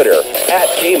on Twitter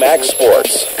 @KMAX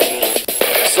Sports.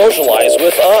 Socialize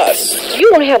with us. You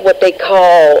don't have what they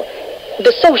call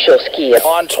the social skills.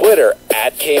 On Twitter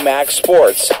 @KMAX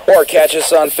Sports or catch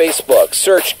us on Facebook.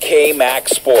 Search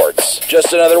KMAX Sports.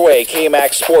 Just another way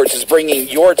KMAX Sports is bringing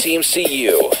your teams to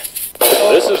you.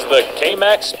 This is the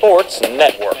KMAX Sports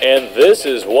Network, and this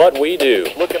is what we do.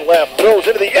 Looking left, throws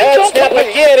into the end, snap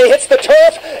again, he hits hits the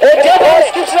turf. And Devon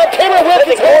scoops it up. Cameron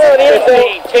Wilkins holds it in the end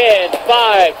zone.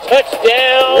 10-5,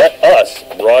 touchdown. Let us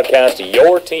broadcast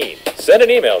your team. Send an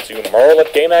email to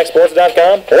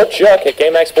Merle@KMAXSports.com or Chuck at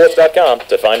KMAXSports.com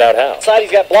to find out how. Side,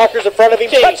 he's got blockers in front of him.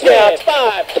 Touchdown.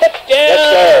 5, touchdown. Yes,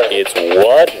 sir. It's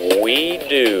what we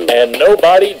do, and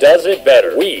nobody does it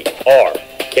better. We are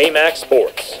KMAX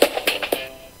Sports.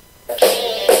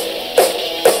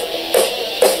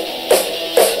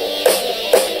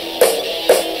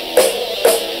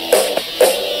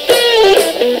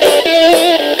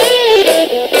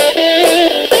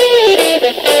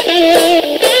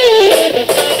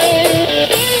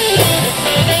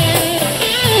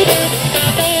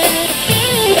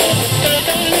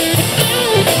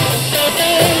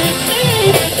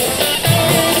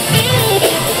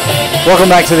 Welcome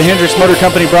back to the Hendricks Motor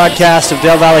Company broadcast of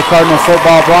Del Valley Cardinal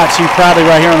football, brought to you proudly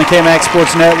right here on the KMAX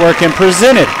Sports Network and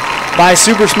presented by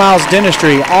Super Smiles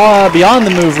Dentistry, Beyond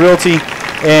the Move Realty,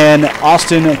 and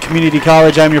Austin Community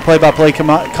College. I'm your play-by-play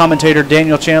commentator,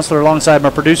 Daniel Chancellor, alongside my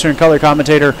producer and color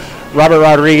commentator, Robert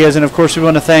Rodriguez. And, of course, we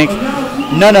want to thank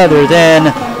none other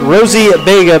than Rosie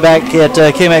Bega back at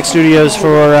KMAX Studios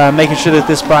for making sure that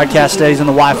this broadcast stays on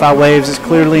the Wi-Fi waves as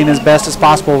clearly and as best as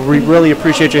possible. We really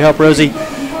appreciate your help, Rosie.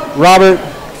 Robert,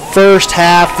 first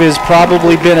half has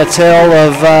probably been a tale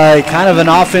of kind of an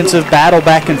offensive battle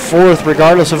back and forth,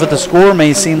 regardless of what the score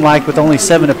may seem like with only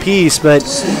 7 apiece. But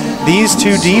these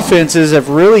two defenses have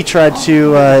really tried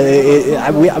to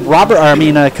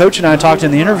Coach and I talked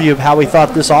in the interview of how we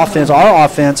thought this offense, our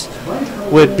offense,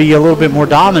 would be a little bit more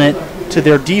dominant to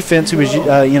their defense, who was,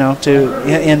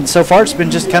 and so far it's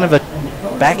been just kind of a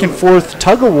back and forth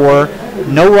tug of war.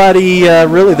 Nobody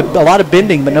really, a lot of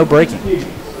bending, but no breaking.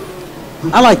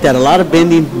 I like that. A lot of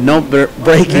bending, no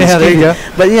breaking. Yeah, there you go.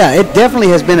 But, yeah, it definitely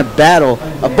has been a battle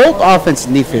of both offense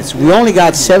and defense. We only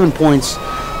got 7 points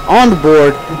on the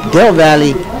board, Del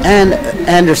Valley and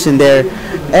Anderson there.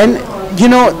 And,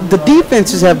 the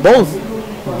defenses have both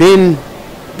been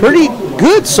pretty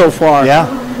good so far. Yeah.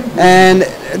 And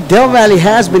Del Valley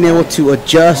has been able to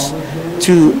adjust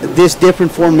to this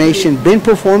different formation, been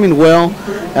performing well.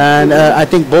 And I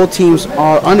think both teams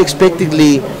are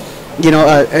unexpectedly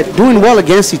doing well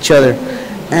against each other.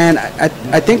 And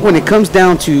I think when it comes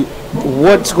down to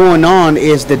what's going on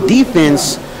is the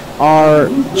defense are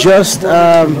just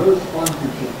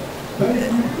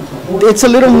it's a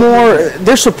little more,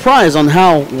 they're surprised on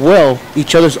how well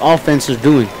each other's offense is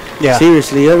doing. Yeah.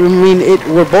 Seriously. I mean,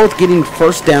 we're both getting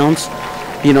first downs.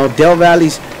 Del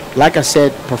Valley's, like I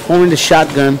said, performing the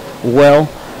shotgun well.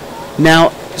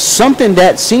 Now, something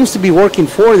that seems to be working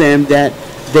for them that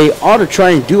they ought to try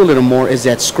and do a little more is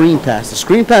that screen pass. The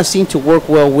screen pass seemed to work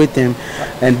well with them,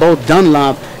 and both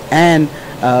Dunlop and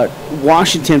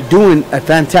Washington doing a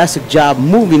fantastic job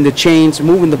moving the chains,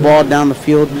 moving the ball down the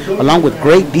field, along with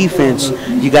great defense.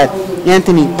 You got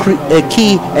Anthony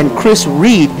Key and Chris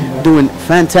Reed doing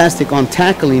fantastic on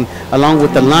tackling, along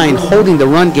with the line holding the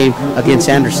run game against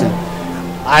Anderson.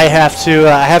 I have to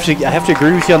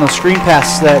agree with you on the screen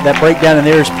pass. That breakdown in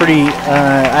there is pretty,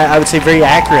 I would say, very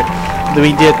accurate.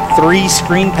 We did 3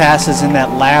 screen passes in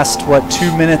that last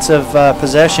 2 minutes of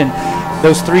possession.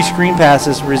 Those 3 screen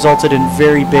passes resulted in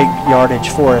very big yardage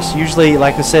for us. Usually,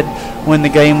 like I said, when the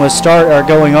game was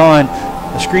going on,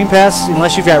 a screen pass,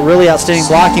 unless you've got really outstanding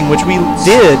blocking, which we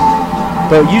did,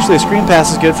 but usually a screen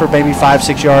pass is good for maybe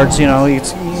 5-6 yards.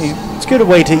 It's a good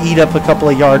way to eat up a couple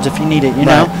of yards if you need it.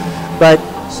 But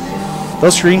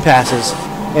those screen passes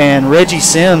and Reggie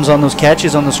Sims on those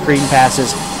catches on the screen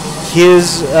passes,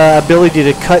 his ability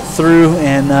to cut through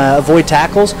and avoid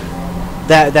tackles,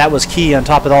 that was key, on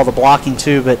top of all the blocking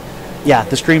too. But yeah,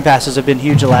 the screen passes have been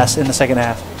huge in the second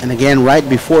half. And again, right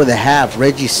before the half,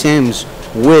 Reggie Sims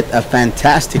with a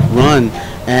fantastic run,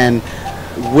 and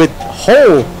with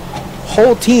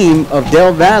whole team of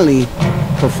Del Valley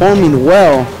performing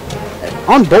well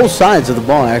on both sides of the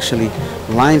ball. Actually,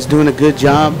 Lions doing a good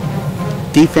job.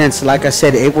 Defense, like I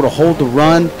said, able to hold the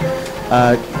run.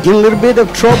 Get a little bit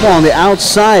of trouble on the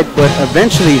outside, but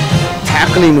eventually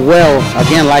tackling well.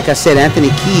 Again, like I said, Anthony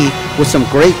Key with some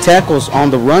great tackles on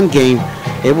the run game,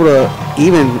 able to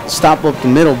even stop up the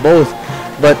middle both.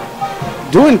 But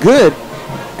doing good,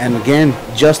 and again,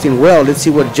 adjusting well. Let's see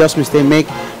what adjustments they make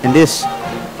in this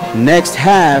next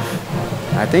half.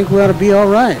 I think we ought to be all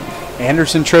right.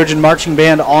 Anderson Trojan Marching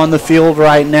Band on the field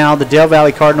right now. The Del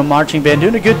Valley Cardinal Marching Band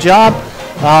doing a good job.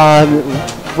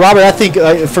 Robert, I think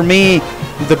for me,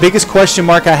 the biggest question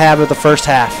mark I have of the first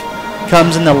half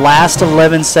comes in the last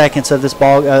 11 seconds of this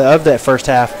ball of that first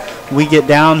half. We get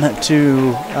down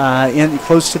to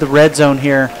close to the red zone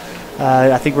here.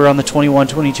 I think we're on the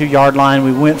 21-22 yard line.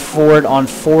 We went for it on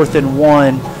 4th and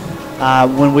 1.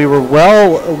 when we were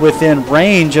well within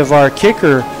range of our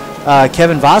kicker,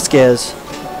 Kevin Vasquez,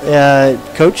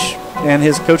 coach and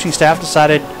his coaching staff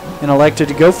decided and elected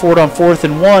to go for it on 4th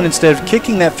and 1 instead of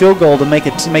kicking that field goal to make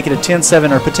it a 10-7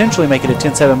 or potentially make it a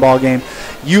 10-7 ball game.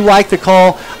 You like the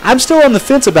call. I'm still on the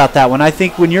fence about that one. I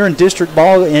think when you're in district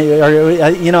ball,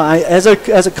 as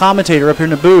a commentator up here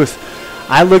in the booth,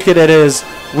 I look at it as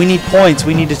we need points.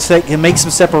 We need to make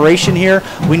some separation here.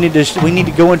 We need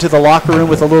to go into the locker room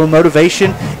with a little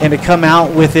motivation and to come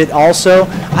out with it also.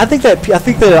 I think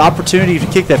the opportunity to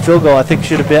kick that field goal, I think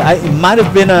should have been. It might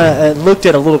have been looked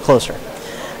at a little closer.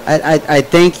 I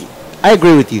think I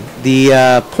agree with you.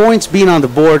 The points being on the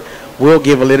board will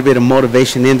give a little bit of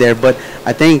motivation in there, but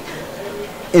I think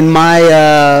in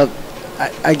my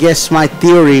I guess my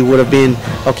theory would have been,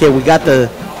 okay,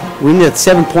 we need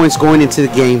 7 points going into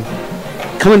the game,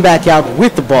 coming back out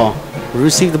with the ball. We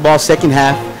receive the ball second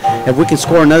half. If we can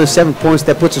score another 7 points,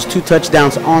 that puts us 2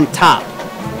 touchdowns on top.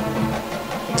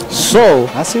 So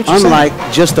unlike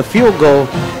just a field goal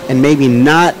and maybe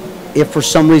not, if for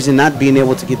some reason not being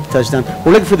able to get the touchdown,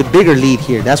 we're looking for the bigger lead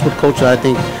here. That's what Coach, I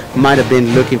think, might have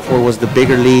been looking for, was the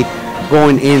bigger lead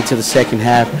going into the second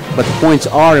half. But the points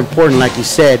are important, like you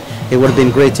said. It would have been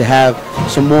great to have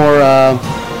some more,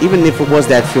 even if it was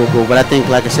that field goal. But I think,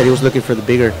 like I said, he was looking for the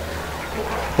bigger,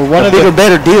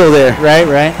 better deal there. Right.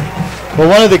 Well,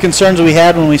 one of the concerns we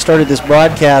had when we started this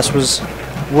broadcast was,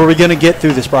 were we going to get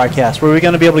through this broadcast? Were we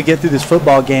going to be able to get through this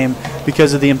football game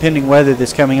because of the impending weather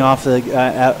that's coming off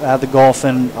out of the Gulf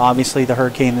and obviously the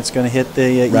hurricane that's going to hit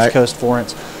the East Coast for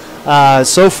us?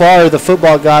 So far, the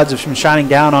football gods have been shining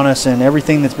down on us, and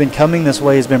everything that's been coming this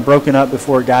way has been broken up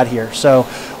before it got here. So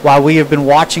while we have been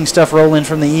watching stuff roll in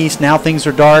from the east, now things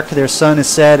are dark. Their sun is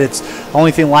set. It's the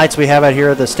only thing lights we have out here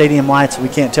are the stadium lights. We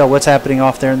can't tell what's happening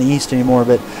off there in the east anymore.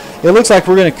 But it looks like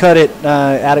we're going to cut it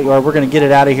or we're going to get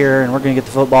it out of here, and we're going to get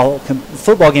the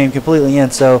football game completely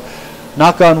in. So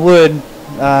knock on wood,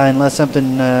 unless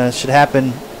something should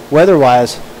happen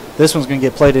weather-wise, this one's going to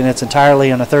get played in its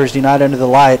entirely on a Thursday night under the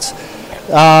lights.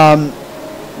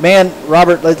 Man,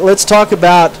 Robert, let's talk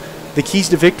about the keys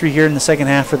to victory here in the second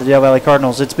half for the Del Valle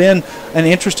Cardinals. It's been an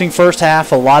interesting first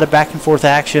half, a lot of back-and-forth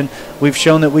action. We've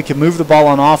shown that we can move the ball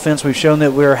on offense. We've shown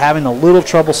that we're having a little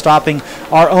trouble stopping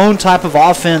our own type of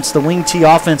offense, the wing T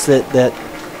offense that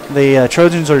the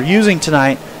Trojans are using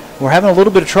tonight. We're having a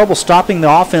little bit of trouble stopping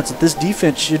the offense that this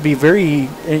defense should be very,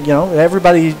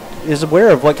 everybody is aware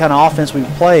of what kind of offense we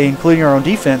play, including our own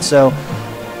defense. So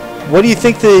what do you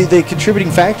think the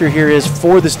contributing factor here is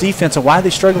for this defense, and why are they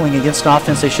struggling against an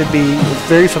offense they should be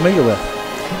very familiar with?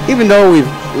 Even though we've,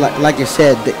 like you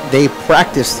said, they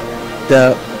practiced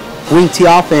the wing T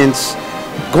offense,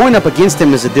 going up against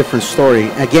them is a different story.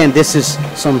 Again, this is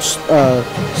some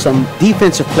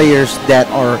defensive players that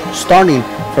are starting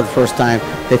for the first time.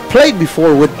 They've played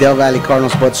before with Del Valle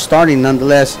Cardinals, but starting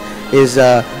nonetheless is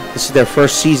this is their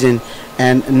first season.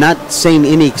 And not saying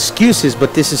any excuses,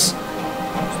 but this is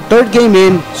third game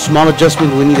in, small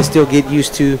adjustment we need to still get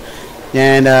used to.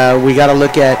 And we got to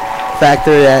look at the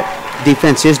factor that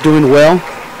defense is doing well.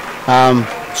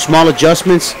 Small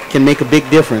adjustments can make a big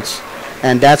difference.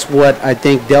 And that's what I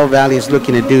think Del Valle is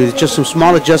looking to do. It's just some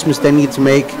small adjustments they need to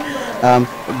make.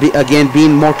 Again,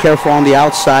 being more careful on the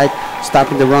outside,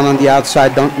 stopping the run on the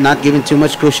outside, not giving too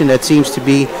much cushion. That seems to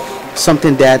be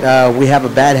something that we have a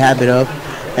bad habit of.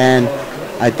 And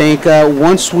I think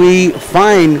once we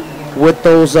find what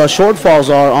those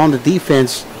shortfalls are on the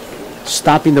defense,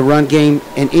 stopping the run game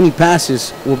and any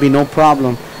passes will be no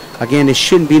problem. Again, it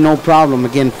shouldn't be no problem.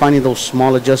 Again, finding those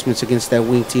small adjustments against that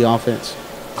wing T offense.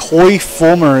 Coy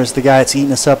Fulmer is the guy that's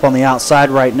eating us up on the outside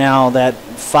right now, that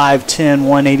 5'10",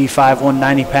 185,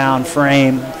 190-pound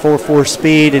frame, 4.4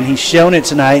 speed, and he's shown it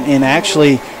tonight. And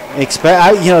actually,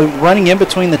 running in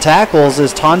between the tackles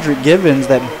is Tondrick Givens,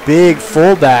 that big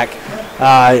fullback.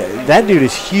 That dude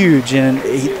is huge, and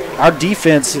our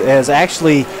defense has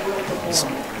actually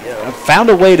found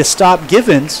a way to stop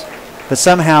Givens, but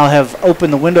somehow have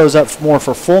opened the windows up more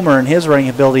for Fulmer and his running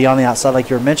ability on the outside, like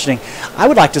you were mentioning. I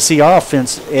would like to see our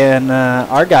offense and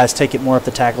our guys take it more up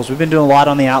the tackles. We've been doing a lot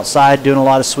on the outside, doing a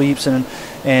lot of sweeps and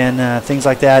things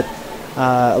like that,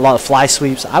 a lot of fly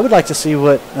sweeps. I would like to see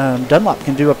what Dunlop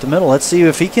can do up the middle. Let's see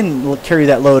if he can carry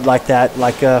that load like that,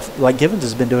 like Givens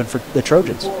has been doing for the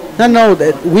Trojans.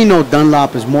 We know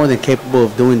Dunlop is more than capable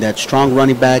of doing that. Strong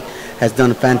running back, has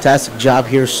done a fantastic job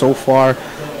here so far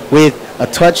with a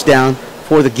touchdown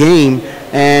for the game,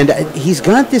 and he's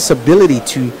got this ability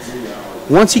to,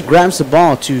 once he grabs the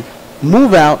ball, to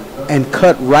move out and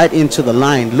cut right into the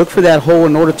line, look for that hole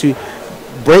in order to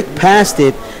break past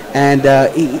it, and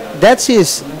that's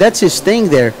his thing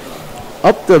there.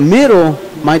 up the middle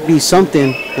might be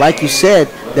something, like you said,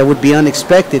 that would be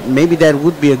unexpected. Maybe that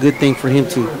would be a good thing for him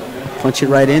to punch it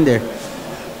right in there.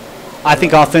 I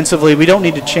think offensively, we don't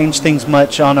need to change things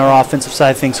much on our offensive side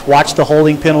of things. Watch the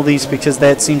holding penalties because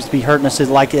that seems to be hurting us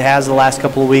like it has the last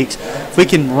couple of weeks. If we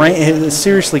can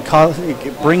seriously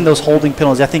bring those holding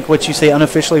penalties, I think what you say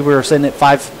unofficially, we were sitting at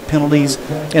 5 penalties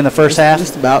in the first half.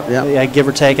 Just about, yeah. Yeah, give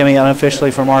or take. I mean, unofficially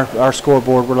from our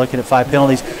scoreboard, we're looking at 5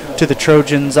 penalties. To the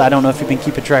Trojans, I don't know if you've been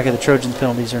keeping track of the Trojans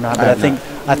penalties or not, but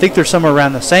I think they're somewhere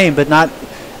around the same, but not.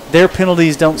 Their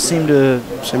penalties don't seem to.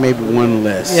 So maybe one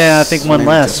less. Yeah, I think one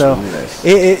less. So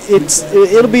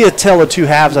it'll be a tale of two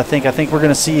halves. I think we're going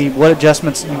to see what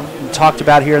adjustments you talked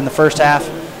about here in the first half,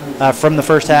 from the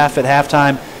first half at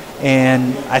halftime,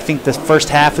 and I think the first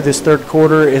half of this third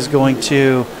quarter is going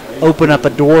to open up a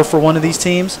door for one of these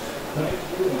teams.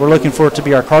 We're looking for it to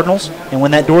be our Cardinals, and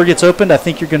when that door gets opened, I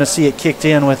think you're going to see it kicked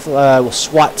in with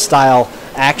SWAT-style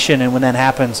action, and when that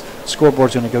happens,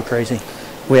 scoreboard's going to go crazy.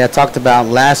 We had talked about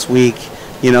last week,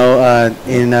 in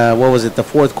what was it, the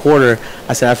fourth quarter,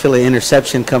 I said I feel an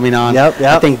interception coming on. Yep.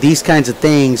 I think these kinds of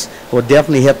things will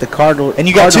definitely help the Cardinals. And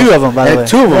you got 2 of them, by the way.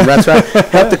 2 of them, that's right.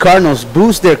 Help the Cardinals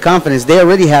boost their confidence. They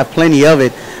already have plenty of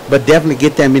it, but definitely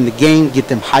get them in the game, get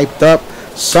them hyped up.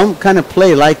 Some kind of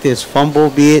play like this,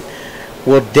 fumble be it,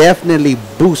 will definitely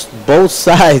boost both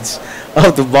sides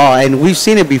of the ball. And we've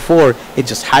seen it before. It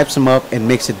just hypes them up and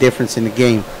makes a difference in the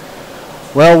game.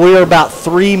 Well, we are about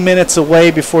 3 minutes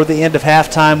away before the end of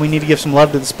halftime. We need to give some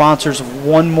love to the sponsors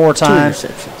one more time. 2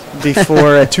 interceptions.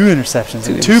 Before 2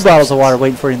 interceptions. 2 bottles of water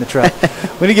waiting for you in the truck.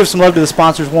 We need to give some love to the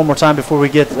sponsors one more time before we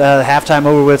get halftime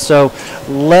over with. So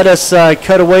let us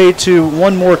cut away to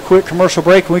one more quick commercial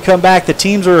break. When we come back, the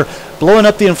teams are blowing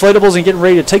up the inflatables and getting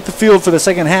ready to take the field for the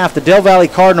second half. The Del Valle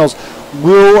Cardinals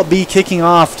will be kicking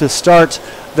off to start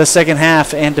the second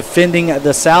half and defending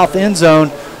the south end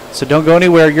zone. So don't go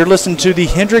anywhere. You're listening to the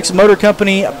Hendricks Motor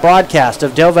Company broadcast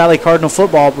of Del Valle Cardinal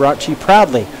football, brought to you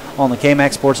proudly on the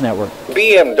KMAX Sports Network.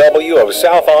 BMW of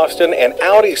South Austin and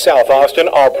Audi South Austin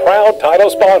are proud title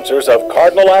sponsors of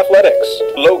Cardinal Athletics.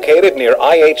 Located near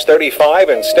IH-35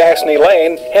 and Stastny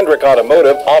Lane, Hendrick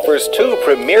Automotive offers 2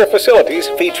 premier facilities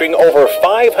featuring over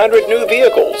 500 new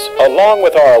vehicles, along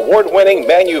with our award-winning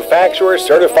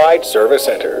manufacturer-certified service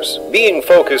centers. Being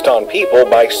focused on people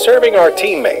by serving our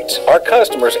teammates, our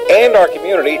customers, and our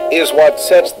community is what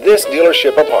sets this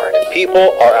dealership apart.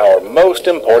 People are our most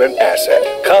important asset.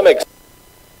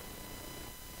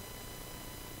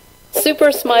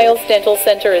 Super Smiles Dental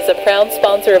Center is a proud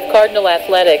sponsor of Cardinal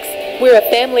Athletics. We're a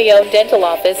family-owned dental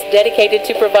office dedicated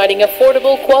to providing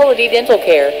affordable, quality dental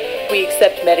care. We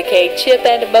accept Medicaid, CHIP,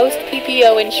 and most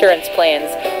PPO insurance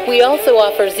plans. We also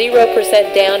offer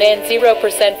 0% down and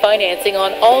 0% financing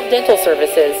on all dental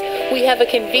services. We have a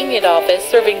convenient office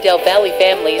serving Del Valle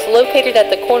families located at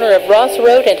the corner of Ross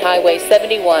Road and Highway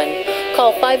 71.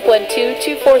 Call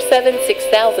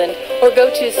 512-247-6000 or go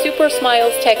to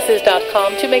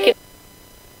supersmilestexas.com to make it.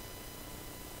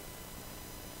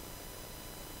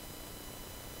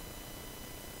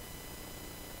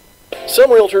 Some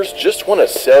realtors just want to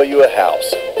sell you a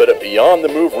house, but at Beyond the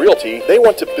Move Realty, they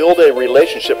want to build a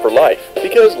relationship for life.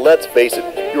 Because let's face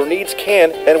it, your needs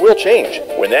can and will change.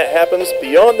 When that happens,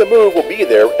 Beyond the Move will be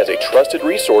there as a trusted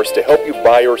resource to help you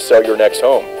buy or sell your next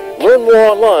home. Learn more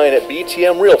online at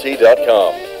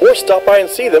btmrealty.com or stop by and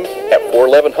see them at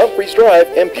 411 Humphreys Drive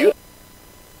in Butte.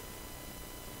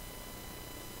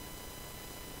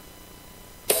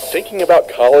 Thinking about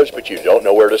college but you don't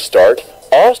know where to start?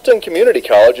 Austin Community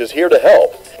College is here to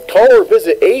help. Call or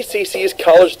visit ACC's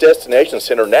College Destination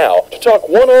Center now to talk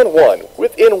one-on-one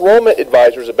with enrollment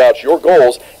advisors about your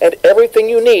goals and everything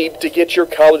you need to get your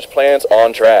college plans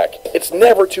on track. It's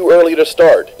never too early to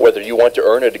start. Whether you want to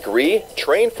earn a degree,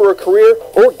 train for a career,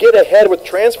 or get ahead with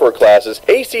transfer classes,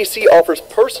 ACC offers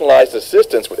personalized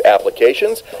assistance with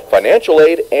applications, financial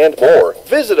aid, and more.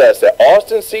 Visit us at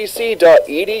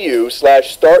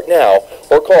austincc.edu/start now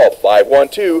or call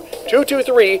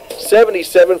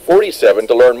 512-223-7747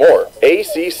 to learn more.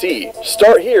 ACC.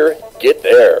 Start here, get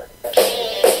there.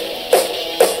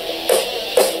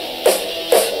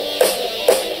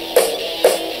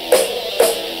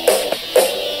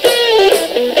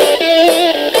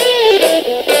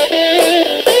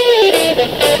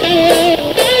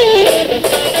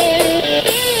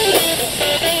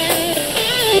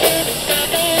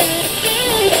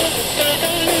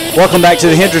 Welcome back to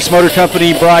the Hendricks Motor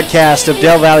Company broadcast of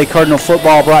Del Valle Cardinal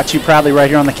football, brought to you proudly right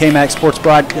here on the KMAX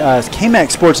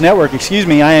Sports Network.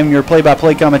 I am your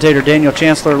play-by-play commentator, Daniel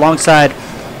Chancellor, alongside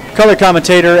color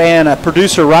commentator and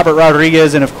producer Robert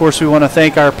Rodriguez, and of course we want to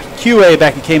thank our QA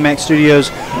back at KMAX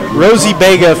Studios, Rosie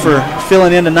Bega, for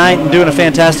filling in tonight and doing a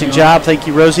fantastic job. Thank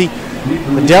you, Rosie.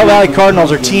 The Del Valley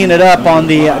Cardinals are teeing it up on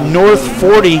the north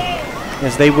 40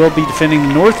 as they will be defending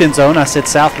the north end zone. I said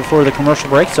south before the commercial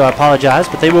break, so I apologize,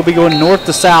 but they will be going north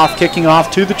to south, kicking off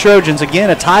to the Trojans.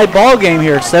 Again, a tied ball game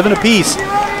here, 7 apiece.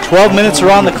 12 minutes are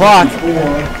on the clock.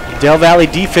 Del Valley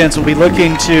defense will be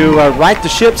looking to right the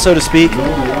ship, so to speak,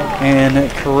 and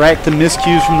correct the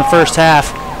miscues from the first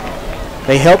half.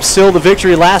 They helped seal the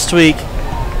victory last week.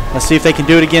 Let's see if they can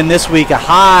do it again this week. A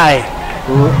high,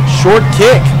 short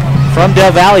kick from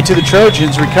Del Valley to the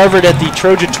Trojans, recovered at the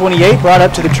Trojan 28, brought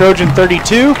up to the Trojan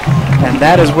 32, and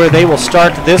that is where they will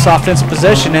start this offensive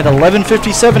possession at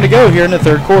 11:57 to go here in the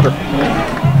third quarter.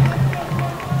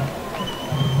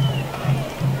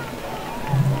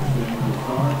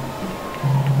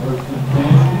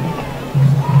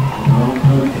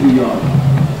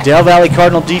 Del Valley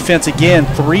Cardinal defense again,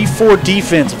 3-4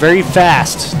 defense, very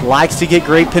fast, likes to get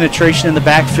great penetration in the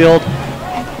backfield.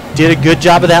 Did a good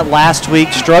job of that last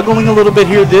week, struggling a little bit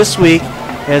here this week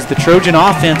as the Trojan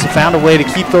offense have found a way to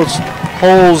keep those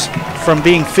holes from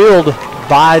being filled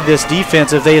by this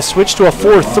defense. If they have switched to a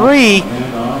 4-3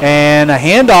 and a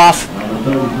handoff,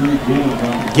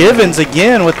 Givens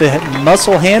again with the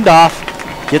muscle handoff,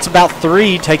 gets about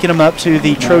 3, taking them up to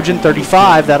the Trojan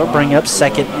 35. That'll bring up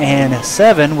 2nd and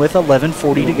 7 with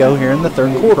 11:40 to go here in the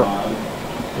third quarter.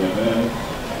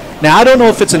 Now, I don't know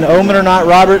if it's an omen or not,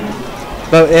 Robert,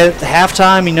 but at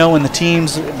halftime, you know, when the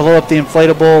teams blow up the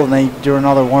inflatable and they during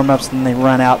all their warm-ups and they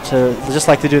run out to, just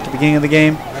like they do at the beginning of the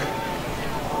game,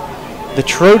 the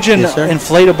Trojan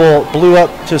inflatable blew up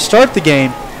to start the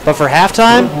game, but for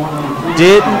halftime,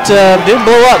 didn't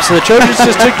blow up. So the Trojans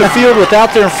just took the field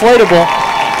without their inflatable.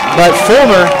 But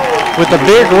Fulmer, with a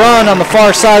big run on the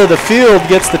far side of the field,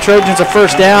 gets the Trojans a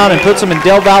first down and puts them in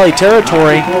Del Valley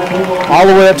territory all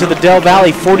the way up to the Del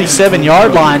Valley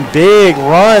 47-yard line. Big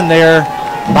run there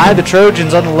by the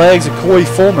Trojans on the legs of Coy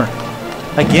Fulmer.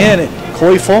 Again,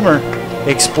 Coy Fulmer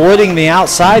exploiting the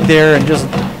outside there and just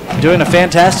doing a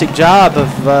fantastic job of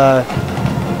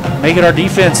making our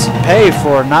defense pay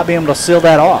for not being able to seal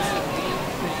that off.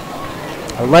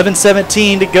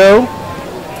 11:17 to go.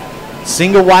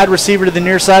 Single wide receiver to the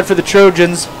near side for the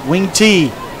Trojans. Wing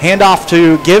T. Handoff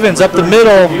to Givens up the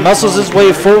middle. Muscles his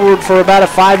way forward for about a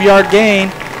 5-yard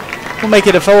gain. We'll make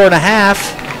it a 4.5.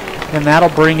 And that'll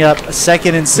bring up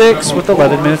 2nd and 6 with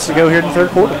 11 minutes to go here in the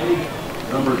third quarter.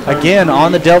 Again,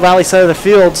 on the Del Valley side of the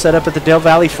field, set up at the Del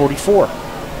Valley 44.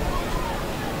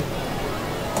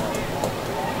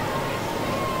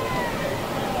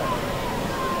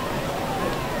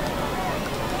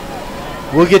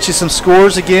 We'll get you some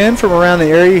scores again from around the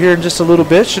area here in just a little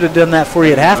bit. Should have done that for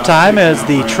you at halftime as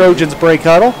the Trojans break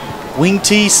huddle. Wing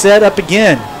T set up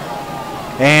again.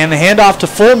 And the handoff to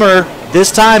Fulmer.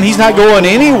 This time he's not going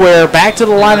anywhere. Back to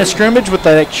the line of scrimmage with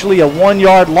actually a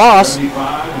 1-yard loss.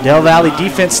 Del Valley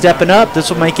defense stepping up. This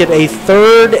will make it a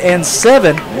 3rd and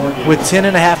 7 with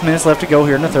 10.5 minutes left to go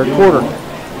here in the third quarter.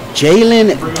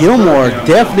 Jalen Gilmore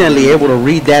definitely able to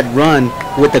read that run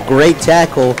with a great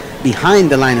tackle behind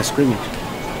the line of scrimmage.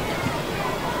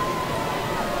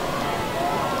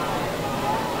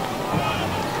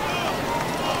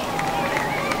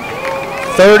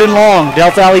 3rd and long. Del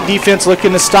Valley defense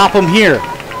looking to stop him here.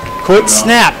 Quick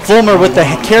snap. Fulmer with the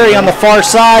carry on the far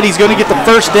side. He's going to get the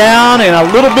first down and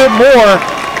a little bit more.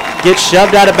 Gets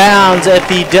shoved out of bounds at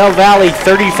the Del Valley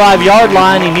 35-yard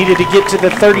line. He needed to get to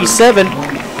the 37.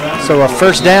 So a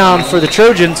first down for the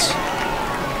Trojans.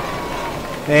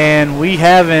 And we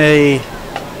have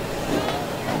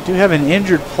do have an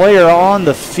injured player on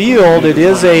the field. It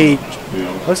is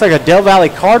looks like a Del Valley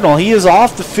Cardinal. He is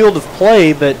off the field of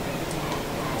play, but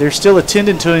they're still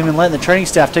attending to him and letting the training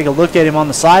staff take a look at him on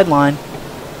the sideline.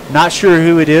 Not sure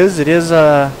who it is. It is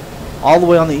all the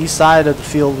way on the east side of the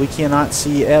field. We cannot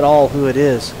see at all who it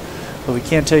is, but we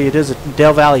can tell you it is a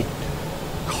Del Valley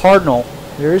Cardinal.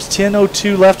 There is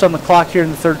 10:02 left on the clock here in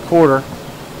the third quarter.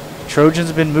 Trojans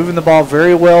have been moving the ball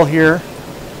very well here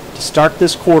to start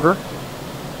this quarter.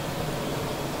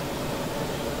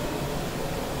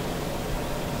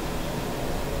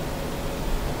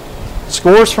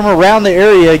 Scores from around the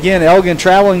area. Again, Elgin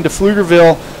traveling to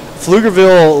Pflugerville.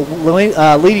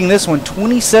 Pflugerville leading this one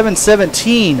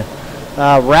 27-17.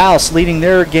 Rouse leading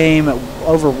their game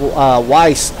over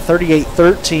Weiss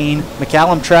 38-13.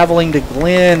 McCallum traveling to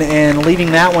Glenn and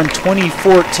leading that one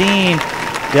 20-14.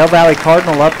 Del Valley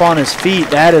Cardinal up on his feet.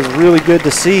 That is really good to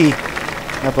see.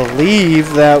 I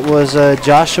believe that was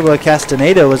Joshua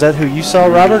Castaneda. Was that who you saw,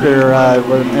 Robert,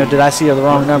 or did I see the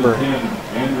wrong number?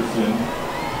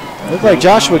 Looked like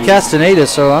Joshua Castaneda,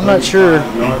 so I'm not sure.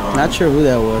 Not sure who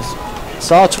that was.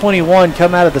 Saw 21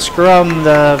 come out of the scrum,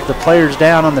 the players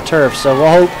down on the turf. So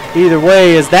we'll hope either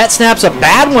way, as that snap's a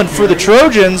bad one for the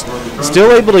Trojans.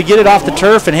 Still able to get it off the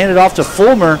turf and hand it off to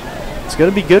Fulmer. It's going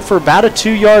to be good for about a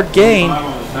 2-yard gain.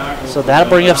 So that'll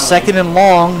bring up 2nd and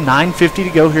long. 9:50 to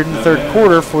go here in the third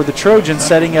quarter for the Trojans,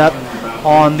 setting up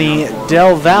on the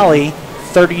Del Valle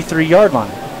 33-yard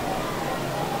line.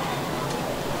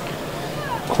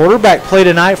 Quarterback play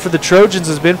tonight for the Trojans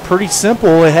has been pretty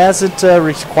simple. It hasn't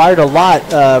required a lot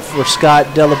for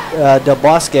Scott Del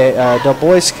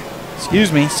Boysk,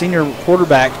 senior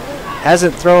quarterback.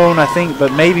 Hasn't thrown, I think,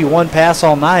 but maybe one pass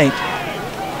all night,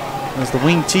 as the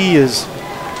wing T is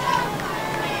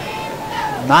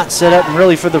not set up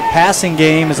really for the passing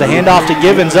game, as the handoff to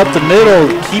Givens up the middle,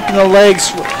 keeping the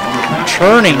legs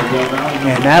churning.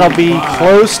 And that'll be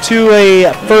close to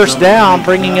a first down,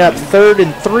 bringing up 3rd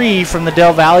and 3 from the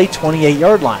Del Valle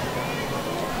 28-yard line.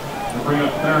 We'll bring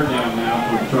up 3rd down now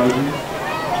for the Trojans.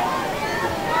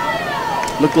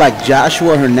 Looked like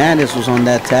Joshua Hernandez was on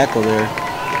that tackle there.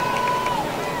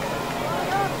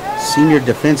 Senior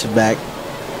defensive back.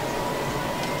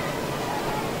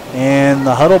 And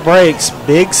the huddle breaks.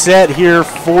 Big set here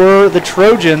for the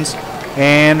Trojans.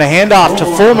 And the handoff to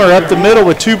Fulmer up the middle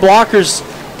with 2 blockers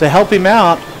to help him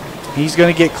out. He's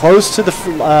going to get close to the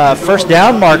first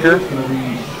down marker.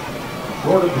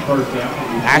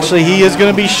 Actually, he is going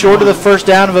to be short of the first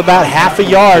down of about half a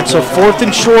yard. So 4th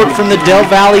and short from the Del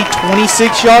Valle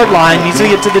 26-yard line. Needs to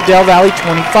get to the Del Valle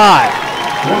 25.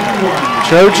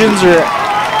 Trojans are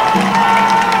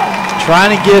trying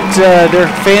to get their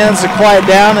fans to quiet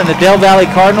down, and the Del Valle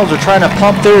Cardinals are trying to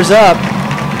pump theirs up.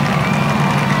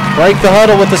 Break the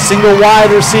huddle with a single wide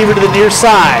receiver to the near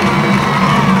side.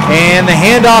 And the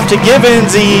handoff to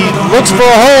Givens. He looks for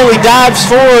a hole. He dives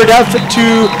forward up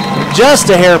to just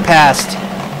a hair past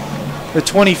the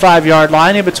 25-yard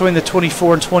line, in between the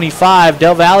 24 and 25.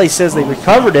 Del Valle says they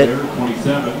recovered it.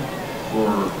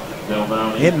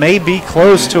 It may be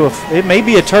close to it may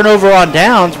be a turnover on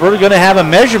downs. We're going to have a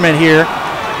measurement here.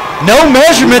 No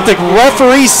measurement. The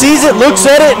referee sees it, looks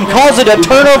at it, and calls it a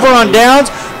turnover on downs.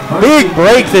 Big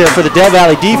break there for the Del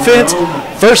Valle defense.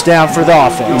 First down for the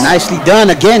offense. Nicely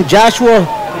done. Again, Josh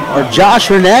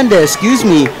Hernandez,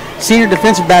 senior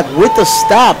defensive back with the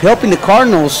stop, helping the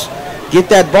Cardinals get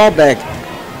that ball back.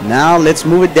 Now let's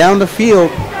move it down the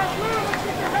field.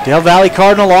 Del Valle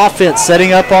Cardinal offense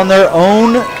setting up on their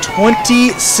own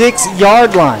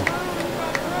 26-yard line.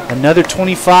 Another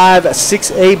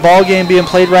 6A ball game being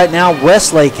played right now.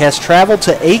 Westlake has traveled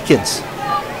to Aikens,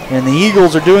 and the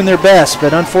Eagles are doing their best,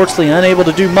 but unfortunately unable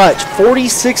to do much.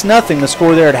 46-0 the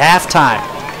score there at halftime.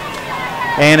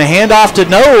 And a handoff to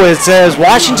Noah as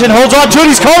Washington holds on to it.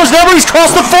 He's called his number. He's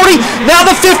crossed the 40, now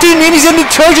the 15, and he's into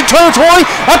Trojan territory.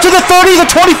 Up to the 30, the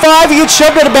 25. He gets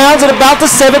shoved out of bounds at about the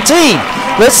 17.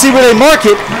 Let's see where they mark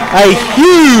it. A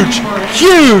huge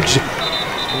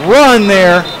run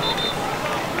there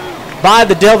by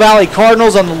the Del Valle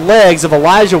Cardinals on the legs of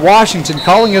Elijah Washington,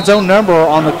 calling his own number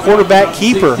on the quarterback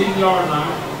keeper.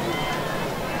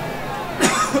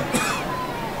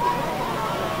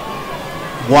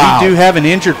 Wow. We do have an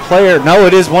injured player. No,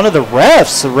 it is one of the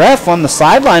refs. The ref on the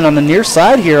sideline, on the near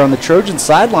side here, on the Trojan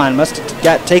sideline, must have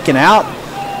got taken out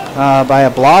by a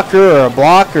blocker or a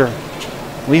blocker.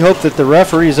 We hope that the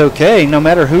referee is okay, no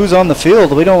matter who's on the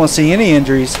field. We don't want to see any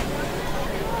injuries.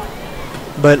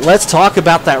 But let's talk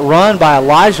about that run by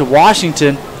Elijah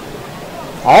Washington,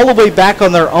 all the way back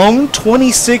on their own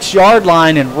 26-yard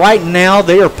line, and right now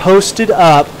they are posted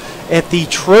up at the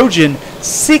Trojan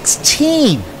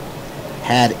 16.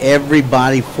 Had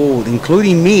everybody fooled,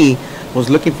 including me. Was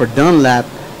looking for Dunlap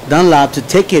to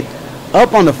take it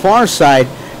up on the far side,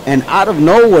 and out of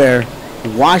nowhere,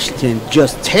 Washington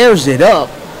just tears it up,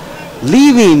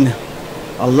 leaving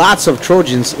lots of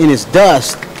Trojans in his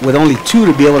dust, with only 2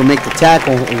 to be able to make the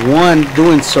tackle, 1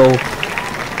 doing so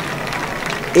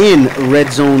in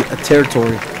red zone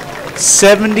territory.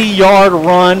 70-yard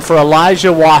run for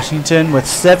Elijah Washington with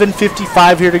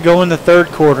 7:55 here to go in the third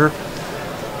quarter.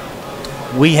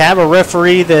 We have a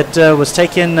referee that was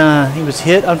taken, he was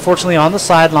hit, unfortunately, on the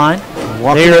sideline.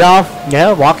 Walking it off?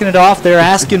 Yeah, walking it off. They're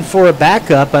asking for a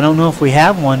backup. I don't know if we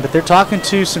have one, but they're talking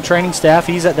to some training staff.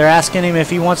 They're asking him if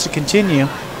he wants to continue.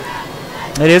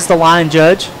 It is the line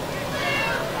judge.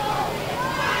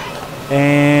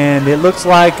 And it looks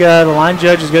like the line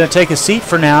judge is going to take a seat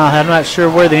for now. I'm not sure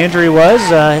where the injury was.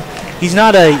 He's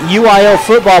not a UIL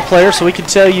football player, so we can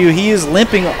tell you he is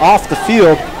limping off the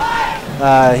field.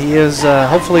 He is,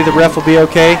 hopefully the ref will be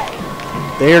okay.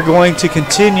 They are going to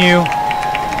continue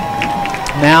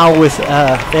Now with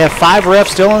they have 5 refs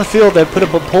still on the field. They've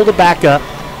pulled it back up.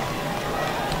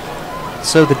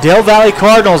 So the Del Valle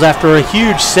Cardinals, after a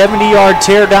huge 70-yard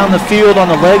tear down the field on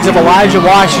the legs of Elijah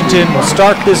Washington, will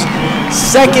start this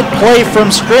second play from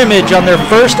scrimmage on their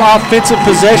first offensive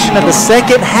possession of the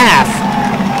second half.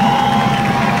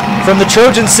 From the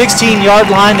Trojan 16-yard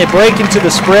line, they break into the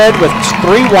spread with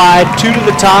 3 wide, 2 to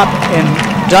the top, and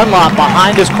Dunlop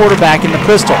behind his quarterback in the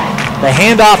pistol. The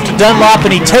handoff to Dunlop,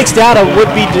 and he takes down a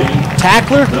would-be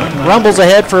tackler, rumbles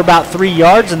ahead for about 3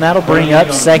 yards, and that'll bring up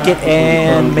 2nd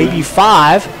and maybe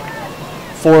 5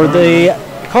 for the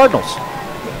Cardinals.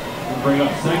 We'll bring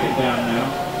up 2nd down now.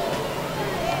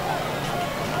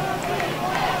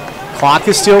 Clock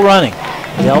is still running.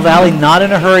 Del Valle not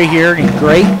in a hurry here, in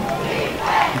great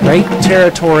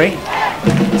territory.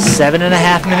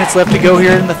 7.5 minutes left to go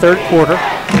here in the third quarter.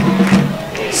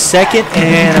 2nd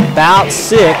and about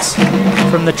 6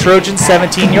 from the Trojan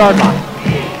 17-yard line.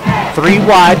 3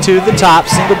 wide, 2 to the top,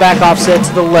 single back offset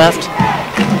to the left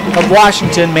of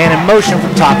Washington, man in motion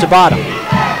from top to bottom.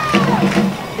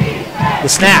 The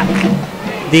snap.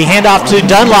 The handoff to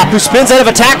Dunlop, who spins out of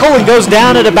a tackle and goes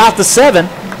down at about the 7.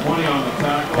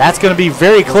 That's going to be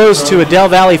very close to a Del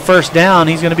Valle first down.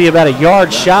 He's going to be about a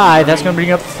yard shy. That's going to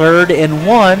bring up 3rd and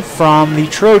 1 from the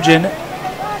Trojan,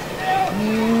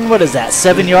 what is that,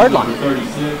 7-yard line.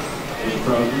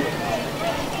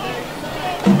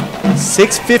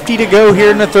 6:50 to go here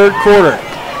in the third quarter.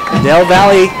 Del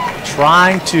Valle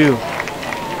trying to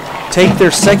take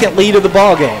their second lead of the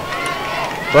ball game.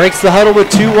 Breaks the huddle with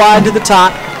 2 wide to the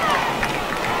top.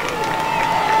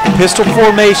 Pistol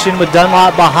formation with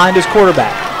Dunlop behind his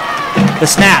quarterback. The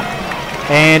snap.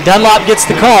 And Dunlop gets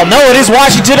the call. No, it is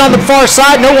Washington on the far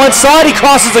side. No one saw it. He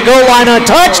crosses the goal line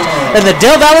untouched. And the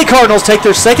Del Valle Cardinals take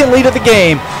their second lead of the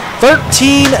game.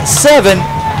 13-7.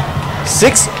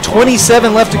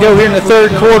 6:27 left to go here in the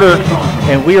third quarter.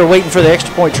 And we are waiting for the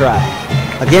extra point try.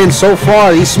 Again, so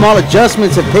far, these small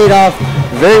adjustments have paid off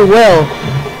very well.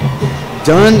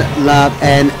 Dunlop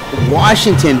and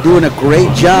Washington doing a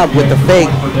great job with the fake.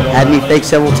 Had me fake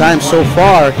several times so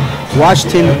far.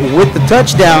 Washington with the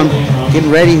touchdown,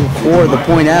 getting ready for the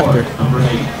point after.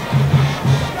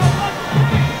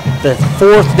 The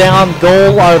 4th down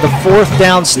goal, or the 4th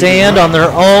down stand on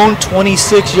their own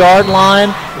 26-yard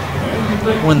line.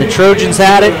 When the Trojans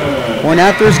had it, point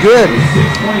after is good.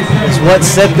 It's what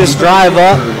set this drive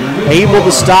up. Able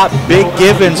to stop Big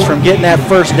Givens from getting that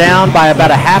first down by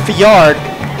about a half a yard.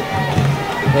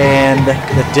 And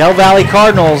the Del Valle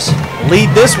Cardinals lead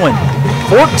this one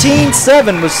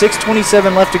 14-7 with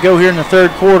 6:27 left to go here in the third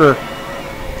quarter.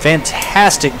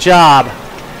 Fantastic job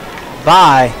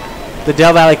by the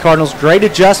Del Valle Cardinals. Great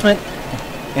adjustment,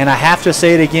 and I have to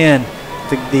say it again,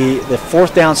 the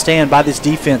 4th down stand by this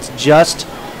defense just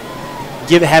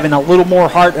having a little more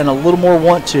heart and a little more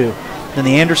want to than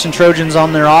the Anderson Trojans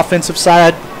on their offensive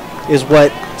side is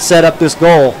what set up this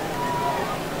goal.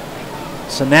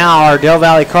 So now our Del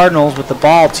Valle Cardinals, with the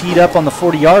ball teed up on the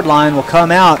 40-yard line, will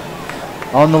come out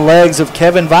on the legs of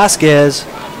Kevin Vasquez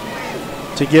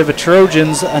to give the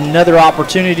Trojans another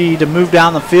opportunity to move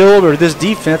down the field, or this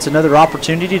defense another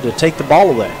opportunity to take the ball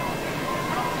away.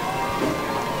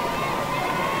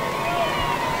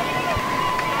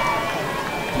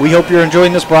 We hope you're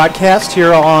enjoying this broadcast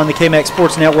here on the KMAX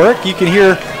Sports Network. You can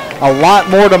hear a lot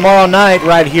more tomorrow night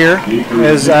right here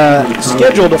as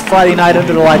scheduled Friday night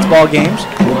Under the Lights ball games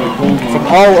from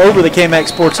all over the KMAX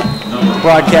Sports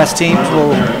broadcast teams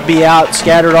will be out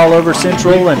scattered all over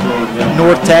Central and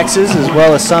North Texas, as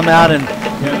well as some out in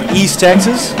East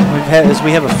Texas.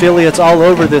 We have affiliates all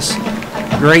over this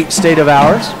great state of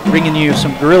ours, bringing you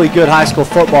some really good high school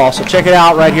football. So check it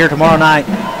out right here tomorrow night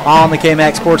on the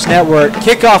KMAX Sports Network.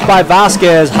 Kickoff by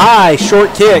Vasquez, high,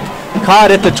 short kick,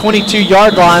 caught at the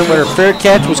 22-yard line where a fair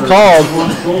catch was called.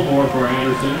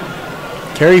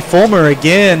 Kerry Fulmer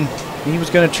again, he was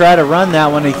going to try to run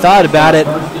that one. He thought about it,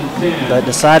 but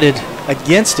decided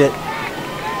against it.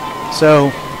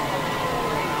 So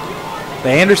the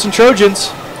Anderson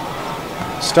Trojans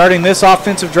starting this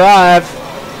offensive drive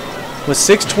with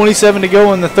 6:27 to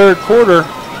go in the third quarter,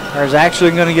 is actually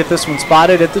going to get this one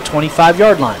spotted at the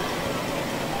 25-yard line.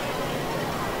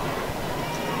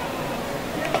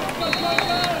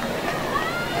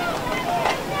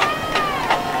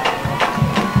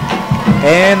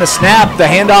 And the snap, the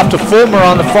handoff to Fulmer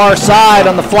on the far side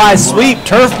on the fly sweep.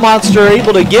 Turf Monster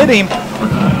able to get him.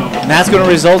 And that's going to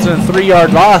result in a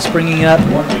 3-yard loss, bringing up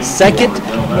 2nd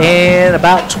and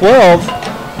about 12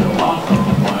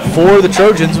 for the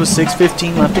Trojans with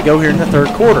 6:15 left to go here in the third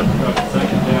quarter.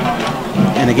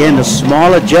 And again, the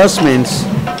small adjustments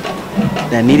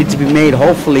that needed to be made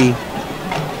hopefully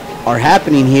are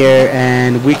happening here,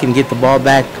 and we can get the ball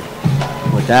back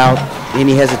without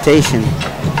any hesitation.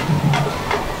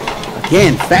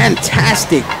 Again,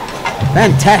 fantastic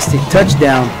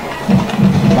touchdown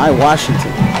by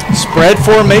Washington. Spread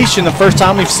formation, the first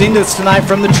time we've seen this tonight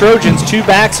from the Trojans. 2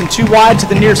 backs and 2 wide to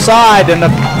the near side, and a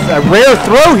rare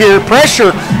throw here.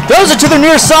 Pressure, throws it to the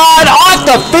near side, off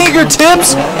the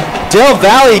fingertips. Del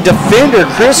Valle defender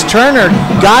Chris Turner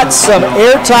got some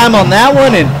airtime on that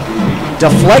one and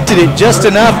deflected it just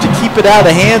enough to keep it out of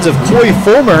the hands of Coy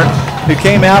Fulmer, who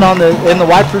came out in the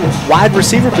wide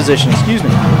receiver position. Excuse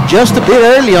me. Just a bit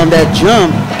early on that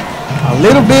jump, a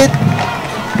little bit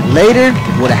later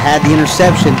would have had the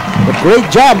interception, but great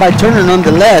job by Turner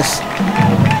nonetheless.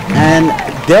 And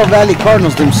Del Valle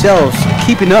Cardinals themselves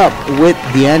keeping up with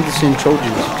the Anderson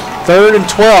Trojans. 3rd and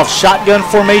 12, shotgun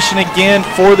formation again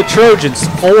for the Trojans.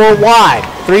 4 wide,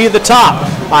 3 at the top.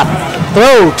 A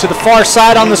throw to the far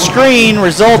side on the screen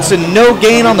results in no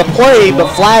gain on the play, but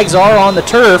flags are on the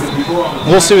turf.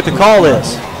 We'll see what the call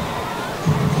is.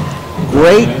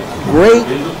 Great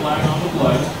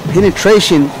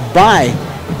penetration by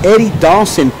Eddie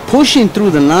Dawson, pushing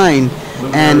through the line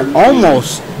and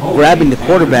almost grabbing the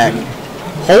quarterback.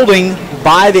 Holding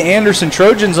by the Anderson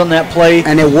Trojans on that play.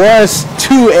 And it was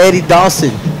to Eddie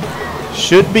Dawson.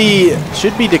 Should be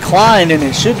declined, and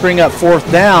it should bring up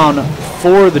 4th down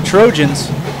for the Trojans.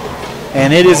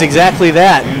 And it is exactly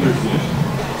that.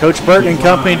 Coach Burton and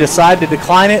company decide to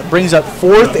decline it. Brings up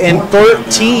 4th and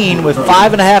 13 with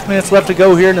 5.5 minutes left to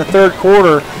go here in the 3rd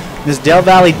quarter. This Del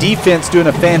Valle defense doing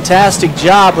a fantastic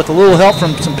job with a little help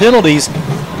from some penalties.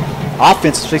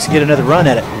 Offense is fixing to get another run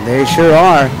at it. They sure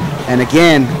are. And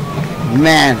again,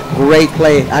 man, great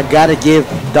play. I got to give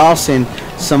Dawson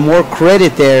some more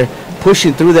credit there,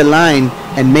 pushing through the line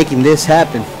and making this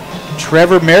happen.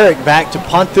 Trevor Merrick back to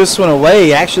punt this one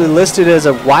away. Actually listed as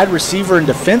a wide receiver and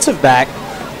defensive back.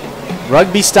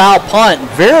 Rugby style punt,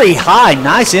 very high,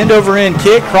 nice end over end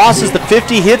kick, crosses the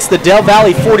 50, hits the Del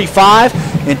Valle 45,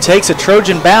 and takes a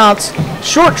Trojan bounce,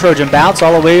 short Trojan bounce,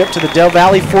 all the way up to the Del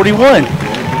Valle 41.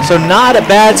 So not a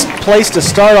bad place to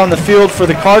start on the field for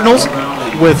the Cardinals.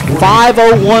 With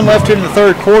 5:01 left in the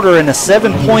 3rd quarter and a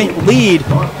 7-point lead,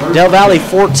 Del Valle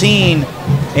 14,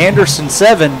 Anderson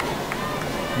 7.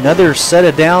 Another set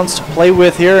of downs to play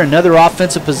with here, another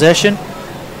offensive possession.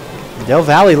 Del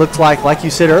Valle looks like you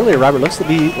said earlier, Robert, looks to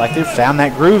be like they've found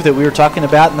that groove that we were talking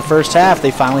about in the first half. They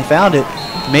finally found it.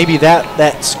 Maybe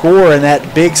that score and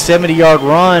that big 70-yard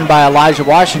run by Elijah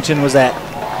Washington was that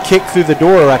kick through the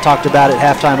door I talked about at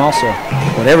halftime also.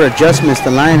 Whatever adjustments the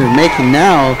line are making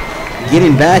now,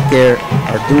 getting back there,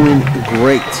 are doing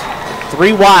great.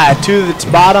 3 wide, 2 to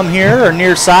the bottom here, or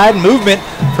near side. Movement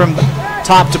from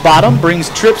top to bottom brings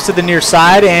trips to the near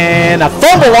side, and a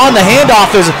fumble on the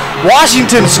handoff as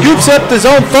Washington scoops up his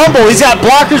own fumble. He's got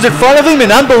blockers in front of him,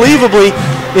 and unbelievably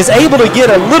is able to get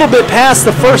a little bit past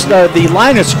the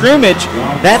line of scrimmage.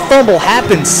 That fumble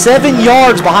happened 7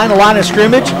 yards behind the line of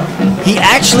scrimmage. He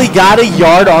actually got a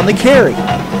yard on the carry.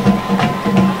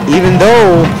 Even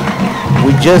though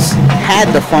we just had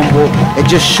the fumble, it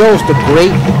just shows the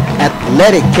great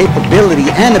athletic capability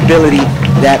and ability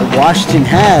that Washington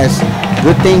has.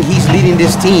 Good thing he's leading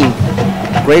this team.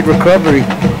 Great recovery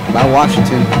by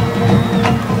Washington.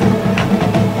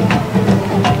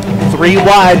 3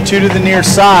 wide, 2 to the near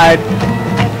side.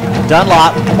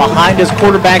 Dunlop behind his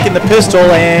quarterback in the pistol,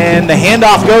 and the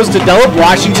handoff goes to Dope.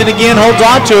 Washington again holds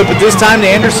on to it, but this time the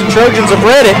Anderson Trojans have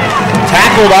read it.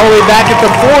 Tackled all the way back at the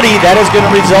 40. That is going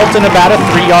to result in about a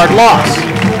 3-yard loss.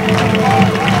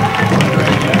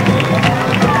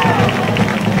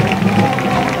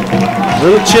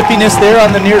 Little chippiness there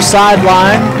on the near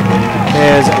sideline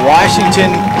as Washington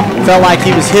felt like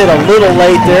he was hit a little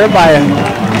late there by a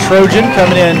Trojan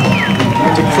coming in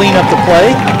to clean up the play.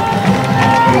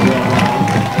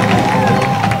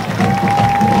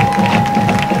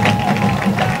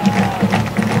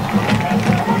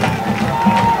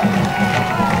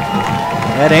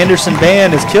 That Anderson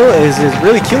band is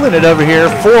really killing it over here.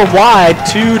 4 wide,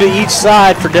 2 to each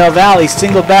side for Del Valle.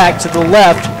 Single back to the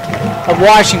left of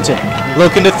Washington.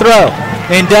 Looking to throw.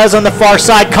 And does on the far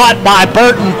side. Caught by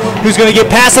Burton, who's going to get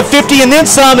past the 50 and then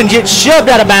some and get shoved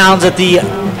out of bounds at the,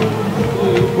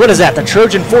 what is that, the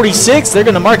Trojan 46? They're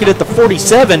going to mark it at the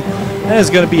 47. That is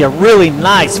going to be a really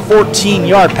nice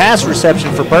 14-yard pass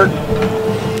reception for Burton.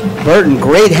 Burton,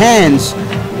 great hands.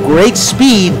 Great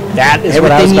speed. That is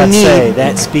what I was about to say,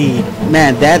 that speed.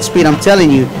 Man, that speed, I'm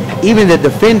telling you, even the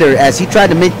defender, as he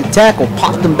tried to make the tackle,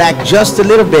 popped him back just a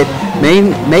little bit,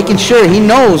 making sure he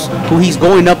knows who he's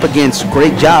going up against.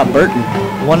 Great job, Burton.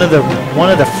 One of the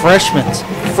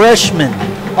freshmen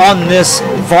on this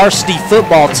varsity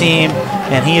football team,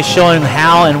 and he is showing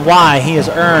how and why he has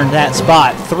earned that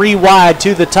spot. 3 wide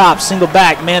to the top, single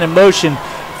back, man in motion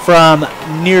from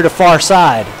near to far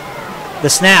side. The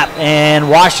snap, and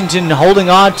Washington holding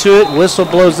on to it. Whistle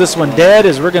blows this one dead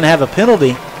as we're going to have a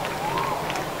penalty.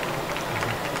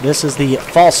 This is the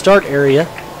false start area.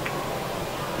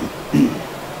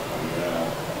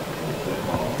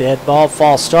 Dead ball,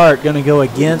 false start, going to go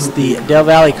against the Del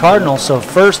Valle Cardinals. So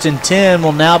 1st and 10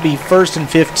 will now be 1st and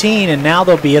 15, and now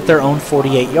they'll be at their own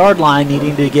 48-yard line,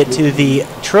 needing to get to the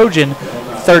Trojan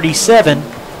 37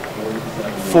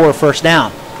 for a first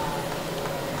down.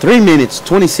 3 minutes,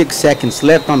 26 seconds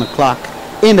left on the clock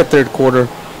in the third quarter.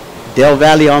 Del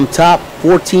Valle on top,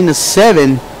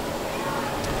 14-7.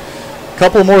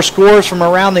 Couple more scores from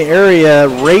around the area.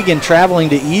 Reagan traveling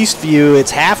to Eastview.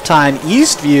 It's halftime.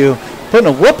 Eastview putting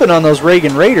a whooping on those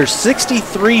Reagan Raiders,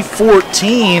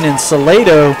 63-14, and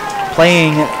Salado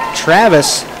playing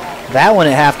Travis. That one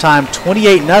at halftime,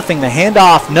 28-0. The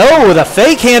handoff, no, with a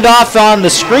fake handoff on the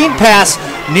screen pass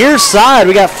near side.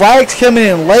 We got flags coming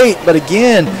in late, but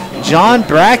again, John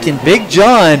Bracken, Big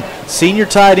John, senior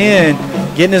tight end,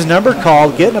 getting his number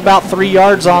called, getting about 3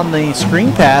 yards on the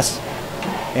screen pass,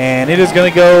 and it is going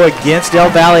to go against Del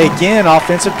Valle again,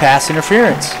 offensive pass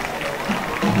interference.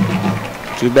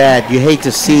 Too bad. You hate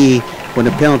to see when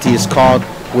a penalty is called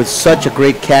with such a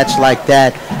great catch like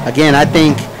that. Again, I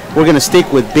think we're going to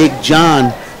stick with Big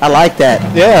John. I like that.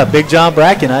 Yeah, Big John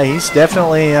Bracken. He's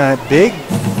definitely a big,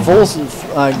 full,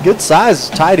 good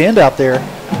size tight end out there.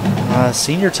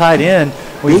 Senior tight end.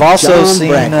 We've Big also John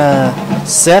seen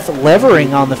Seth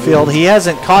Levering on the field. He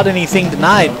hasn't caught anything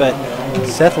tonight, but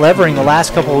Seth Levering the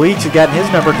last couple of weeks has gotten his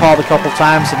number called a couple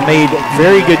times and made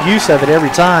very good use of it every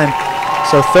time.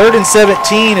 So 3rd and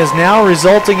 17 is now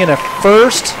resulting in a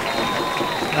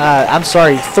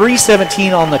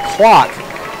 3:17 on the clock.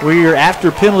 We're after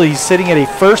penalties sitting at a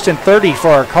 1st and 30 for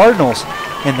our Cardinals,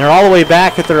 and they're all the way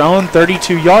back at their own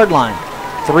 32-yard line.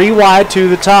 3 wide to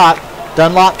the top.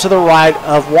 Dunlop to the right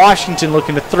of Washington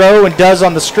looking to throw, and does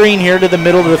on the screen here to the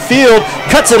middle of the field.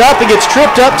 Cuts it up and gets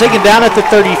tripped up, taken down at the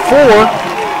 34,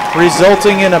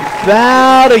 resulting in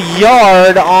about a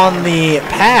yard on the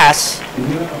pass.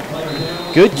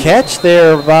 Good catch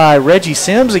there by Reggie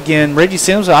Sims again. Reggie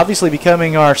Sims obviously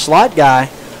becoming our slot guy.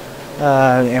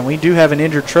 And we do have an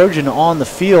injured Trojan on the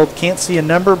field. Can't see a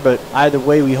number, but either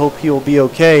way we hope he'll be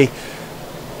okay.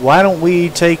 Why don't we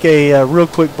take a real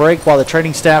quick break while the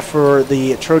training staff for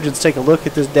the Trojans take a look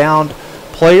at this downed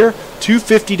player.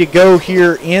 2:50 to go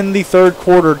here in the third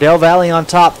quarter. Del Valle on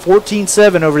top,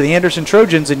 14-7 over the Anderson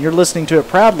Trojans, and you're listening to it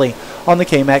proudly on the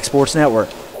KMAX Sports Network.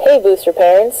 Hey Booster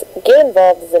parents, Get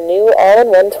Involved is a new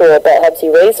all-in-one tool that helps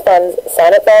you raise funds,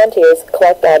 sign up volunteers,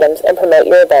 collect items, and promote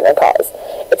your event or cause.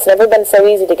 It's never been so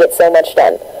easy to get so much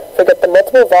done. Forget the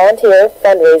multiple volunteer,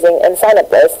 fundraising, and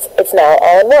sign-up lists. It's now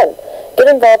all-in-one. Get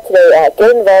involved today at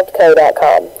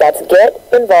getinvolvedco.com. That's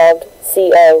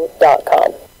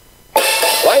getinvolvedco.com.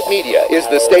 Vype Media is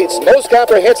the state's most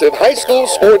comprehensive high school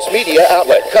sports media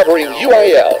outlet covering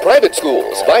UIL, private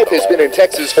schools. Vype has been in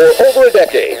Texas for over a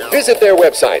decade. Visit their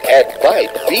website at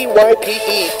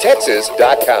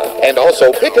VYPETexas.com and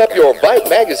also pick up your Vype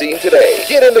magazine today.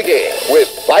 Get in the game with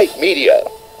Vype Media.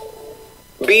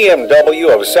 BMW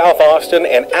of South Austin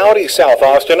and Audi South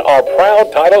Austin are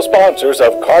proud title sponsors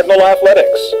of Cardinal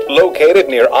Athletics. Located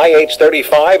near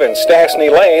IH-35 and Stastny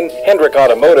Lane, Hendrick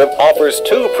Automotive offers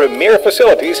 2 premier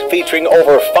facilities featuring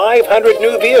over 500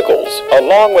 new vehicles,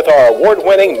 along with our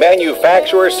award-winning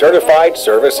manufacturer-certified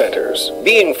service centers.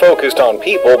 Being focused on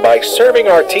people by serving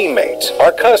our teammates,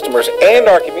 our customers, and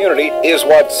our community is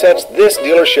what sets this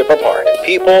dealership apart.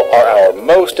 People are our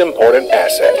most important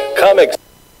asset.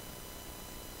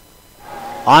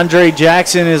 Andre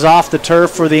Jackson is off the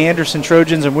turf for the Anderson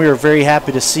Trojans, and we are very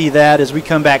happy to see that as we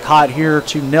come back hot here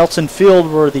to Nelson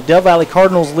Field, where the Del Valle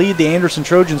Cardinals lead the Anderson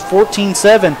Trojans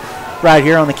 14-7 right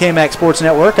here on the KMAX Sports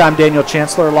Network. I'm Daniel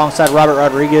Chancellor alongside Robert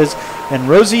Rodriguez and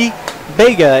Rosie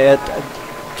Vega at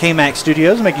KMAX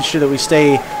Studios, making sure that we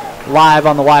stay live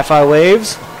on the Wi-Fi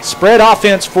waves. Spread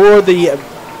offense for the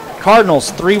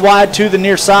Cardinals, 3 wide to the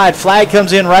near side. Flag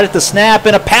comes in right at the snap,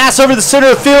 and a pass over the center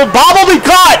of the field. Bobbled and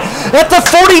caught at the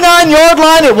 49-yard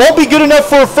line. It won't be good enough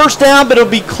for a first down, but it'll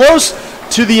be close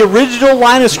to the original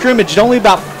line of scrimmage. Only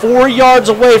about 4 yards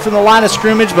away from the line of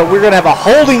scrimmage, but we're going to have a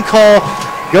holding call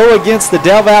go against the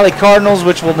Del Valle Cardinals,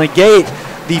 which will negate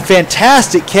the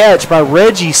fantastic catch by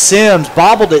Reggie Sims.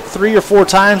 Bobbled it 3 or 4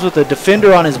 times with a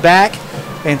defender on his back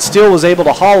and still was able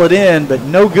to haul it in, but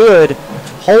no good.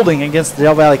 Holding against the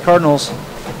Del Valle Cardinals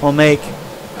will make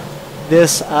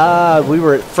this, we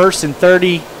were at 1st and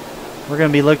 30. We're going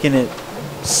to be looking at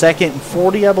 2nd and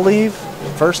 40, I believe.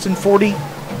 1st and 40.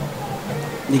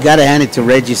 You got to hand it to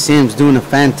Reggie Sims, doing a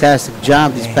fantastic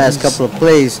job these past couple of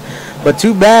plays. But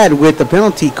too bad with the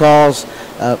penalty calls,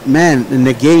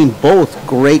 negating both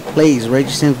great plays. Reggie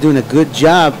Sims doing a good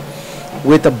job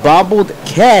with a bobbled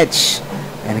catch.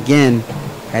 And again,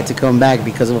 had to come back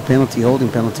because of a penalty, holding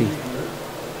penalty.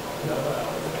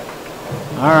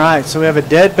 All right, so we have a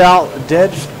dead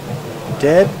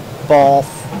ball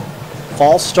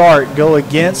false start go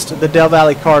against the Del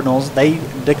Valle Cardinals. They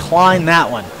decline that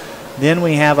one. Then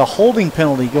we have a holding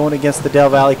penalty going against the Del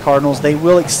Valle Cardinals. They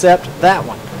will accept that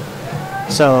one.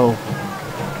 So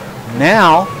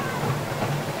now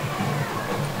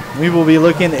we will be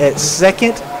looking at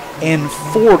 2nd and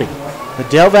 40. The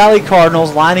Del Valle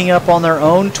Cardinals lining up on their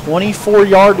own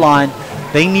 24-yard line.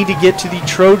 They need to get to the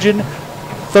Trojan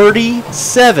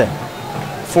 37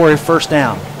 for a first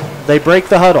down. They break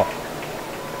the huddle.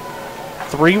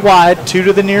 3 wide, 2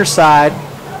 to the near side.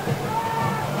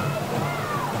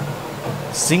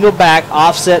 Single back,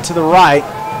 offset to the right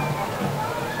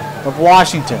of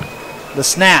Washington. The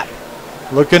snap,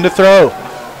 looking to throw.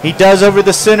 He does over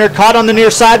the center, caught on the near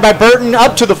side by Burton,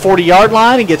 up to the 40-yard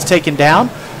line and gets taken down.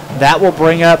 That will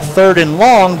bring up 3rd and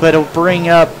long, but it'll bring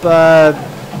up a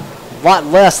lot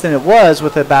less than it was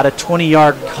with about a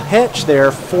 20-yard catch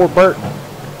there for Burton.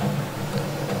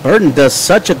 Burton does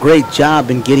such a great job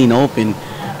in getting open,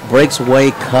 breaks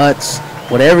away, cuts,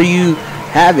 whatever you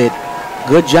have it.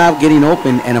 Good job getting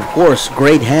open, and of course,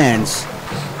 great hands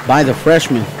by the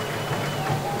freshman.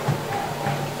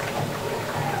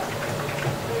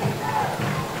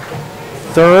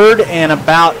 Third and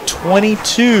about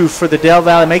 22 for the Del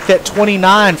Valle. Make that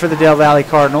 29 for the Del Valle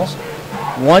Cardinals.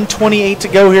 1:28 to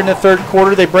go here in the 3rd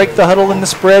quarter. They break the huddle in the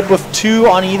spread with 2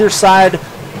 on either side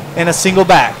and a single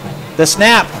back. The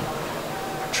snap,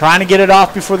 trying to get it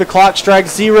off before the clock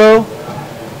strikes 0.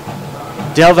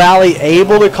 Del Valle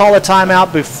able to call a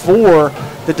timeout before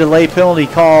the delay penalty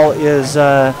call is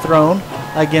thrown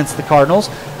against the Cardinals.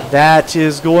 That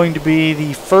is going to be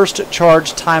the first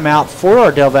charge timeout for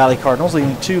our Del Valle Cardinals,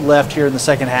 leaving 2 left here in the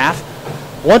second half.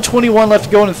 1:21 left to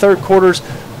go in the 3rd quarters.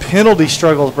 Penalty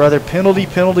struggles, brother.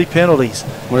 Penalties.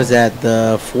 What is that,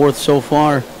 the 4th so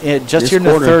far? Just here in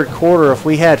the 3rd quarter. If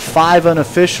we had 5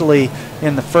 unofficially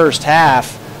in the first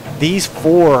half, these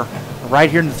 4 right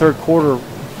here in the 3rd quarter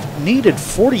needed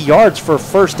 40 yards for a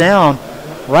first down.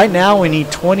 Right now we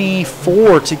need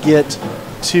 24 to get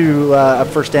to a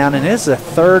first down, and it's a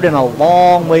 3rd and a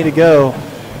long way to go.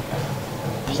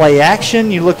 Play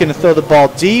action, you looking to throw the ball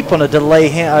deep on a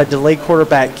delay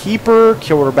quarterback keeper,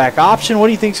 quarterback option. What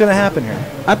do you think is going to happen here?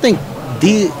 I think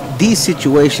these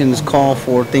situations call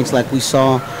for things like we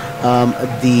saw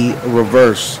the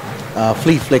reverse,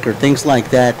 flea flicker, things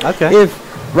like that. Okay.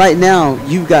 If right now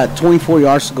you've got 24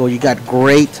 yards to go, you got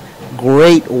great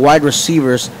wide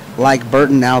receivers like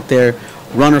Burton out there,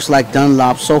 runners like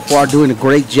Dunlop so far doing a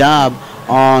great job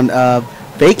on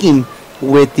faking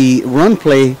with the run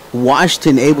play.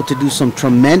 Washington able to do some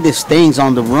tremendous things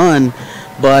on the run,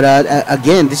 but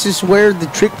again, this is where the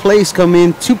trick plays come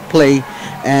into play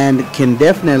and can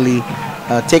definitely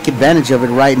take advantage of it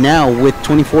right now with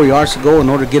 24 yards to go in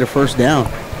order to get a first down.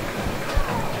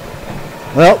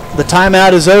 Well, the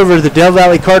timeout is over. The Del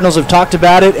Valle Cardinals have talked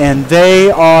about it, and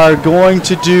they are going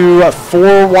to do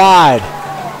 4 wide.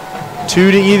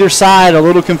 2 to either side. A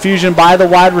little confusion by the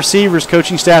wide receivers.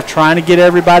 Coaching staff trying to get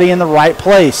everybody in the right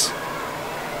place.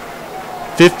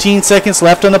 15 seconds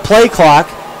left on the play clock.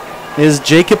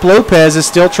 Jacob Lopez is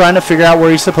still trying to figure out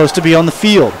where he's supposed to be on the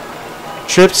field.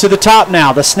 Trips to the top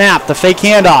now. The snap, the fake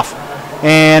handoff.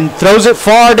 And throws it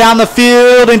far down the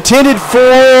field. Intended for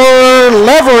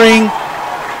levering.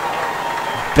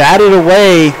 Batted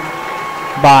away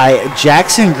by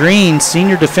Jackson Green,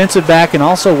 senior defensive back and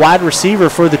also wide receiver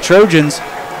for the Trojans.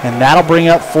 And that'll bring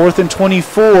up 4th and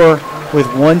 24 with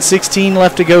 1:16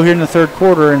 left to go here in the 3rd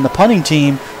quarter, and the punting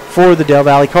team for the Del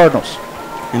Valle Cardinals.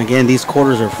 And again, these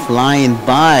quarters are flying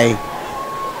by.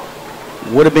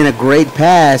 Would have been a great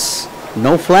pass.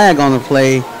 No flag on the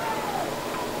play.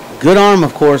 Good arm,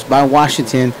 of course, by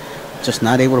Washington. Just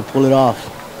not able to pull it off.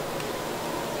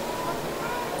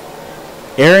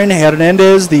 Aaron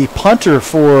Hernandez, the punter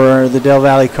for the Del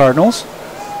Valle Cardinals,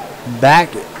 back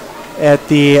at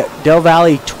the Del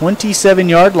Valle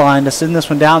 27-yard line to send this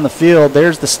one down the field.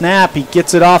 There's the snap. He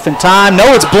gets it off in time.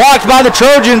 No, it's blocked by the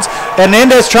Trojans.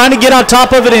 Hernandez trying to get on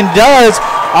top of it and does,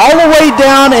 all the way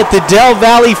down at the Del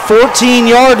Valle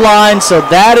 14-yard line. So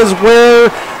that is where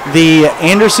the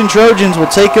Anderson Trojans will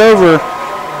take over.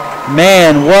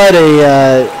 Man, what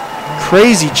a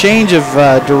crazy change of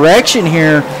direction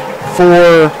here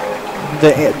for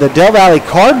the Del Valle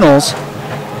Cardinals.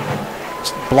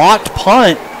 blocked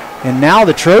punt, and now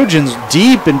the Trojans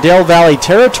deep in Del Valle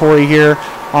territory here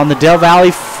on the Del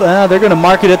Valle. They're going to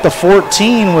mark it at the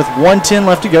 14 with 1:10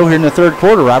 left to go here in the third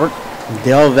quarter, Robert.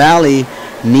 Del Valle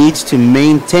needs to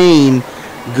maintain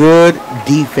good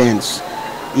defense.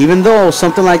 Even though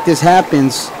something like this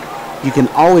happens, you can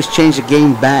always change the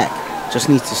game back. Just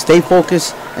needs to stay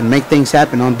focused and make things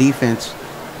happen on defense.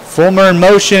 Fulmer in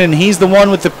motion. He's the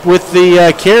one with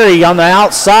the carry on the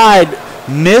outside.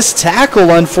 Missed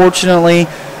tackle, unfortunately,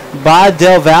 by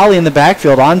Del Valle in the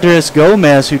backfield. Andres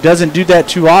Gomez, who doesn't do that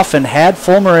too often, had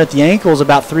Fulmer at the ankles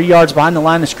about 3 yards behind the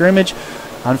line of scrimmage.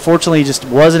 Unfortunately, he just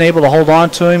wasn't able to hold on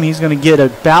to him. He's going to get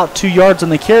about 2 yards on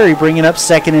the carry, bringing up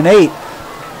 2nd and 8.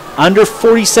 Under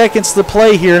 40 seconds to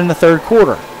play here in the third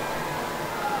quarter.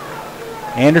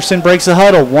 Anderson breaks the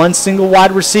huddle. One single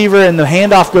wide receiver, and the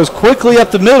handoff goes quickly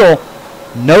up the middle.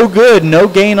 No good, no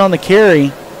gain on the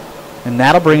carry. And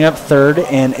that'll bring up 3rd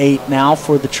and 8 now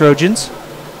for the Trojans.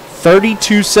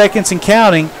 32 seconds and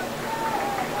counting.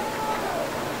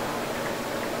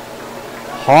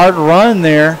 Hard run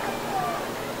there.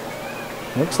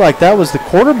 Looks like that was the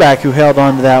quarterback who held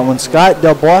on to that one, Scott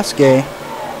Del Bosque.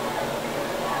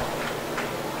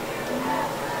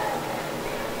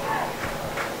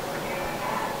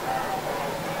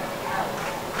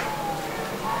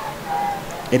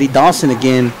 Eddie Dawson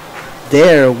again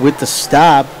there with the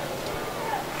stop.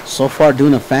 So far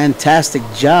doing a fantastic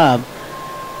job.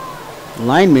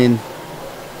 Lineman,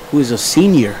 who is a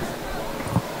senior.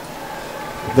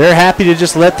 They're happy to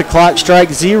just let the clock strike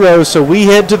 0, so we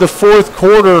head to the fourth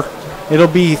quarter. It'll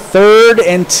be 3rd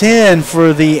and 10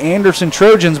 for the Anderson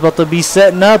Trojans, but they'll be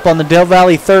setting up on the Del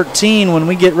Valle 13 when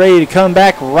we get ready to come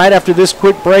back right after this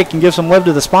quick break and give some love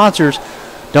to the sponsors.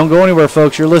 Don't go anywhere,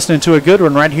 folks. You're listening to a good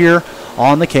one right here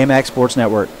on the KMAX Sports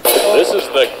Network. This is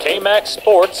the KMAX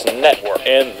Sports Network,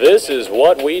 and this is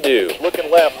what we do.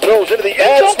 Looking left, throws into the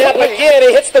end, snap again,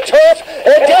 he hits the turf,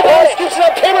 and Del Valle scoops it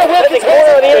up, Taylor with his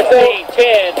corner on the end zone.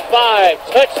 10, 5,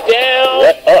 touchdown.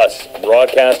 Let us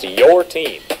broadcast your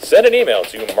team. Send an email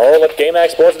to Merle at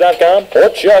KMAXSports.com or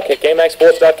Chuck at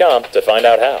KMAXSports.com to find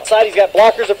out how. Side, he's got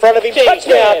blockers in front of him.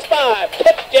 Touchdown, 5,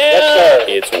 touchdown. Yes, sir.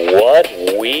 It's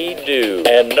what we do,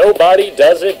 and nobody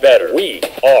does it better. We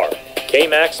are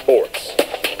KMAX Sports.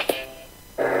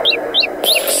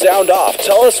 Sound off.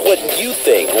 Tell us what you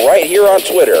think right here on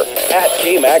Twitter at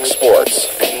KMAX Sports.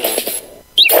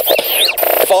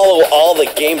 Follow all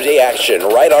the game day action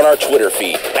right on our Twitter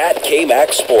feed at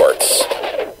KMAX Sports.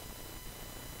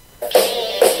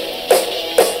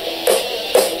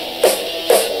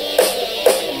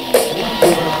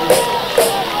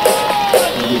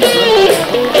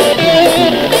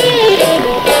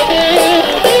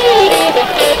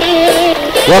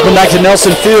 Welcome back to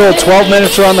Nelson Field. 12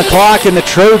 minutes are on the clock, and the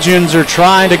Trojans are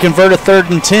trying to convert a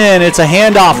 3rd and 10. It's a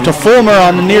handoff to Fulmer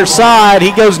on the near side.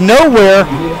 He goes nowhere,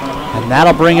 and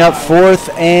that'll bring up 4th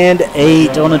and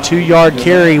 8 on a 2-yard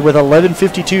carry with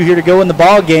 11:52 here to go in the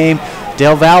ball game.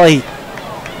 Del Valle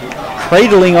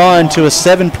cradling on to a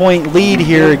 7-point lead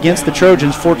here against the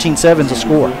Trojans. 14-7 to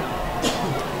score.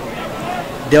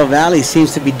 Del Valle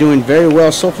seems to be doing very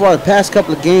well so far. The past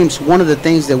couple of games, one of the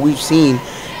things that we've seen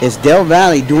is Del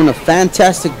Valle doing a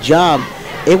fantastic job,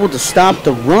 able to stop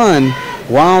the run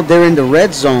while they're in the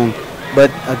red zone.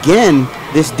 But again,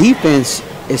 this defense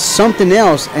is something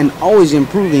else and always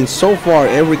improving so far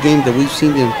every game that we've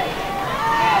seen them.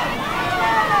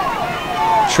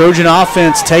 Trojan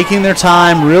offense taking their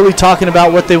time, really talking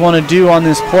about what they want to do on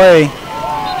this play.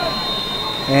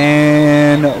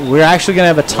 And we're actually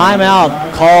going to have a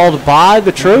timeout called by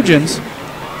the Trojans.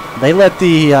 They let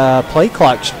the play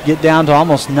clock get down to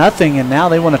almost nothing, and now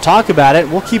they want to talk about it.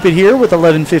 We'll keep it here with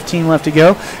 11:15 left to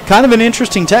go. Kind of an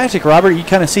interesting tactic, Robert. You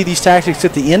kind of see these tactics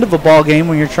at the end of a ball game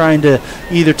when you're trying to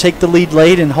either take the lead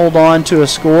late and hold on to a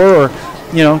score, or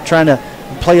trying to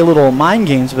play a little mind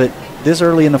games. But this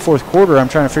early in the fourth quarter, I'm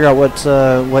trying to figure out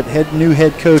what new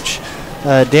head coach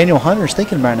Daniel Hunter's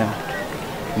thinking about now.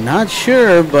 Not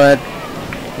sure, but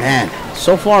man,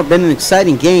 so far been an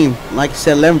exciting game. Like I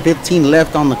said, 11:15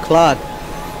 left on the clock.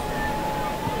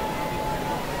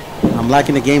 I'm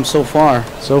liking the game so far.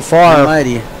 So far,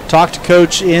 talked to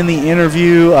Coach in the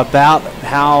interview about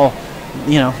how,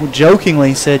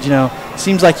 jokingly said,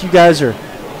 seems like you guys are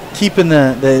keeping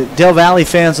the Del Valle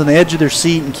fans on the edge of their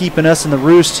seat and keeping us in the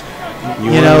roost,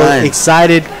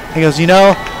 excited. He goes,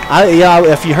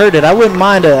 if you heard it, I wouldn't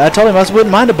mind. I told him I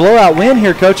wouldn't mind a blowout win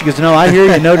here, Coach. He goes, no, I hear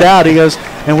you, no doubt. He goes,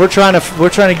 and we're trying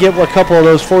to get a couple of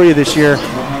those for you this year.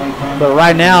 But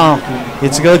right now,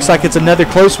 it looks like it's another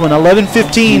close one.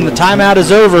 11:15, the timeout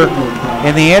is over,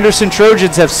 and the Anderson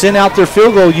Trojans have sent out their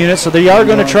field goal unit, so they are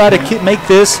going to try to make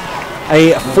this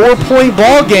a 4-point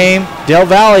ball game. Del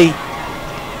Valle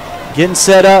getting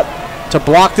set up to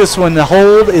block this one. The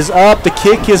hold is up, the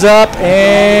kick is up,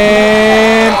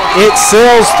 and it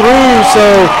sails through. So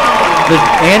the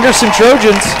Anderson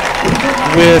Trojans,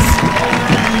 with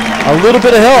a little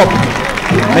bit of help,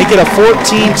 make it a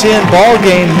 14-10 ball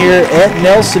game here at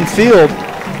Nelson Field.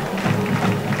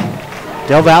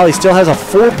 Del Valle still has a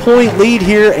 4-point lead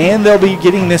here, and they'll be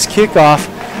getting this kickoff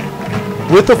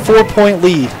with a 4-point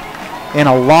lead. And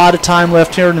a lot of time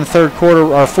left here in the fourth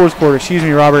quarter, excuse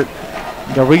me, Robert.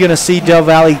 Are we going to see Del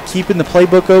Valle keeping the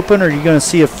playbook open, or are you going to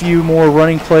see a few more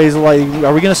running plays? Are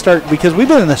we going to start, because we've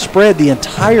been in the spread the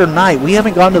entire night. We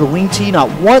haven't gone to the wing tee not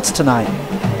once tonight.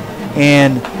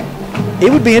 And it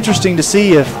would be interesting to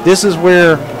see if this is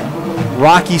where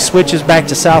Rocky switches back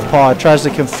to southpaw, tries to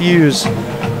confuse,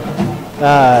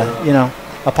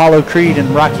 Apollo Creed and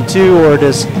Rocky 2, or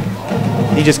does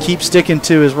he just keep sticking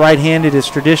to his right-handed, his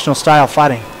traditional style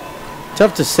fighting?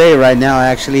 Tough to say right now,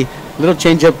 actually. A little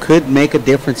changeup could make a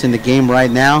difference in the game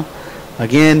right now.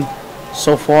 Again,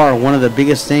 so far, one of the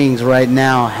biggest things right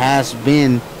now has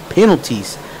been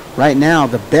penalties. Right now,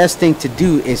 the best thing to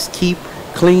do is keep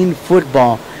clean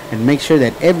football and make sure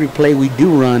that every play we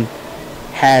do run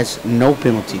has no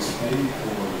penalties.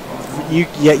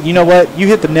 You know what? You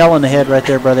hit the nail on the head right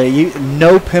there, brother.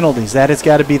 No penalties. That has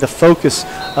got to be the focus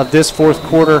of this fourth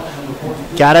quarter.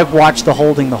 Got to watch the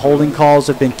holding. The holding calls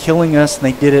have been killing us, and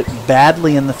they did it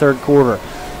badly in the third quarter.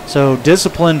 So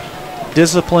discipline for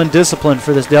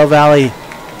this Del Valle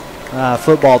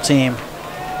football team.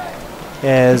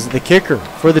 As the kicker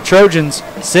for the Trojans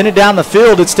sent it down the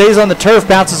field. It stays on the turf,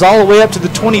 bounces all the way up to the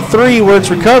 23 where it's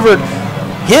recovered.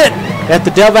 Hit at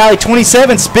the Del Valle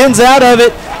 27, spins out of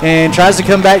it, and tries to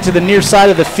come back to the near side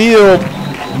of the field.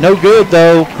 No good,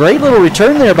 though. Great little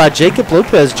return there by Jacob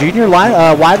Lopez, junior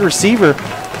wide receiver.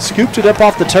 Scooped it up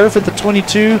off the turf at the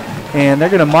 22, and they're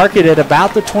going to mark it at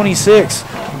about the 26.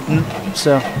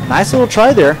 So, nice little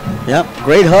try there. Yep,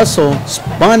 great hustle.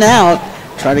 Spun out,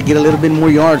 try to get a little bit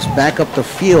more yards back up the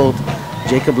field.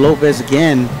 Jacob Lopez,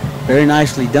 again, very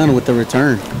nicely done with the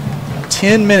return.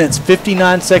 10 minutes,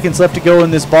 59 seconds left to go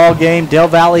in this ball game. Del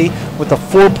Valle with a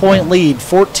 4-point lead,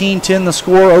 14-10 the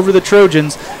score over the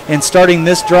Trojans, and starting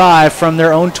this drive from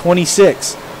their own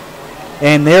 26.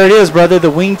 And there it is, brother, the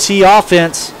wing tee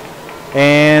offense.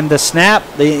 And the snap,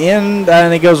 the end,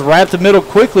 and it goes right up the middle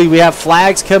quickly. We have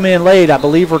flags come in late. I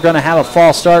believe we're going to have a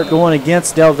false start going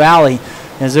against Del Valle,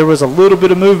 as there was a little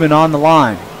bit of movement on the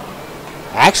line.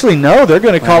 Actually, no, they're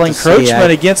going to call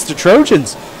encroachment against the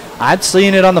Trojans. I'd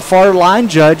seen it on the far line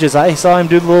judge as I saw him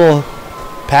do the little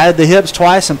patted the hips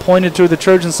twice and pointed to the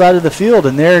Trojan side of the field,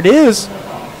 and there it is.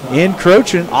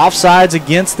 Encroaching, offsides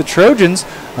against the Trojans.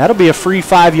 That'll be a free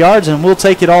 5 yards, and we'll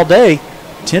take it all day.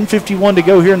 10:51 to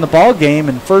go here in the ball game,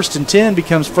 and 1st and 10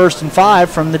 becomes 1st and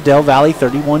 5 from the Del Valle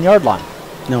 31-yard line.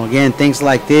 No, again, things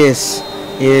like this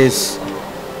is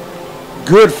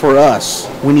good for us.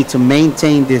 We need to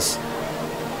maintain this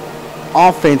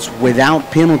offense without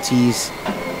penalties.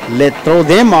 Throw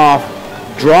them off,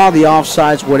 draw the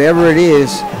offsides, whatever it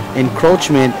is,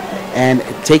 encroachment, and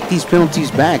take these penalties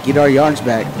back, get our yards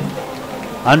back.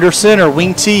 Under center,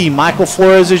 wing T, Michael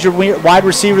Flores is your wide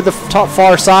receiver to the top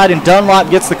far side, and Dunlop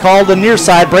gets the call to the near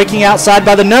side, breaking outside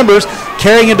by the numbers,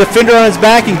 carrying a defender on his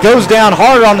back, and goes down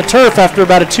hard on the turf after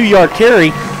about a 2-yard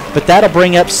carry, but that'll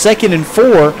bring up 2nd and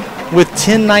 4 with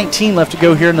 10:19 left to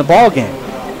go here in the ball game.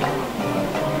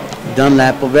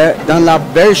 Dunlop,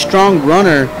 very strong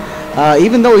runner.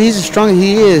 Even though he's as strong as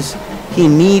he is, he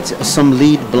needs some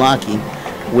lead blocking.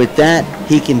 With that,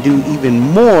 he can do even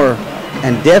more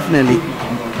and definitely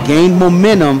gain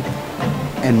momentum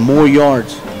and more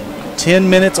yards. 10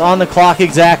 minutes on the clock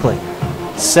exactly.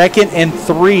 2nd and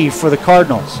 3 for the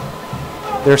Cardinals.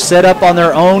 They're set up on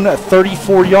their own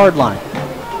 34-yard line.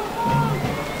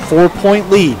 4-point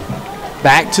lead.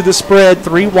 Back to the spread,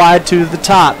 3 wide to the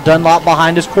top. Dunlop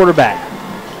behind his quarterback.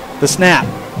 The snap.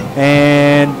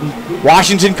 And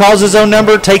Washington calls his own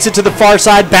number, takes it to the far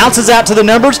side, bounces out to the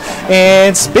numbers,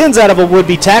 and spins out of a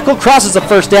would-be tackle, crosses the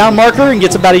 1st down marker, and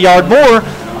gets about a yard more.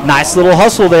 Nice little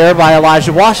hustle there by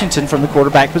Elijah Washington from the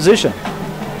quarterback position.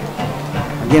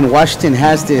 Again, Washington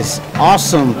has this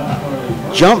awesome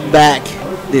jump back,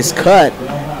 this cut,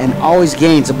 and always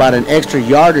gains about an extra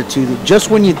yard or two. Just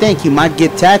when you think he might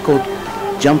get tackled,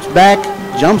 jumps back,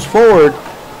 jumps forward,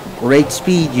 great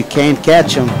speed, you can't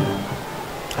catch him.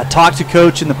 I talked to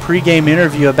Coach in the pregame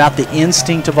interview about the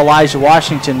instinct of Elijah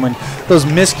Washington when those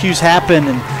miscues happen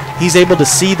and he's able to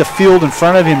see the field in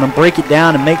front of him and break it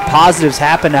down and make positives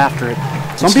happen after it.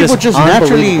 Some people just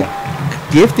naturally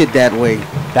gifted that way.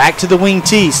 Back to the wing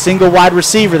T, single wide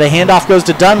receiver. The handoff goes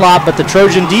to Dunlop, but the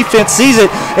Trojan defense sees it,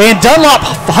 and Dunlop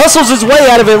hustles his way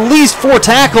out of at least 4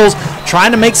 tackles,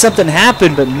 trying to make something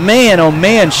happen, but man, oh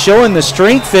man, showing the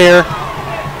strength there.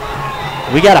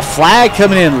 We got a flag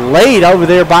coming in late over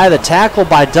there by the tackle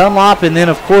by Dunlop, and then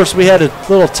of course we had a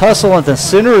little tussle at the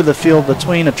center of the field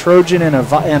between a Trojan and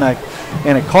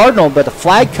a Cardinal, but the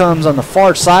flag comes on the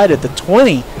far side at the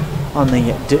 20, on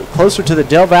the closer to the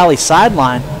Del Valle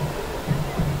sideline.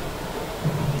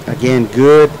 Again,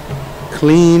 good,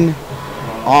 clean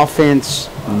offense,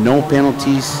 no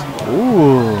penalties.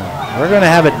 Ooh, we're going to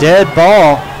have a dead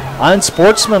ball,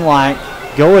 unsportsmanlike,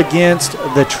 go against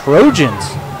the Trojans.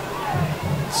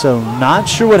 So not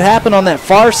sure what happened on that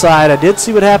far side. I did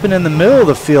see what happened in the middle of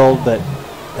the field, but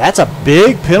that's a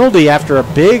big penalty after a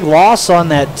big loss on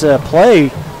that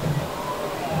play.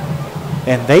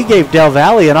 And they gave Del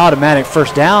Valle an automatic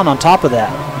first down on top of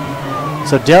that.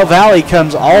 So Del Valle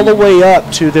comes all the way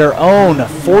up to their own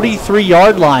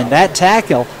 43-yard line. That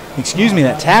tackle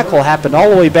happened all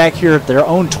the way back here at their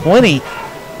own 20.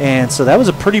 And so that was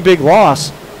a pretty big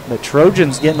loss. The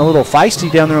Trojans getting a little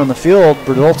feisty down there on the field,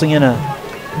 resulting in a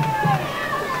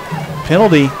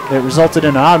penalty that resulted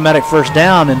in an automatic first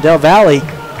down. And Del Valle,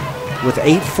 with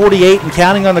 8:48 and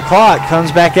counting on the clock,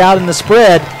 comes back out in the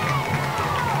spread.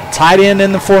 Tight end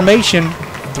in the formation.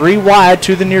 3 wide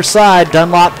to the near side,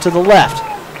 Dunlop to the left.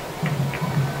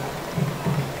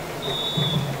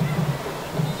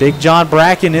 Big John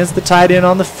Bracken is the tight end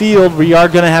on the field. We are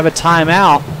going to have a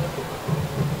timeout.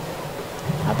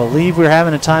 I believe we're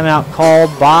having a timeout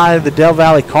called by the Del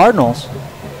Valle Cardinals.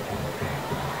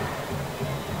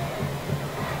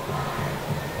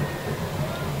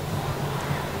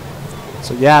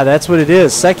 So yeah, that's what it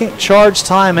is. Second charge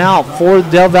timeout for the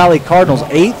Del Valle Cardinals.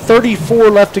 8:34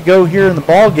 left to go here in the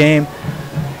ball game.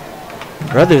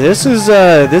 Brother, this is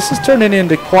turning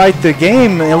into quite the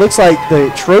game. It looks like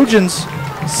the Trojans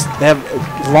have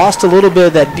lost a little bit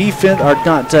of that defense, or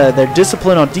not their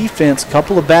discipline on defense. A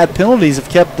couple of bad penalties have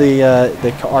kept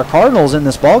our Cardinals in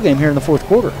this ball game here in the fourth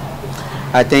quarter.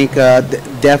 I think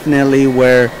definitely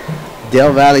where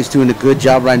Del Valle's doing a good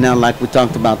job right now. Like we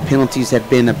talked about, penalties have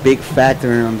been a big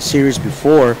factor on the series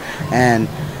before, and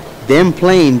them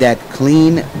playing that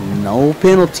clean, no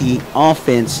penalty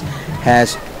offense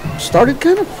has started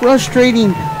kind of frustrating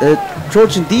the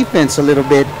Trojan defense a little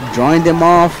bit, drawing them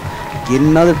off, getting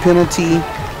another penalty,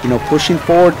 pushing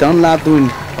forward. Dunlop doing,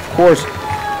 of course,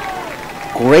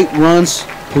 great runs,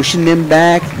 pushing them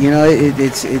back.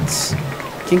 It's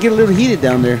can get a little heated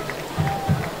down there.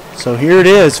 So here it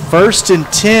is, 1st and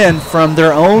 10 from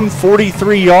their own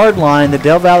 43-yard line. The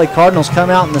Del Valle Cardinals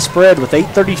come out in the spread with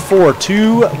 8:34.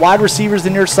 2 wide receivers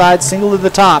in near side, single to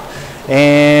the top.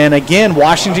 And again,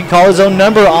 Washington calls his own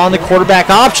number on the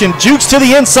quarterback option. Jukes to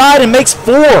the inside and makes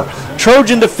 4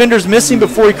 Trojan defenders missing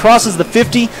before he crosses the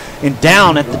 50 and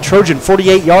down at the Trojan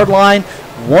 48-yard line,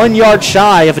 1 yard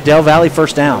shy of a Del Valle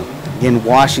first down. Again,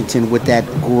 Washington with that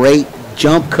great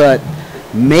jump cut,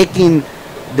 making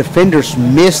defenders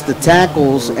miss the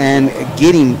tackles and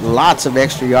getting lots of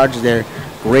extra yards there.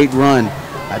 Great run.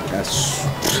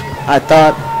 I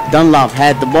thought Dunlop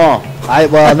had the ball.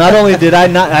 Not only did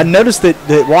I noticed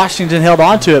that Washington held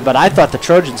on to it, but I thought the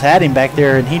Trojans had him back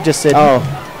there, and he just said, "Oh,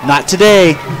 not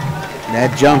today."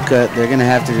 That jump cut, they're going to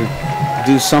have to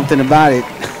do something about it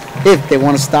if they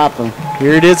want to stop him.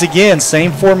 Here it is again,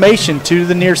 same formation to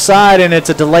the near side, and it's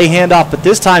a delay handoff, but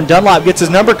this time Dunlop gets his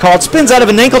number called, spins out of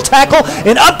an ankle tackle,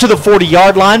 and up to the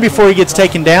 40-yard line before he gets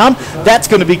taken down. That's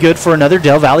going to be good for another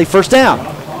Del Valle first down.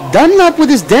 Dunlop with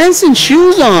his dancing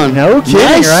shoes on. No kidding,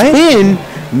 nice right? Spin,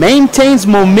 maintains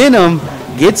momentum,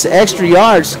 gets extra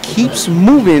yards, keeps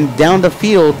moving down the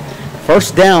field.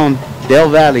 First down, Del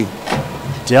Valle.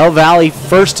 Del Valle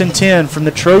 1st and 10 from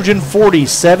the Trojan 40.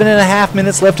 7.5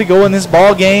 minutes left to go in this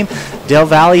ball game. Del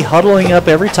Valle huddling up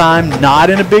every time, not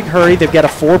in a big hurry. They've got a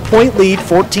 4-point lead,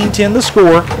 14-10 the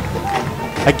score.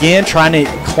 Again, trying to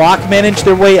clock manage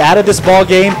their way out of this ball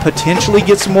game, potentially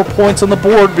get some more points on the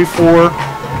board before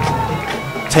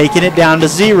taking it down to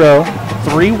 0.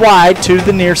 3 wide to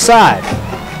the near side.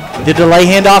 The delay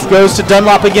handoff goes to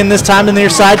Dunlop again, this time to the near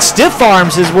side. Stiff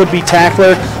arms his would-be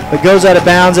tackler, but goes out of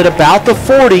bounds at about the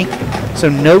 40. So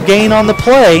no gain on the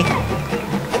play,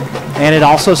 and it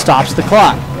also stops the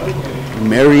clock.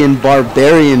 Marion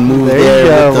Barbarian move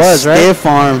there with the stiff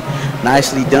arm.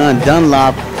 Nicely done.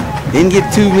 Dunlop didn't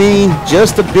get too mean,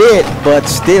 just a bit, but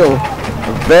still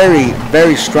a very,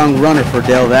 very strong runner for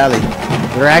Del Valle.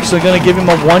 They're actually going to give him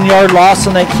a 1-yard loss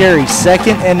on that carry.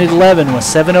 2nd and 11 with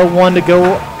 7:01 to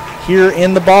go here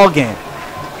in the ball game.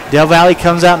 Del Valle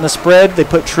comes out in the spread. They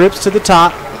put trips to the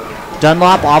top.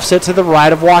 Dunlop offset to the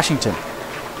right of Washington.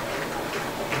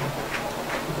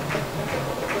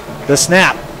 The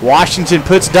snap. Washington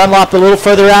puts Dunlop a little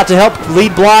further out to help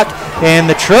lead block, and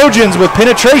the Trojans with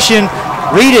penetration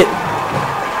read it.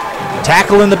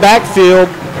 Tackle in the backfield.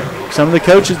 Some of the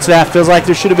coaching staff feels like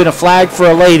there should have been a flag for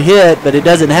a late hit, but it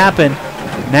doesn't happen.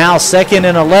 Now 2nd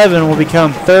and 11 will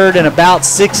become 3rd and about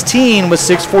 16 with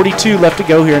 6:42 left to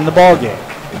go here in the ball game.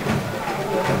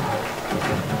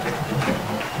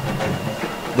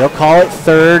 They'll call it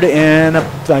 3rd and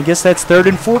I guess that's 3rd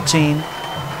and 14.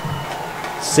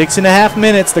 6.5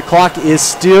 minutes. The clock is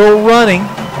still running.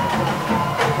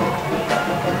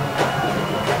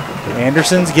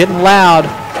 Anderson's getting loud.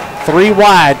 3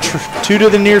 wide, 2 to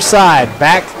the near side.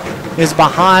 Back is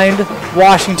behind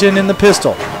Washington in the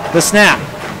pistol. The snap.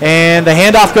 And the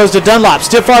handoff goes to Dunlop.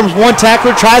 Stiff arms one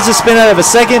tackler, tries to spin out of a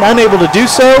second, unable to do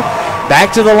so.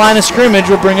 Back to the line of scrimmage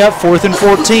will bring up 4th and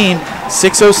 14.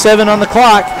 6:07 on the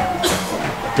clock.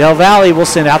 Del Valle will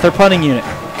send out their punting unit.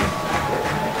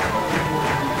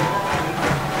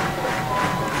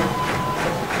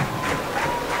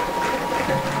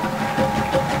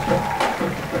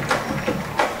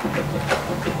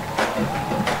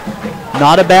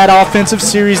 Not a bad offensive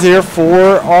series there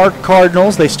for our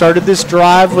Cardinals. They started this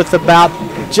drive with about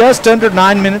just under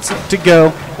 9 minutes to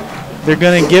go. They're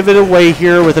going to give it away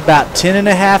here with about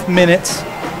 5.5 minutes.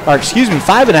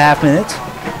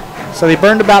 So they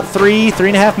burned about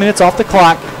 3.5 minutes off the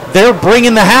clock. They're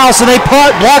bringing the house, and they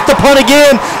block the punt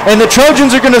again, and the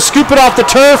Trojans are going to scoop it off the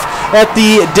turf at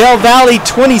the Del Valle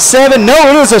 27. No,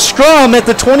 it was a scrum at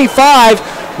the 25.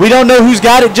 We don't know who's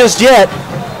got it just yet.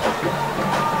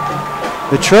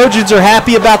 The Trojans are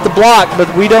happy about the block,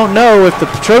 but we don't know if the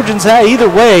Trojans have. Either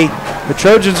way, the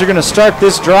Trojans are going to start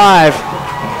this drive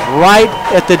right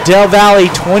at the Del Valle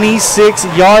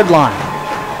 26-yard line.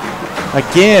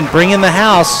 Again, bringing the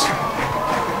house.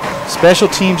 Special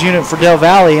teams unit for Del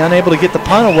Valle, unable to get the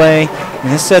punt away,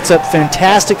 and this sets up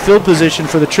fantastic field position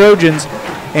for the Trojans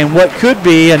and what could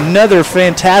be another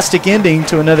fantastic ending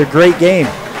to another great game.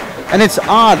 And it's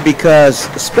odd because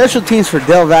special teams for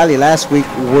Del Valle last week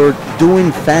were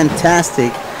doing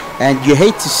fantastic, and you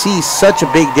hate to see such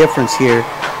a big difference here.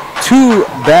 2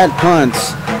 bad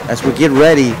punts as we get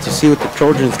ready to see what the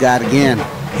Trojans got again.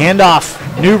 Handoff.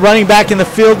 New running back in the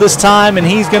field this time, and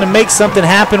he's going to make something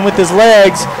happen with his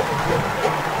legs.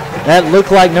 That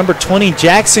looked like number 20,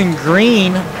 Jackson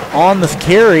Green, on the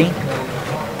carry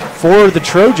for the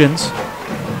Trojans.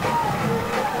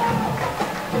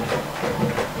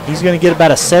 He's going to get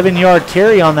about a 7-yard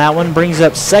carry on that one. Brings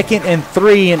up 2nd and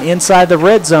 3 and inside the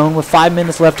red zone with 5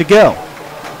 minutes left to go.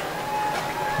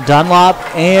 Dunlop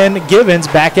and Givens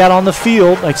back out on the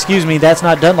field. Excuse me, that's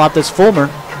not Dunlop, that's Fulmer.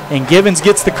 And Givens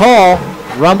gets the call.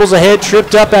 Rumbles ahead,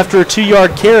 tripped up after a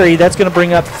 2-yard carry. That's going to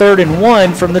bring up 3rd and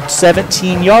 1 from the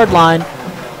 17-yard line.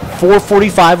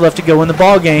 4:45 left to go in the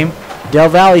ball game. Del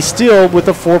Valle still with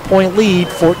a 4-point lead,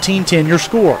 14-10 your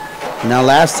score. Now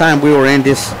last time we were in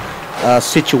this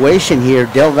situation here,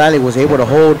 Del Valle was able to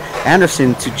hold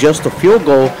Anderson to just a field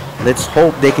goal. Let's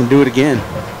hope they can do it again.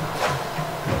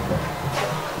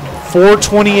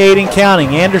 4:28 and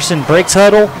counting. Anderson breaks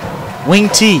huddle, wing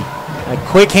T. A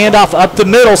quick handoff up the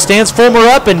middle, stands Fulmer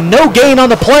up, and no gain on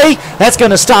the play. That's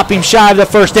going to stop him shy of the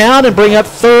first down and bring up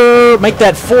make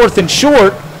that 4th and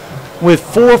short with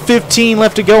 4:15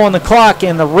 left to go on the clock,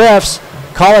 and the refs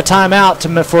call a timeout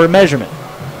for a measurement.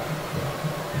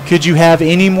 Could you have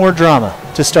any more drama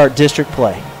to start district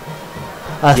play?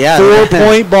 A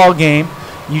 4-point ball game.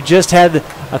 You just had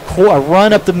a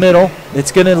run up the middle.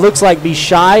 It's going to, looks like, be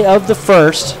shy of the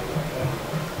first.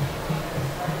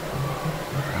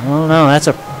 I don't know.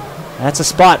 That's a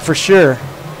spot for sure.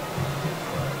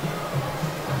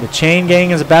 The chain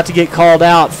gang is about to get called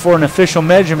out for an official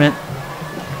measurement.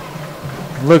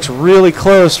 It looks really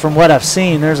close from what I've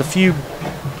seen. There's a few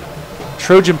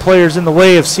Trojan players in the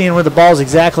way of seeing where the ball's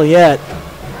exactly at.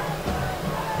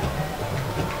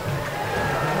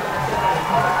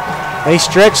 They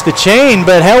stretched the chain,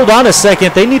 but held on a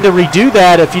second. They need to redo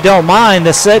that if you don't mind.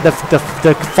 The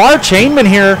far chainman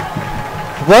here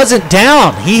wasn't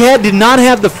down. He did not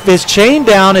have his chain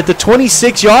down at the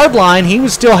 26-yard line. He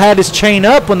still had his chain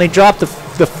up when they dropped the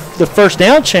first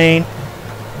down chain.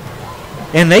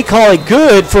 And they call it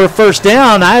good for a first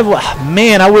down. I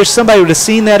wish somebody would have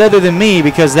seen that other than me,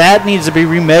 because that needs to be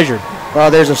remeasured. Well,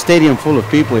 there's a stadium full of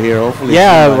people here. Hopefully,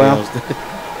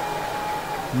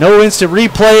 no instant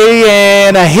replay,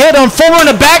 and a hit on Fulmer in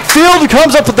the backfield. He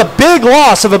comes up with a big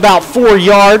loss of about 4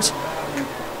 yards.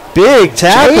 Big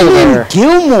tackle there.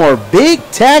 Gilmore, big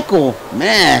tackle.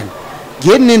 Man,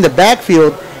 getting in the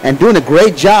backfield and doing a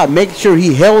great job, making sure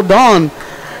he held on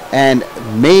and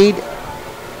made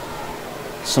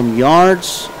some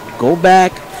yards. Go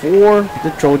back for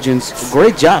the Trojans.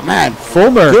 Great job, man.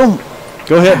 Fulmer.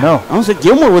 Go ahead. No. I was like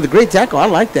Gilmore with a great tackle. I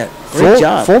like that. Great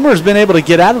job. Fulmer's been able to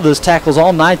get out of those tackles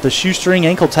all night, the shoestring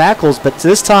ankle tackles, but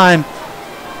this time,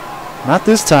 not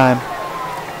this time.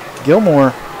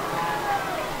 Gilmore.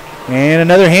 And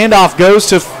another handoff goes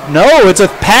to, no, it's a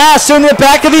pass in the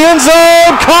back of the end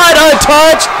zone. Caught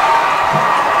untouched.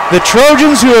 The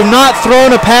Trojans, who have not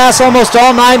thrown a pass almost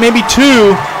all night, maybe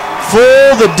two,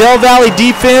 fool the Del Valle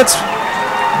defense.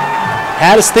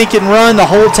 Had us thinking run the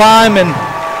whole time, and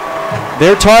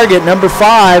their target, number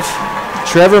 5,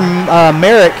 Trevor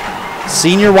Merrick,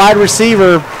 senior wide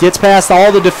receiver, gets past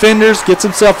all the defenders, gets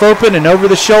himself open, and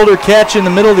over-the-shoulder catch in the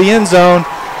middle of the end zone.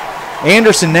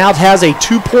 Anderson now has a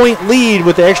 2-point lead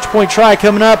with the extra point try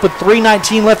coming up with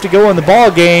 3:19 left to go in the ball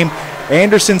game.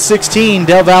 Anderson 16,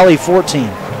 Del Valle 14.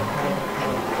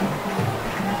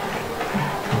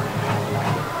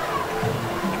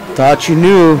 Thought you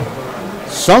knew.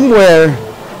 Somewhere,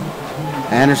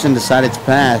 Anderson decided to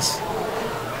pass.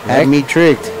 Had me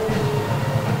tricked.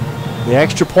 The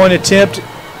extra point attempt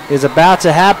is about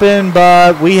to happen,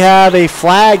 but we have a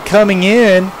flag coming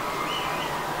in.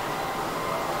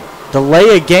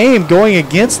 Delay a game going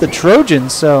against the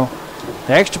Trojans, so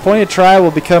the extra point try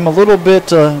will become a little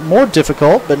bit more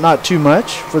difficult, but not too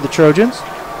much for the Trojans.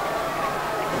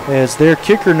 As their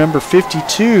kicker, number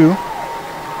 52,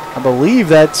 I believe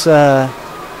that's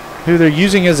who they're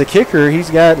using as a kicker. He's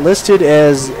got listed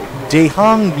as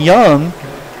Dehong Young,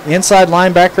 inside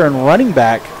linebacker and running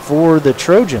back for the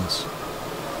Trojans.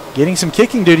 Getting some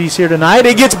kicking duties here tonight.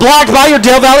 It gets blocked by your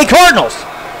Del Valle Cardinals.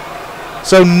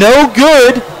 So no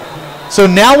good. So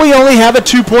now we only have a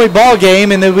 2-point ball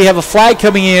game, and then we have a flag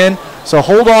coming in. So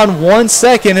hold on 1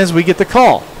 second as we get the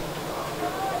call.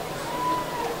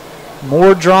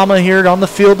 More drama here on the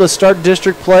field to start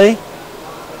district play.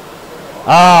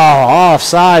 Oh,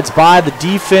 offsides by the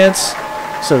defense.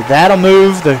 So that'll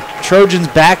move the Trojans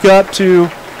back up to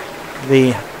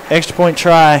the extra point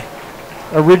try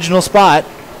original spot.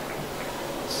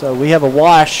 So we have a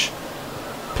wash,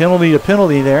 penalty to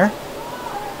penalty there.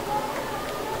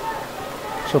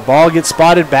 So ball gets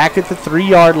spotted back at the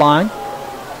 3-yard line.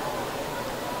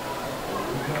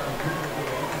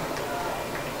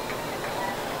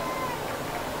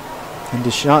 And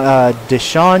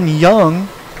Deshaun Young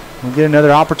will get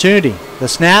another opportunity. The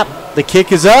snap, the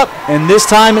kick is up, and this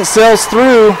time it sails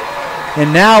through.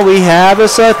 And now we have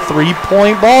us a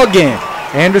 3-point ball game.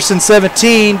 Anderson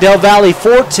 17, Del Valle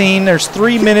 14. There's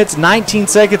 3 minutes, 19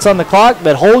 seconds on the clock,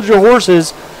 but hold your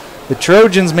horses. The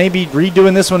Trojans may be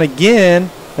redoing this one again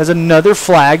as another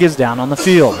flag is down on the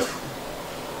field.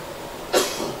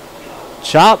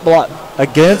 Chop block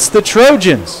against the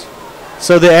Trojans.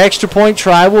 So the extra point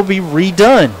try will be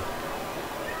redone.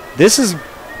 This is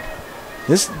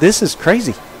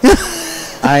crazy.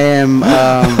 I am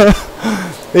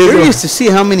curious to see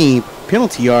how many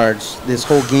penalty yards this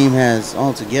whole game has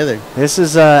altogether. This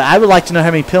is I would like to know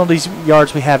how many penalty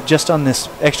yards we have just on this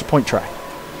extra point try.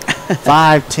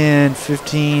 5, 10,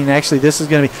 15. Actually, this is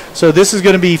going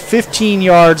to be 15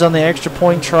 yards on the extra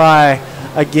point try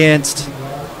against.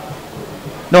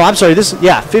 No, I'm sorry.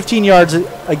 15 yards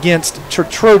against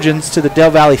Trojans to the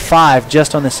Del Valle 5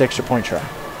 just on this extra point try.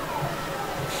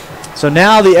 So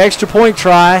now the extra point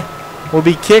try will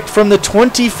be kicked from the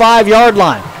 25-yard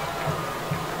line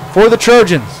for the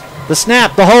Trojans. The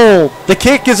snap, the hold, the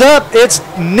kick is up. It's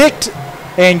nicked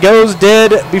and goes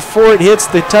dead before it hits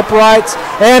the uprights.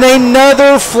 And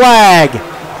another flag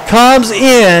comes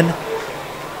in.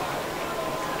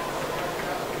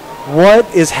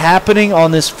 What is happening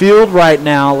on this field right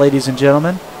now, ladies and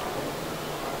gentlemen?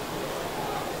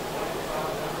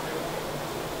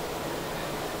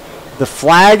 The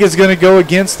flag is going to go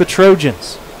against the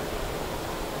Trojans.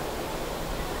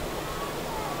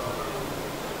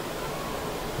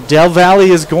 Del Valle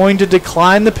is going to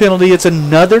decline the penalty. It's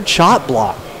another chop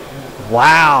block.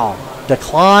 Wow.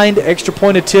 Declined. Extra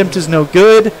point attempt is no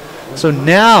good. So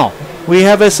now we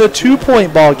have us a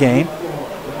 2-point ball game.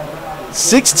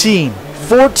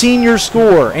 16-14 your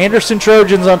score. Anderson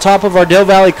Trojans on top of our Del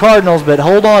Valle Cardinals. But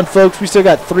hold on, folks. We still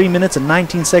got 3 minutes and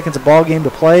 19 seconds of ball game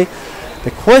to play.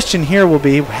 The question here will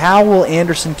be, how will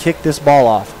Anderson kick this ball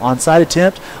off? Onside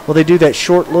attempt? Will they do that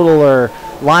short little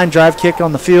line drive kick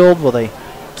on the field? Will they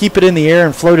keep it in the air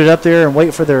and float it up there and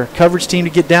wait for their coverage team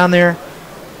to get down there?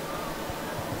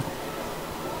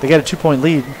 They got a 2-point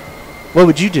lead. What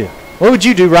would you do? What would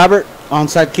you do, Robert?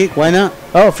 Onside kick, why not?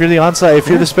 Oh, if you're the onside, if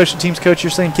you're the special teams coach,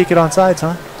 you're saying kick it onsides,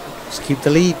 huh? Just keep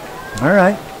the lead. All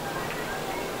right.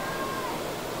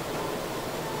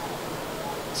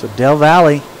 So Del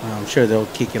Valle, I'm sure they'll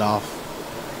kick it off.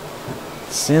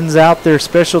 Sends out their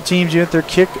special teams unit, their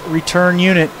kick return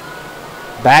unit.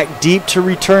 Back deep to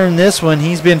return this one.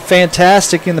 He's been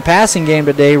fantastic in the passing game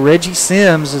today. Reggie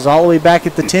Sims is all the way back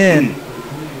at the 10.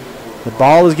 The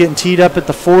ball is getting teed up at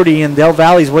the 40, and Del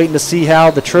Valle's waiting to see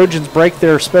how the Trojans break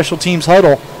their special teams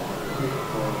huddle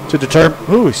to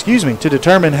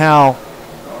determine how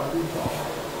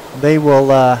they will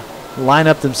line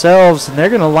up themselves. And they're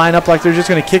going to line up like they're just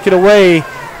going to kick it away.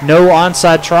 No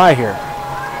onside try here.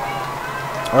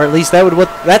 Or at least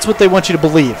that's what they want you to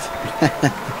believe.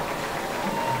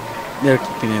 They're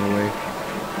kicking it away.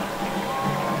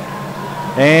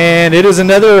 And it is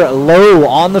another low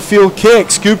on the field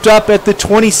kick. Scooped up at the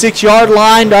 26-yard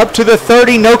line, up to the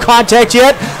 30. No contact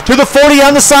yet. To the 40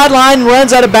 on the sideline.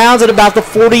 Runs out of bounds at about the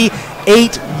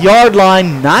 48-yard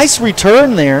line. Nice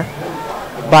return there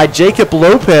by Jacob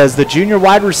Lopez, the junior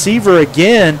wide receiver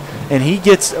again. And he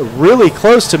gets really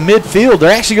close to midfield.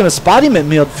 They're actually going to spot him at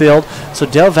midfield. So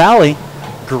Del Valle,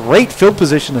 great field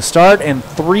position to start, and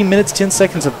 3 minutes, 10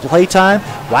 seconds of play time.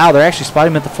 Wow, they're actually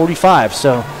spotting him at the 45.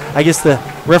 So I guess the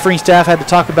refereeing staff had to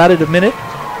talk about it a minute.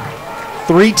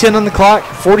 3:10 on the clock,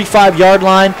 45-yard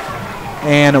line,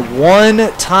 and one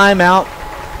timeout.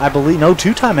 I believe, no,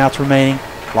 2 timeouts remaining.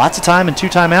 Lots of time and 2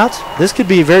 timeouts. This could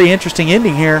be a very interesting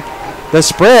ending here. The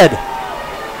spread,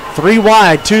 3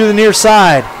 wide, 2 to the near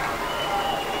side.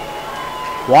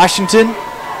 Washington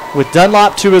with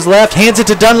Dunlop to his left, hands it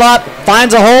to Dunlop,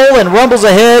 finds a hole and rumbles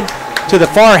ahead to the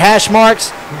far hash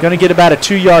marks. Going to get about a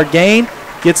 2-yard gain,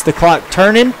 gets the clock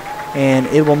turning, and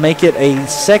it will make it a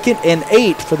 2nd and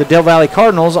 8 for the Del Valle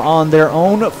Cardinals on their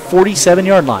own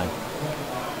 47-yard line.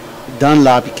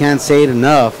 Dunlop, you can't say it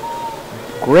enough.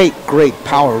 Great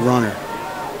power runner.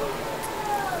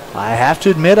 I have to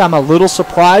admit I'm a little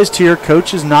surprised here.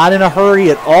 Coach is not in a hurry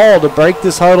at all to break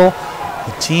this huddle.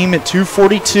 The team at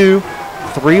 2:42.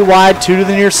 3 wide, 2 to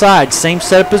the near side. Same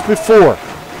setup as before.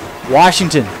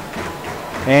 Washington.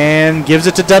 And gives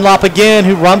it to Dunlop again,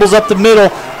 who rumbles up the middle.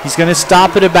 He's going to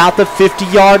stop at about the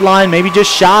 50-yard line, maybe just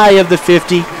shy of the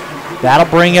 50. That'll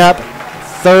bring up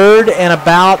 3rd and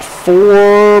about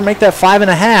 4, make that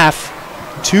 5.5.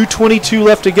 2:22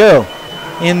 left to go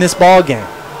in this ball game.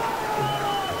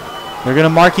 They're going to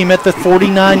mark him at the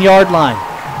 49-yard line.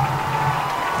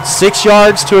 6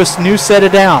 yards to a new set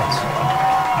of downs.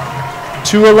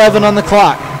 2:11 on the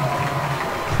clock.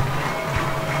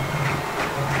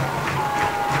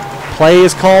 Play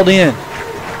is called in.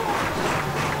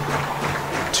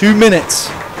 2 minutes.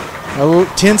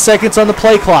 10 seconds on the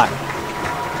play clock.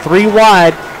 3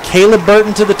 wide. Caleb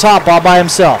Burton to the top all by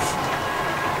himself.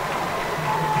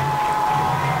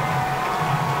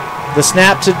 The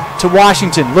snap to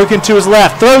Washington. Looking to his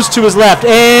left. Throws to his left.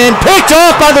 And picked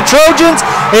off by the Trojans.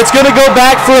 It's going to go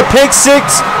back for a pick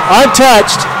 6.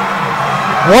 Untouched.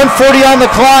 1:40 on the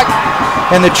clock,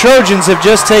 and the Trojans have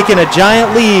just taken a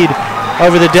giant lead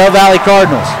over the Del Valle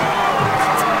Cardinals.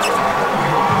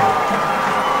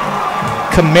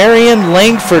 Camarion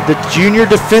Langford, the junior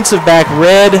defensive back,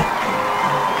 read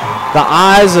the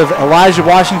eyes of Elijah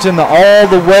Washington all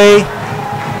the way,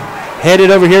 headed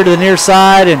over here to the near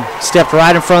side and stepped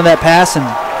right in front of that pass, and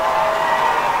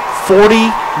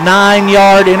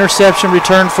 49-yard interception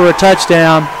return for a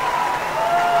touchdown.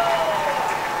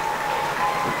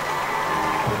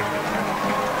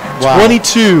 Wow.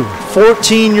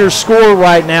 22-14 your score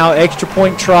right now. Extra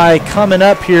point try coming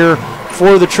up here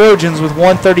for the Trojans with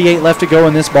 1:38 left to go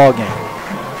in this ball game.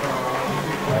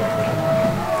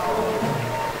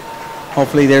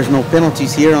 Hopefully there's no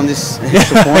penalties here on this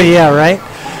extra point. Yeah, right.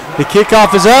 The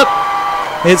kickoff is up.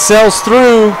 It sails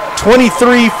through.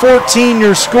 23-14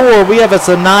 your score. We have a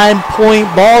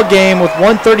 9-point ball game with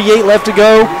 1:38 left to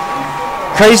go.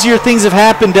 Crazier things have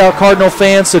happened, Del Cardinal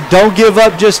fans, so don't give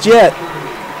up just yet.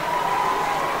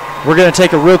 We're going to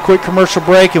take a real quick commercial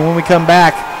break, and when we come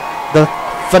back, the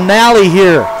finale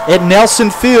here at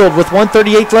Nelson Field with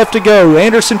 1:38 left to go.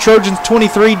 Anderson Trojans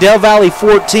 23, Del Valle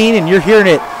 14, and you're hearing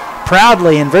it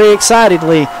proudly and very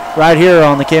excitedly right here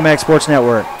on the KMAX Sports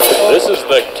Network. This is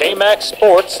the KMAX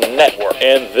Sports Network,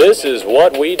 and this is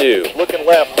what we do. Looking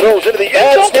left, throws into the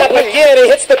edge, snap again, he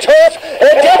hits the turf,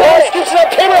 and Devon scoops it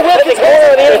up, Taylor with the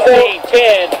corner, 15,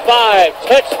 10, 5,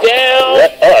 touchdown.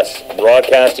 Let us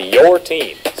broadcast your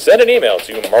team. Send an email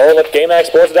to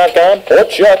merle@kmaxsports.com or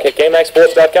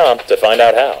chuck@kmaxsports.com to find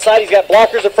out how. Side, he's got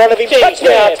blockers in front of him,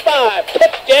 touchdown, 5,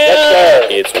 touchdown. Yes, sir.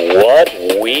 It's what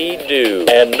we do,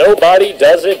 and nobody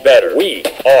does it better. We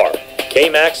are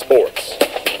KMAX Sports.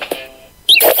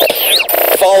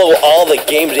 Follow all the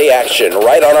game day action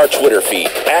right on our Twitter feed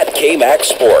at KMAX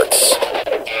Sports.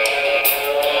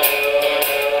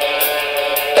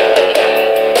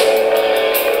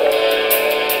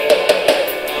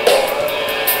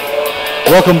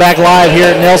 Welcome back live here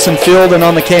at Nelson Field and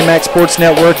on the KMAX Sports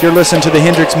Network. You're listening to the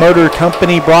Hendricks Motor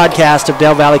Company broadcast of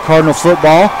Del Valley Cardinal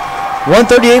football.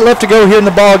 1:38 left to go here in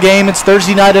the ball game. It's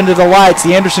Thursday night under the lights.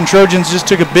 The Anderson Trojans just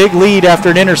took a big lead after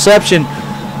an interception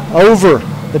over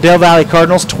the Del Valley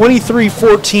Cardinals.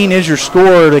 23-14 is your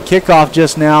score. The kickoff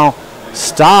just now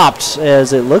stopped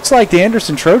as it looks like the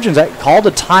Anderson Trojans called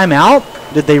a timeout.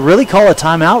 Did they really call a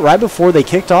timeout right before they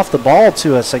kicked off the ball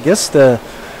to us? I guess the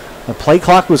play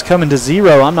clock was coming to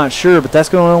 0. I'm not sure, but that's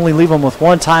going to only leave them with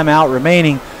one timeout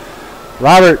remaining.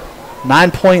 Robert,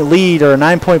 9-point lead or a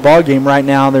 9-point ball game right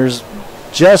now. There's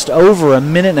just over a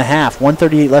minute and a half,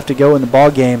 1:38 left to go in the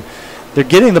ball game. They're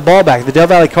getting the ball back. The Del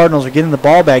Valley Cardinals are getting the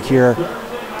ball back here.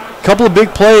 A couple of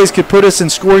big plays could put us in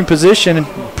scoring position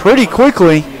pretty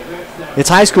quickly. It's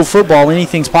high school football.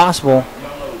 Anything's possible.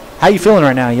 How you feeling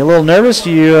right now? You a little nervous?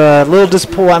 You a little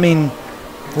disappointed? I mean,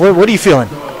 what are you feeling?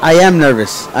 I am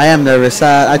nervous.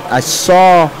 I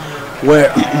saw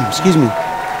where, excuse me,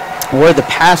 where the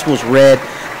pass was read.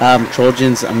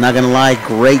 Trojans, I'm not going to lie,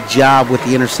 great job with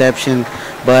the interception.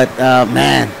 But,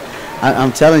 man,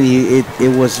 I'm telling you,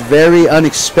 it was very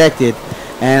unexpected.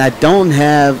 And I don't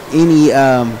have any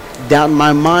doubt in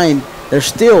my mind. There's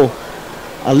still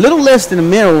a little less than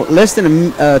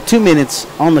 2 minutes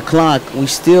on the clock. We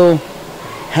still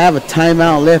have a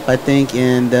timeout left, I think,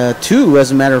 and 2,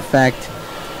 as a matter of fact.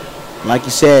 Like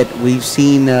you said, we've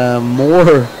seen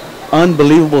more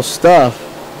unbelievable stuff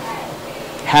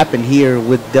happen here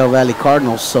with Del Valley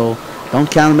Cardinals, so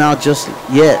don't count them out just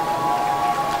yet.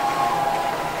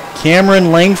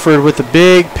 Cameron Langford with the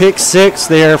big pick 6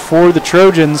 there for the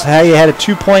Trojans. Hey, you had a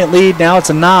 2-point lead, now it's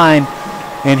a 9,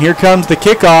 and here comes the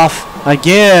kickoff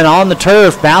again on the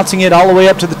turf, bouncing it all the way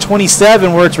up to the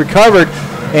 27 where it's recovered,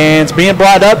 and it's being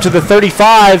brought up to the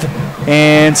 35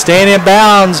 and staying in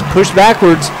bounds, pushed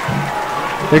backwards.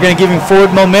 They're going to give him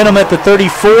forward momentum at the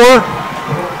 34.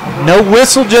 No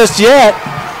whistle just yet.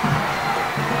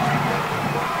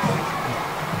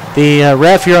 The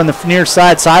ref here on the near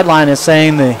side sideline is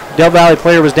saying the Del Valley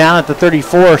player was down at the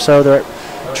 34, so the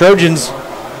Trojans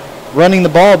running the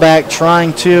ball back,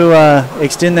 trying to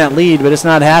extend that lead, but it's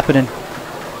not happening.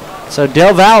 So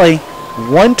Del Valley,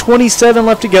 1:27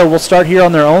 left to go. We'll start here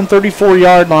on their own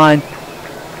 34-yard line.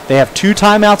 They have 2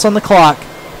 timeouts on the clock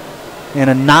and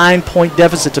a 9-point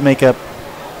deficit to make up.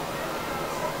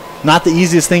 Not the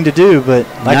easiest thing to do, but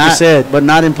like you said. But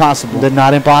not impossible. But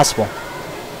not impossible.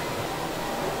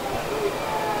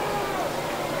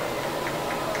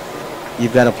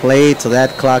 You've got to play till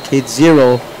that clock hits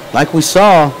 0, like we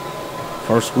saw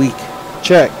first week.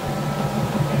 Check.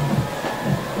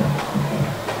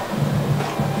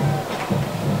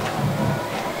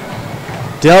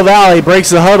 Del Valley breaks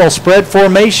the huddle, spread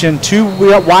formation, 2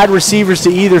 wide receivers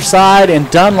to either side, and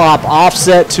Dunlop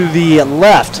offset to the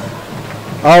left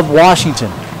of Washington.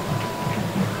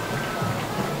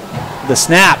 The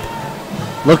snap,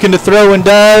 looking to throw and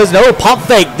does. No, pump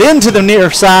fake, then to the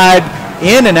near side,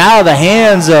 in and out of the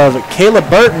hands of Caleb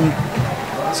Burton.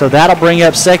 So that'll bring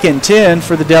up 2nd and 10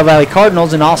 for the Del Valley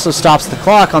Cardinals and also stops the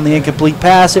clock on the incomplete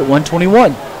pass at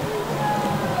 1:21.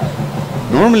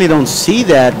 Normally don't see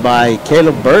that by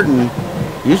Caleb Burton.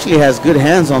 Usually has good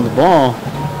hands on the ball.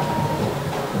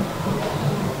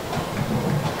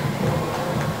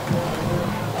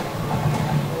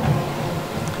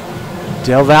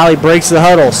 Del Valley breaks the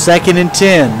huddle, 2nd and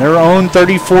 10, their own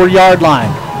 34-yard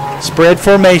line. Spread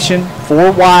formation,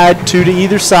 4 wide, 2 to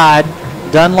either side.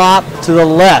 Dunlop to the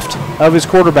left of his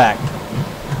quarterback.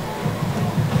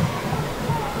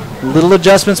 Little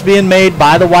adjustments being made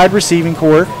by the wide receiving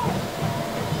corps.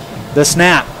 The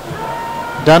snap.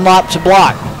 Dunlop to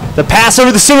block. The pass over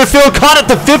the center field, caught at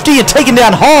the 50 and taken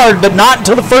down hard, but not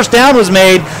until the first down was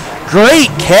made. Great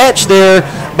catch there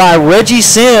by Reggie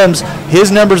Sims. His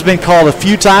number's been called a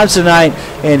few times tonight,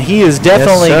 and he is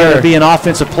definitely going to be an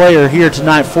offensive player here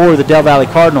tonight for the Del Valley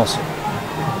Cardinals.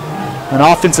 An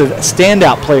offensive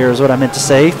standout player is what I meant to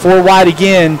say. 4 wide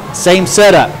again, same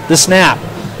setup. The snap.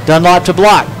 Dunlop to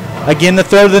block. Again, the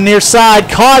throw to the near side,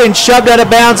 caught and shoved out of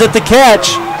bounds at the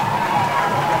catch.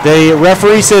 The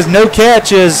referee says no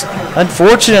catch is,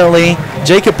 unfortunately,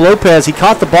 Jacob Lopez. He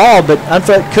caught the ball, but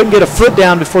couldn't get a foot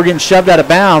down before getting shoved out of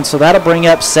bounds. So that'll bring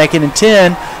up 2nd and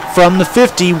 10 from the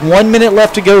 50. 1 minute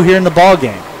left to go here in the ball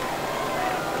game.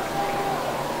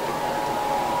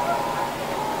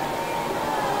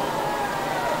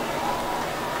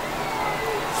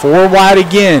 Four wide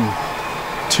again.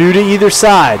 2 to either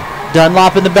side.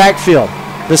 Dunlop in the backfield.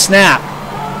 The snap.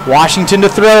 Washington to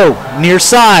throw, near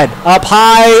side, up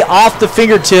high, off the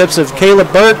fingertips of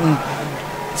Caleb Burton.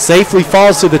 Safely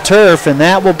falls to the turf, and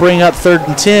that will bring up 3rd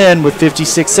and 10 with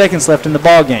 56 seconds left in the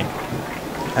ball game.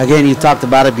 again, you talked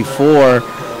about it before,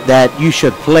 that you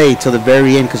should play till the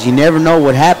very end because you never know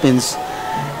what happens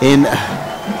in,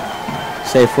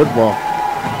 say, football.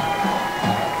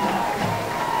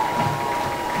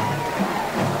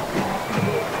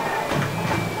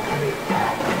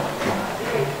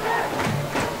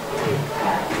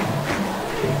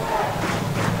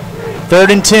 Third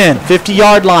and 10,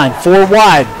 50-yard line, 4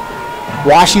 wide.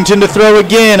 Washington to throw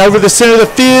again over the center of the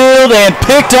field and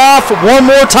picked off one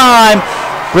more time.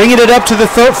 Bringing it up to the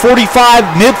 45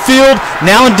 midfield.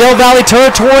 Now in Del Valle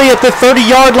territory at the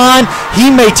 30-yard line. He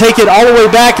may take it all the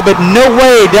way back, but no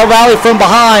way. Del Valle from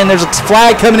behind. There's a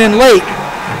flag coming in late.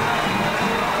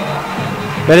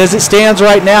 But as it stands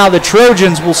right now, the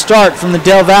Trojans will start from the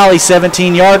Del Valle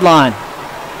 17-yard line.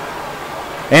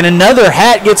 And another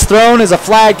hat gets thrown as a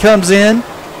flag comes in.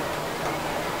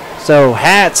 So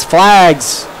hats,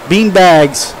 flags, bean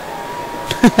bags.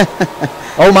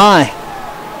 Oh my.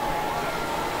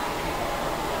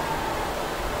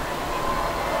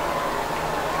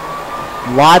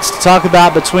 Lots to talk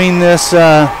about between this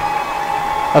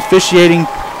officiating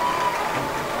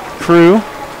crew.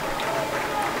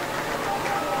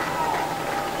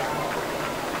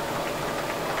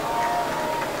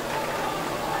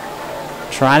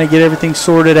 Trying to get everything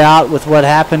sorted out with what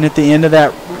happened at the end of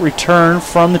that return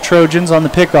from the Trojans on the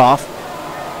pickoff.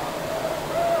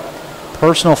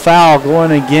 Personal foul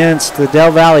going against the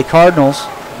Del Valle Cardinals.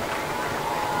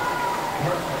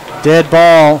 Dead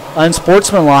ball,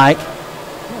 unsportsmanlike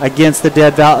against the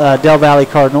Del Valle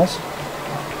Cardinals.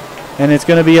 And it's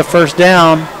going to be a first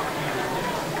down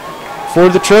for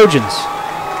the Trojans.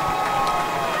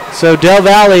 So Del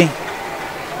Valle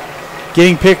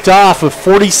getting picked off with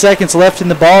 40 seconds left in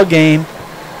the ball game.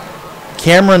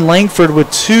 Cameron Langford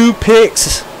with 2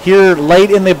 picks here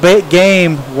late in the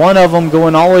game. One of them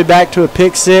going all the way back to a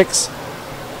pick 6.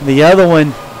 The other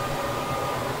one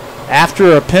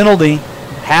after a penalty,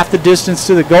 half the distance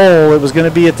to the goal. It was going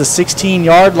to be at the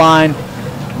 16-yard line.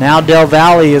 Now Del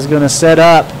Valle is going to set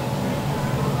up.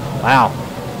 Wow.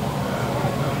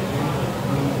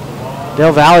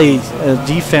 Del Valle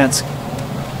defense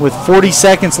with 40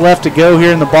 seconds left to go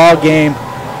here in the ball game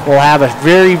will have a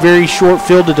very, very short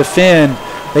field to defend.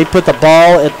 They put the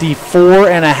ball at the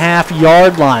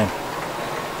 4.5-yard line.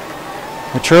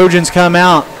 The Trojans come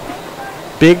out.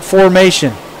 Big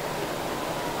formation.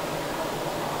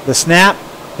 The snap.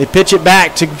 They pitch it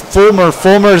back to Fulmer.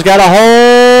 Fulmer's got a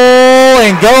hole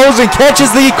and goes and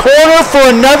catches the corner for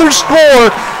another score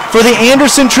for the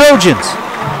Anderson Trojans.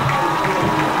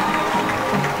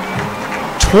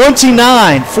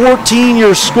 29-14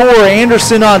 your score.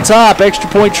 Anderson on top. Extra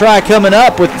point try coming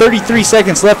up with 33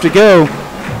 seconds left to go.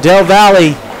 Del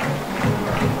Valle,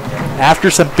 after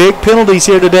some big penalties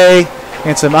here today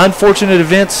and some unfortunate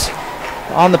events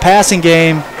on the passing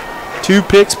game, 2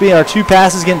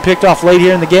 passes getting picked off late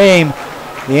here in the game.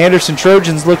 The Anderson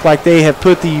Trojans look like they have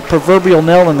put the proverbial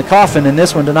nail in the coffin in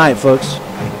this one tonight, folks.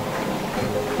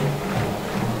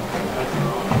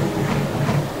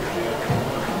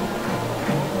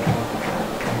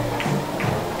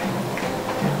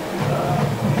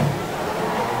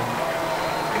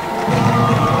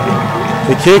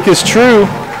 The kick is true.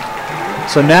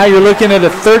 So now you're looking at a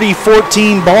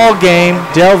 30-14 ball game.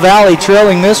 Del Valle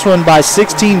trailing this one by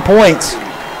 16 points.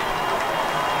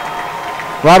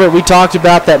 Robert, we talked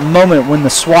about that moment when the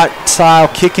SWAT-style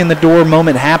kick in the door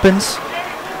moment happens.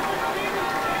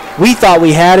 We thought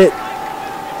we had it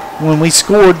when we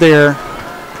scored there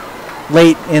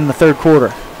late in the third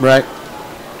quarter. Right.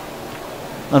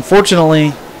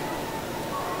 Unfortunately,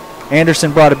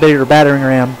 Anderson brought a bigger battering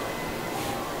ram.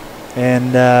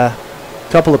 And a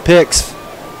couple of picks.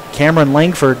 Cameron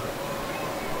Langford,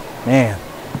 man,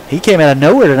 he came out of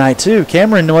nowhere tonight too.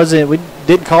 Cameron we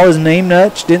didn't call his name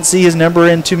much, didn't see his number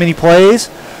in too many plays,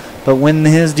 but when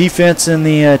his defense and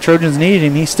the Trojans needed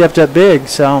him, he stepped up big.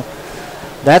 So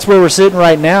that's where we're sitting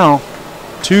right now.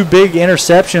 2 big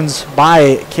interceptions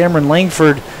by Cameron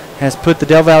Langford has put the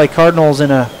Del Valle Cardinals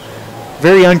in a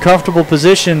very uncomfortable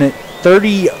position at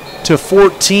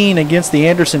 30-14 against the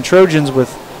Anderson Trojans with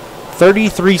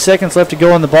 33 seconds left to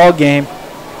go in the ball game.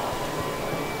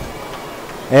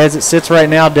 As it sits right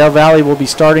now, Del Valle will be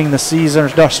starting the season,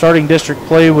 or starting district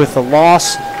play with a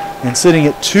loss and sitting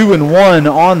at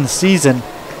 2-1 on the season.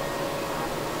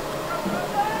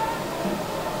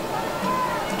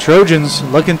 The Trojans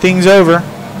looking things over,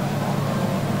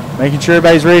 making sure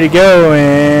everybody's ready to go,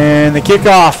 and the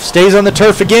kickoff stays on the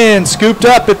turf again, scooped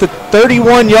up at the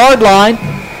 31-yard line,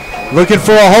 looking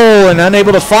for a hole and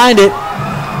unable to find it.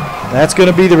 That's going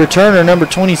to be the returner, number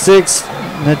 26,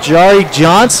 Najari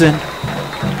Johnson.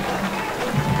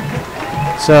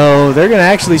 So they're going to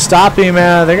actually stop him.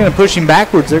 They're going to push him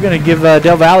backwards. They're going to give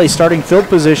Del Valle starting field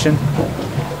position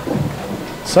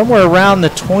somewhere around the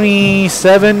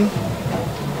 27,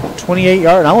 28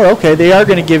 yard. Oh, okay. They are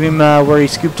going to give him where he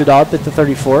scooped it up at the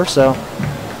 34. So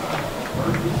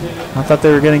I thought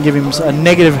they were going to give him a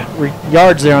negative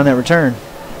yards there on that return.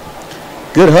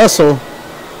 Good hustle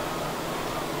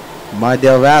by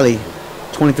Del Valle.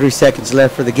 23 seconds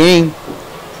left for the game.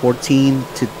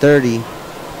 14-30.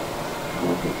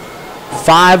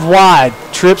 5 wide,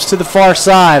 trips to the far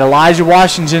side. Elijah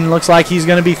Washington looks like he's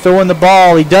going to be throwing the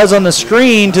ball. He does on the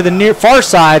screen to the near far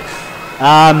side.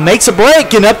 Makes a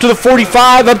break and up to the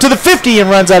 45, up to the 50, and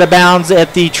runs out of bounds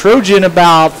at the Trojan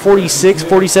about 46,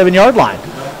 47 yard line.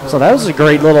 So that was a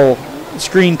great little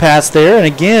screen pass there. And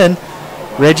again,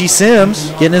 Reggie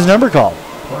Sims getting his number called.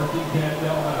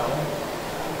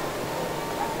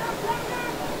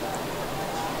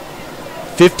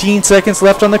 15 seconds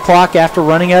left on the clock after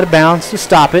running out of bounds to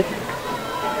stop it.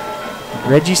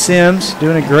 Reggie Sims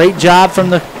doing a great job from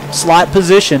the slot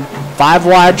position. 5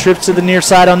 wide, trips to the near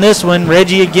side on this one.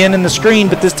 Reggie again in the screen,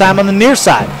 but this time on the near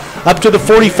side. Up to the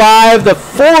 45, the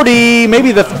 40,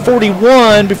 maybe the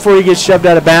 41 before he gets shoved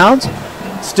out of bounds.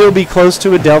 Still be close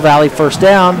to a Del Valle first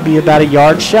down, be about a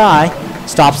yard shy.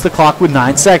 Stops the clock with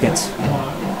 9 seconds.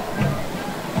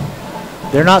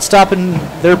 They're not stopping,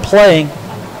 they're playing.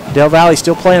 Del Valle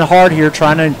still playing hard here,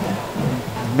 trying to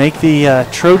make the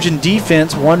Trojan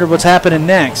defense wonder what's happening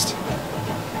next.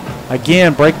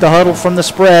 Again, break the huddle from the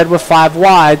spread with 5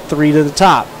 wide, 3 to the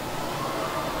top.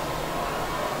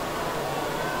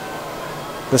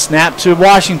 The snap to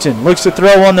Washington. Looks to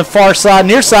throw on the far side.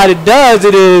 Near side it does.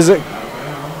 It is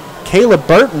Caleb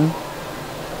Burton.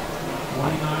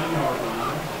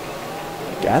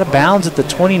 Out of bounds at the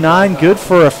 29. Good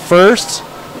for a first.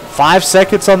 5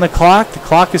 seconds on the clock. The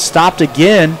clock is stopped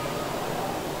again.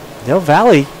 Del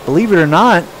Valle, believe it or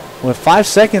not, with 5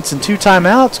 seconds and 2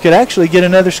 timeouts, could actually get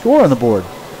another score on the board.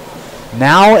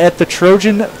 Now at the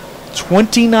Trojan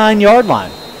 29-yard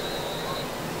line.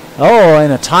 Oh,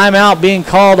 and a timeout being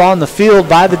called on the field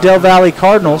by the Del Valle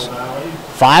Cardinals.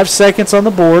 5 seconds on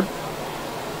the board.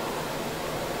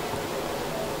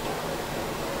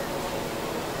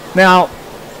 Now,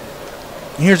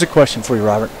 here's a question for you,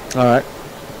 Robert. All right.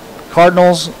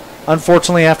 Cardinals,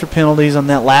 unfortunately, after penalties on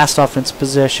that last offensive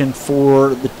possession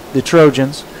for the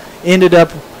Trojans,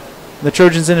 the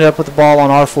Trojans ended up with the ball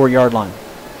on our 4-yard line.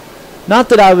 Not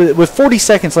that with 40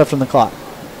 seconds left on the clock,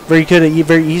 you could have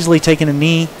very easily taken a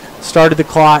knee, started the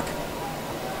clock,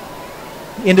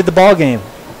 ended the ball game.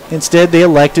 Instead, they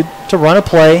elected to run a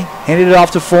play, handed it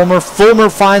off to Fulmer. Fulmer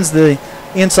finds the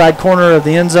inside corner of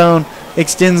the end zone,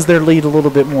 extends their lead a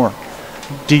little bit more.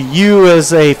 Do you,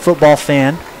 as a football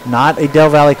fan, not a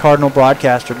Del Valle Cardinal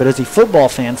broadcaster, but as a football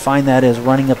fan, find that as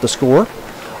running up the score?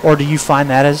 Or do you find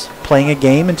that as playing a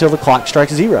game until the clock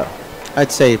strikes 0?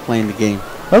 I'd say playing the game.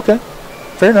 Okay,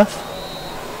 fair enough.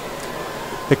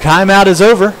 The timeout is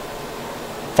over.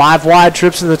 5 wide,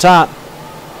 trips to the top.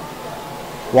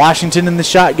 Washington in the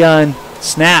shotgun.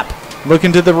 Snap.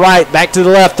 Looking to the right, back to the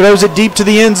left. Throws it deep to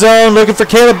the end zone. Looking for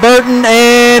Caleb Burton.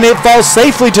 And it falls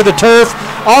safely to the turf.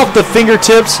 Off the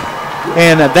fingertips.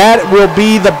 And that will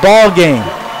be the ball game.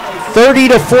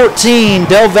 30-14.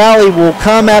 Del Valle will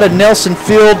come out of Nelson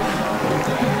Field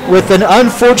with an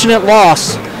unfortunate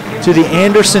loss to the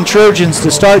Anderson Trojans to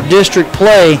start district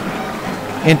play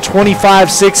in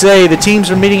 25-6A. The teams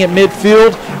are meeting at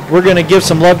midfield. We're going to give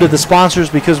some love to the sponsors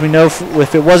because we know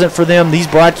if it wasn't for them, these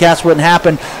broadcasts wouldn't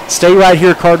happen. Stay right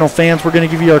here, Cardinal fans. We're going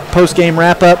to give you our post-game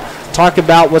wrap-up, talk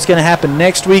about what's going to happen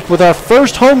next week with our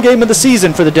first home game of the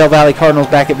season for the Del Valle Cardinals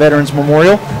back at Veterans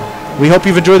Memorial. We hope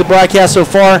you've enjoyed the broadcast so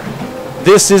far.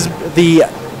 This is the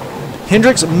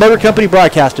Hendricks Motor Company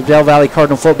broadcast of Del Valle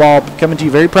Cardinal football, coming to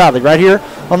you very proudly right here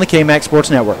on the KMAX Sports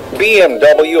Network.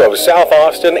 BMW of South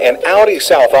Austin and Audi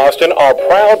South Austin are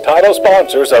proud title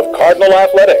sponsors of Cardinal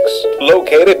Athletics.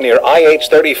 Located near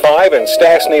IH-35 and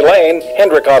Stastny Lane,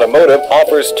 Hendrick Automotive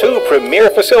offers 2 premier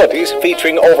facilities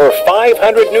featuring over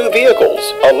 500 new vehicles,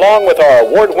 along with our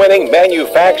award-winning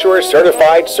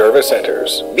manufacturer-certified service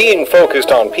centers. Being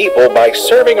focused on people by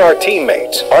serving our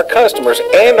teammates, our customers,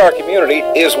 and our community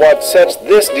is what sets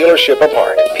this dealership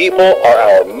apart. People are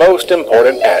our most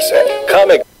important asset.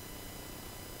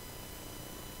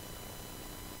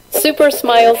 Super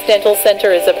Smiles Dental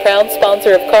Center is a proud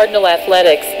sponsor of Cardinal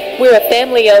Athletics. We're a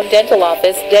family-owned dental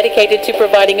office dedicated to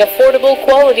providing affordable,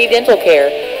 quality dental care.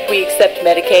 We accept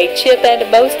Medicaid, CHIP,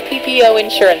 and most PPO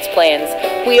insurance plans.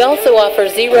 We also offer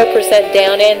 0%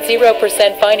 down and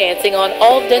 0% financing on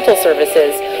all dental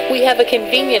services. We have a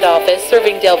convenient office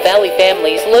serving Del Valle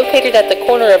families located at the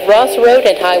corner of Ross Road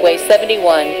and Highway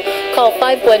 71. Call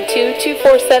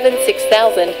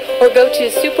 512-247-6000 or go to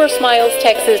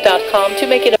supersmilestexas.com to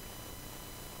make it a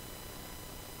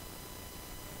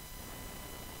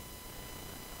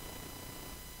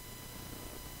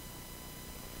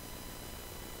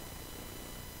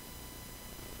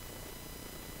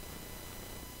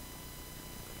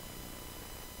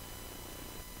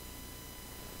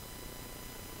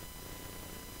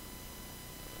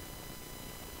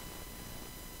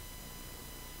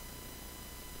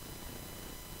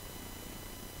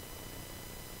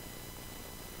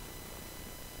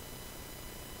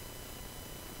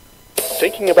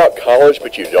Thinking about college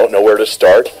but you don't know where to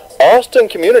start? Austin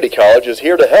Community College is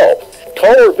here to help.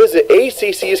 Call or visit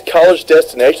ACC's College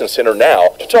Destination Center now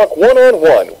to talk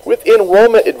one-on-one with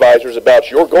enrollment advisors about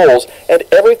your goals and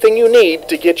everything you need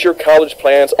to get your college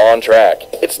plans on track.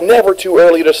 It's never too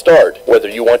early to start. Whether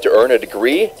you want to earn a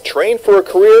degree, train for a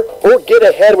career, or get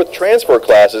ahead with transfer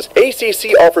classes,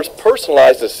 ACC offers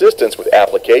personalized assistance with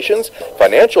applications,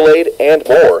 financial aid, and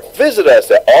more. Visit us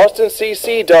at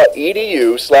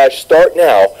austincc.edu/start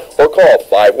now or call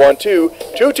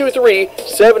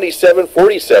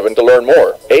 512-223-7747 to learn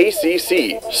more.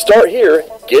 ACC. Start here,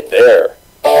 get there.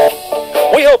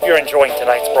 We hope you're enjoying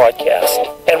tonight's broadcast.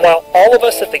 And while all of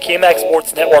us at the KMAX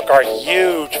Sports Network are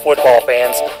huge football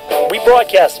fans, we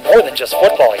broadcast more than just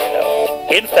football, you know.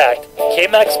 In fact,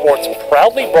 KMAX Sports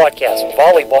proudly broadcasts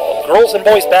volleyball, girls and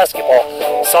boys basketball,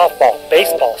 softball,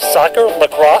 baseball, soccer,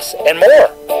 lacrosse, and more.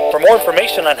 For more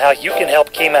information on how you can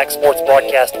help KMAX Sports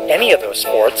broadcast any of those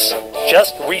sports,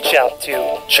 just reach out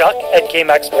to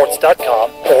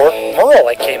chuck@kmaxsports.com or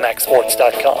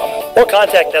merle@kmaxsports.com or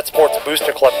contact that sports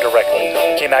booster club directly.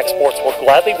 KMAX Sports will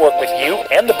gladly work with you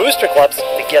and the booster clubs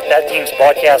to get that team's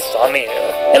broadcasts on the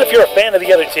air. And if you're a fan of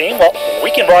the other team, well,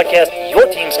 we can broadcast your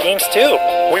team's games too.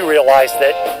 We realize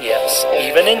that, yes,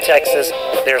 even in Texas,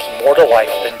 there's more to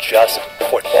life than just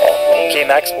football.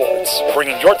 KMAX Sports,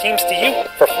 bringing your teams to you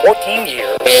for 14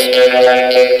 years.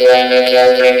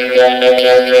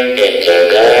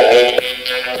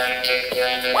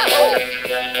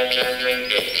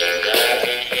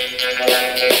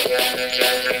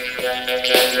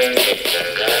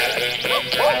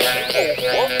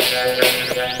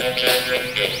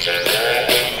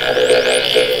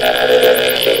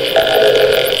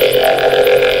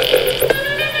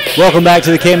 Welcome back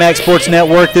to the KMAX Sports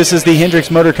Network. This is the Hendricks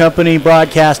Motor Company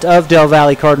broadcast of Del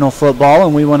Valle Cardinal football,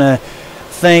 and we want to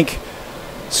thank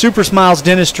Super Smiles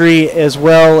Dentistry as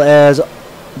well as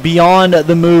Beyond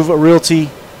the Move Realty,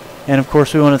 and of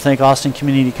course we want to thank Austin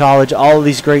Community College. All of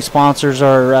these great sponsors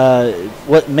are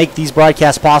what make these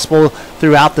broadcasts possible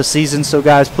throughout the season. So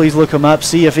guys, please look them up,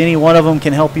 see if any one of them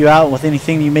can help you out with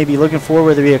anything you may be looking for,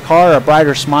 whether it be a car, a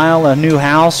brighter smile, a new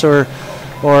house, or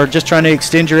just trying to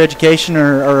extend your education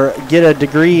or get a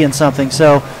degree in something.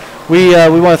 So we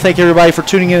want to thank everybody for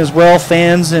tuning in as well,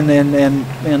 fans and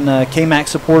KMAX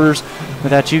supporters.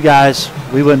 Without you guys,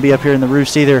 we wouldn't be up here in the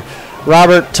Roost either.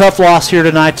 Robert, tough loss here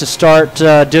tonight to start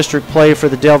district play for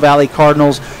the Del Valle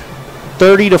Cardinals.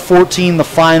 30-14 the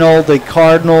final. The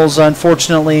Cardinals,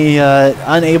 unfortunately,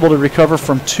 unable to recover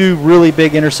from two really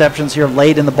big interceptions here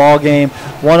late in the ball game.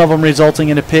 One of them resulting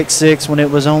in a pick six when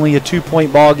it was only a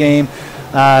 2-point ball game.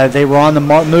 They were on the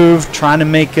move, trying to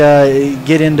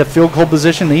get into field goal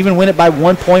position. They even win it by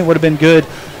 1 point would have been good.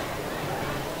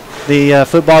 The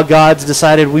football gods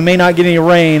decided we may not get any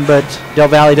rain, but Del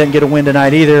Valle doesn't get a win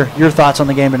tonight either. Your thoughts on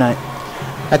the game tonight?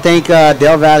 I think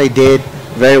Del Valle did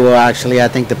very well, actually. I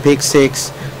think the pick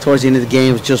six towards the end of the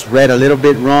game was just read a little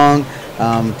bit wrong.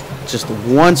 Just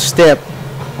one step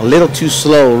a little too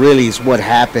slow, really, is what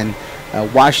happened.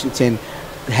 Washington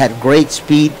had great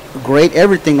speed, great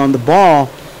everything on the ball.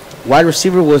 Wide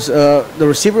receiver was the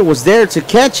receiver was there to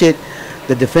catch it.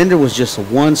 The defender was just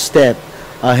one step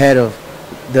ahead of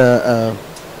the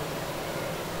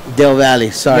Del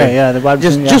Valle. Sorry,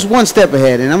 just one step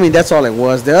ahead, and I mean that's all it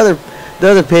was. The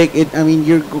other pick,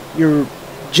 you're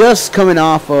just coming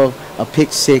off of a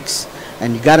pick six,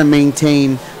 and you got to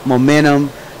maintain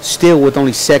momentum. Still with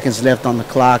only seconds left on the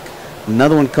clock,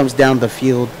 another one comes down the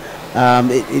field.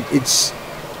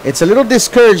 It's a little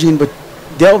discouraging, but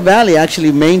Del Valle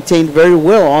actually maintained very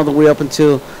well all the way up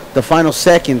until the final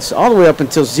seconds, all the way up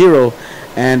until zero.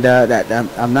 And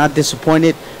I'm not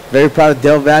disappointed. Very proud of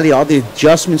Del Valle, all the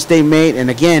adjustments they made. And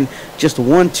again, just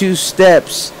 1-2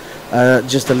 steps,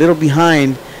 just a little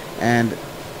behind, and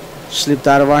slipped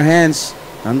out of our hands.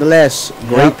 nonetheless,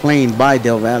 great playing by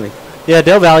Del Valle. Yeah,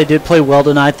 Del Valle did play well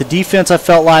tonight. The defense, I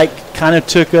felt like, kind of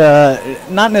took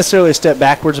not necessarily a step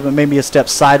backwards, but maybe a step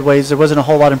sideways. There wasn't a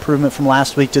whole lot of improvement from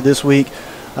last week to this week,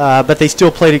 but they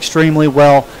still played extremely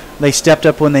well. They stepped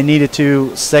up when they needed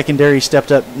to. Secondary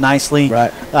stepped up nicely.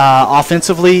 Right.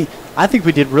 Offensively, I think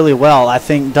we did really well. I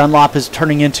think Dunlop is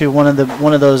turning into one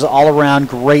of those all-around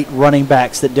great running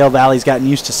backs that Del Valle's gotten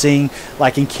used to seeing,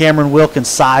 like in Cameron Wilkins'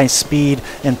 size, speed,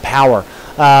 and power.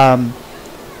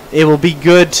 It will be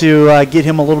good to get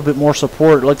him a little bit more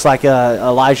support. It looks like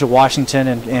Elijah Washington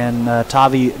and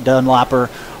Tavi Dunlop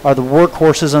are the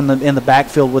workhorses in the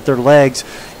backfield with their legs.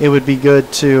 It would be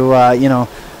good to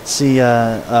see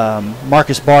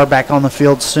Marcus Barr back on the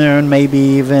field soon. Maybe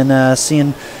even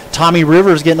seeing Tommy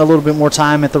Rivers getting a little bit more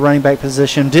time at the running back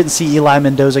position. Didn't see Eli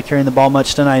Mendoza carrying the ball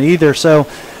much tonight either. So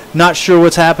not sure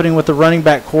what's happening with the running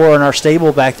back core in our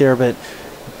stable back there, but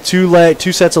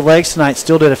two sets of legs tonight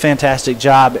still did a fantastic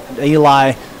job.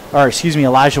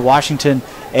 Elijah Washington,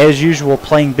 as usual,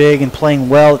 playing big and playing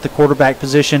well at the quarterback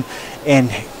position. And,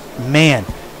 man,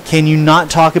 can you not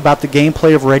talk about the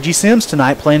gameplay of Reggie Sims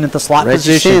tonight playing at the slot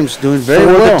position? Reggie Sims doing very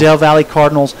for well the Del Valle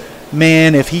Cardinals.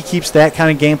 Man, if he keeps that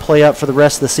kind of gameplay up for the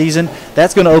rest of the season,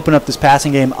 that's going to open up this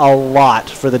passing game a lot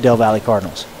for the Del Valle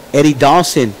Cardinals. Eddie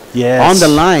Dawson on the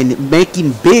line,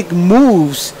 making big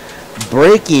moves,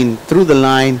 breaking through the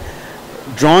line,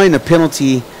 drawing a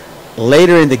penalty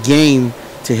later in the game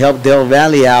to help Del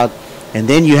Valle out. And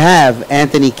then you have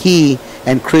Anthony Key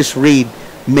and Chris Reed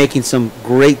making some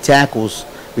great tackles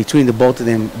between the both of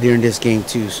them during this game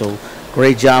too. So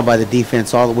great job by the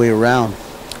defense all the way around.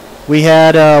 We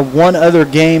had one other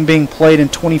game being played in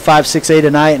 25-6A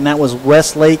tonight, and that was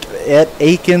Westlake at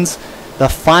Aikens. The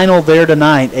final there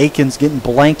tonight, Aikens getting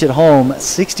blanked at home,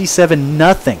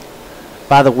 67-0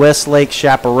 by the Westlake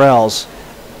Chaparrals.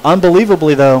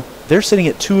 Unbelievably, though, they're sitting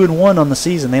at 2-1 on the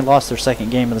season. They lost their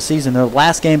second game of the season, their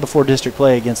last game before district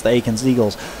play against the Aikens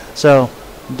Eagles. So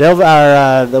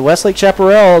the Westlake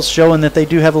Chaparrals showing that they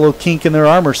do have a little kink in their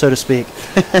armor, so to speak.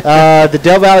 The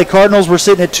Del Valle Cardinals were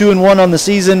sitting at 2-1 on the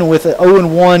season with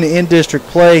 0-1 in district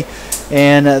play,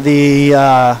 and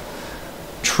the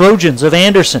Trojans of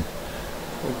Anderson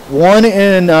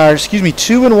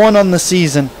 2-1 on the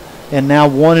season, and now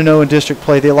 1-0 in district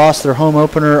play. They lost their home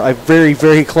opener, a very,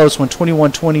 very close one,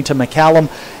 21-20 to McCallum,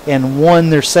 and won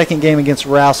their second game against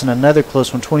Rouse, and another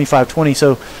close one, 25-20.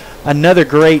 So another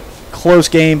great close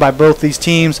game by both these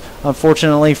teams.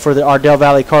 Unfortunately for our Del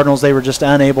Valle Cardinals, they were just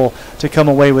unable to come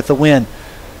away with the win.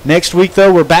 Next week,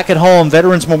 though, we're back at home,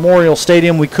 Veterans Memorial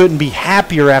Stadium. We couldn't be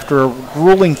happier after a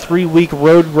grueling 3-week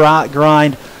road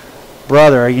grind.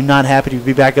 Brother, are you not happy to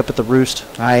be back up at the Roost?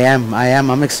 I am.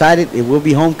 I'm excited. It will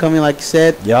be homecoming, like you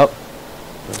said. Yep.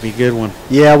 It'll be a good one.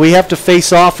 Yeah, we have to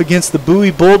face off against the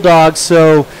Bowie Bulldogs,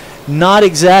 so not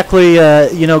exactly,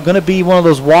 going to be one of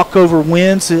those walkover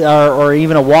wins or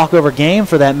even a walkover game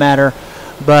for that matter.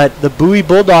 But the Bowie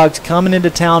Bulldogs coming into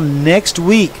town next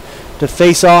week to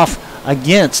face off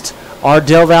against our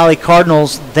Del Valle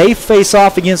Cardinals. They face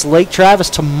off against Lake Travis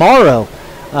tomorrow.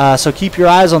 So keep your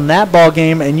eyes on that ball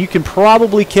game, and you can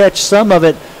probably catch some of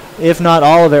it, if not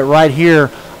all of it, right here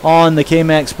on the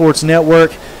KMAX Sports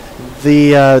Network.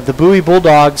 The Bowie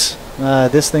Bulldogs,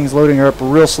 this thing's loading up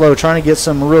real slow. Trying to get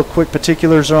some real quick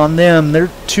particulars on them. They're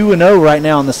 2-0 right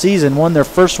now in the season. Won their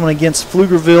first one against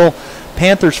Pflugerville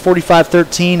Panthers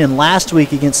 45-13, and last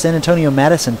week against San Antonio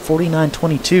Madison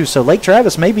 49-22. So Lake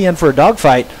Travis may be in for a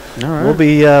dogfight. All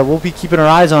right. We'll be keeping our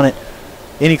eyes on it.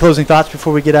 Any closing thoughts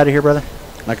before we get out of here, brother?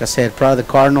 Like I said, proud of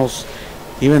the Cardinals,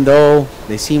 even though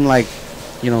they seem like,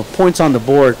 points on the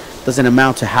board doesn't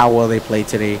amount to how well they played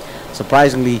today.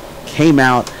 Surprisingly, came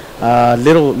out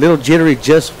little jittery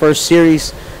just first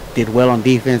series, did well on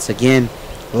defense. Again,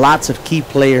 lots of key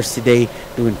players today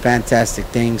doing fantastic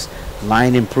things,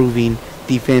 line improving,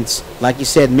 defense, like you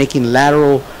said, making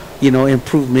lateral,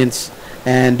 improvements,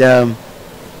 and,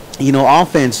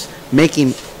 offense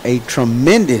making a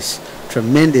tremendous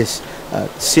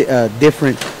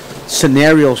different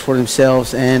scenarios for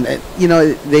themselves, and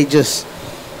they just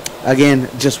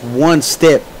one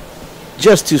step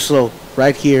just too slow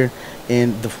right here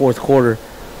in the fourth quarter.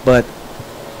 But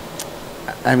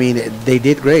I mean, they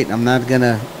did great. I'm not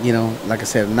gonna, like I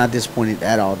said, I'm not disappointed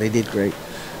at all. They did great.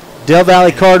 Del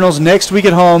Valle Cardinals next week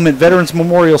at home at Veterans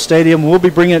Memorial Stadium. We'll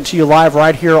be bringing it to you live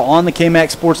right here on the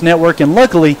KMAX Sports Network, and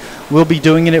luckily we'll be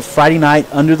doing it Friday night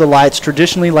under the lights,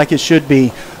 traditionally like it should be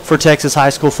for Texas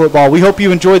high school football. We hope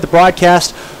you enjoyed the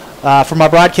broadcast. For my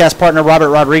broadcast partner, Robert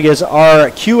Rodriguez, our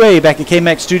QA back at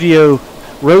KMAX Studio,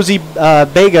 Rosie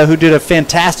Bega, who did a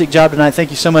fantastic job tonight.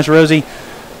 Thank you so much, Rosie.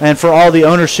 and for all the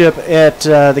ownership at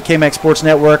the KMAX Sports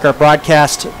Network, our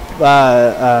broadcast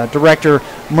director,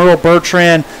 Merle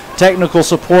Bertrand, technical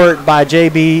support by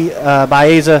JB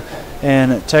Baeza,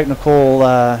 and technical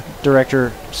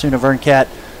director, Suna Verncat.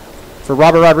 For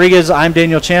Robert Rodriguez, I'm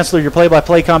Daniel Chancellor, your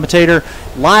play-by-play commentator,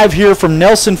 live here from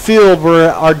Nelson Field,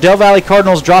 where our Del Valle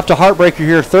Cardinals dropped a heartbreaker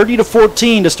here,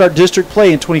 30-14 to start district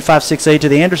play in 25-6A to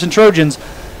the Anderson Trojans.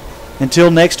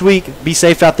 Until next week, be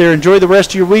safe out there. Enjoy the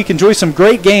rest of your week. Enjoy some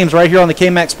great games right here on the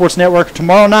KMAX Sports Network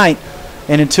tomorrow night.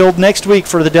 And until next week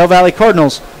for the Del Valle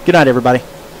Cardinals, good night, everybody.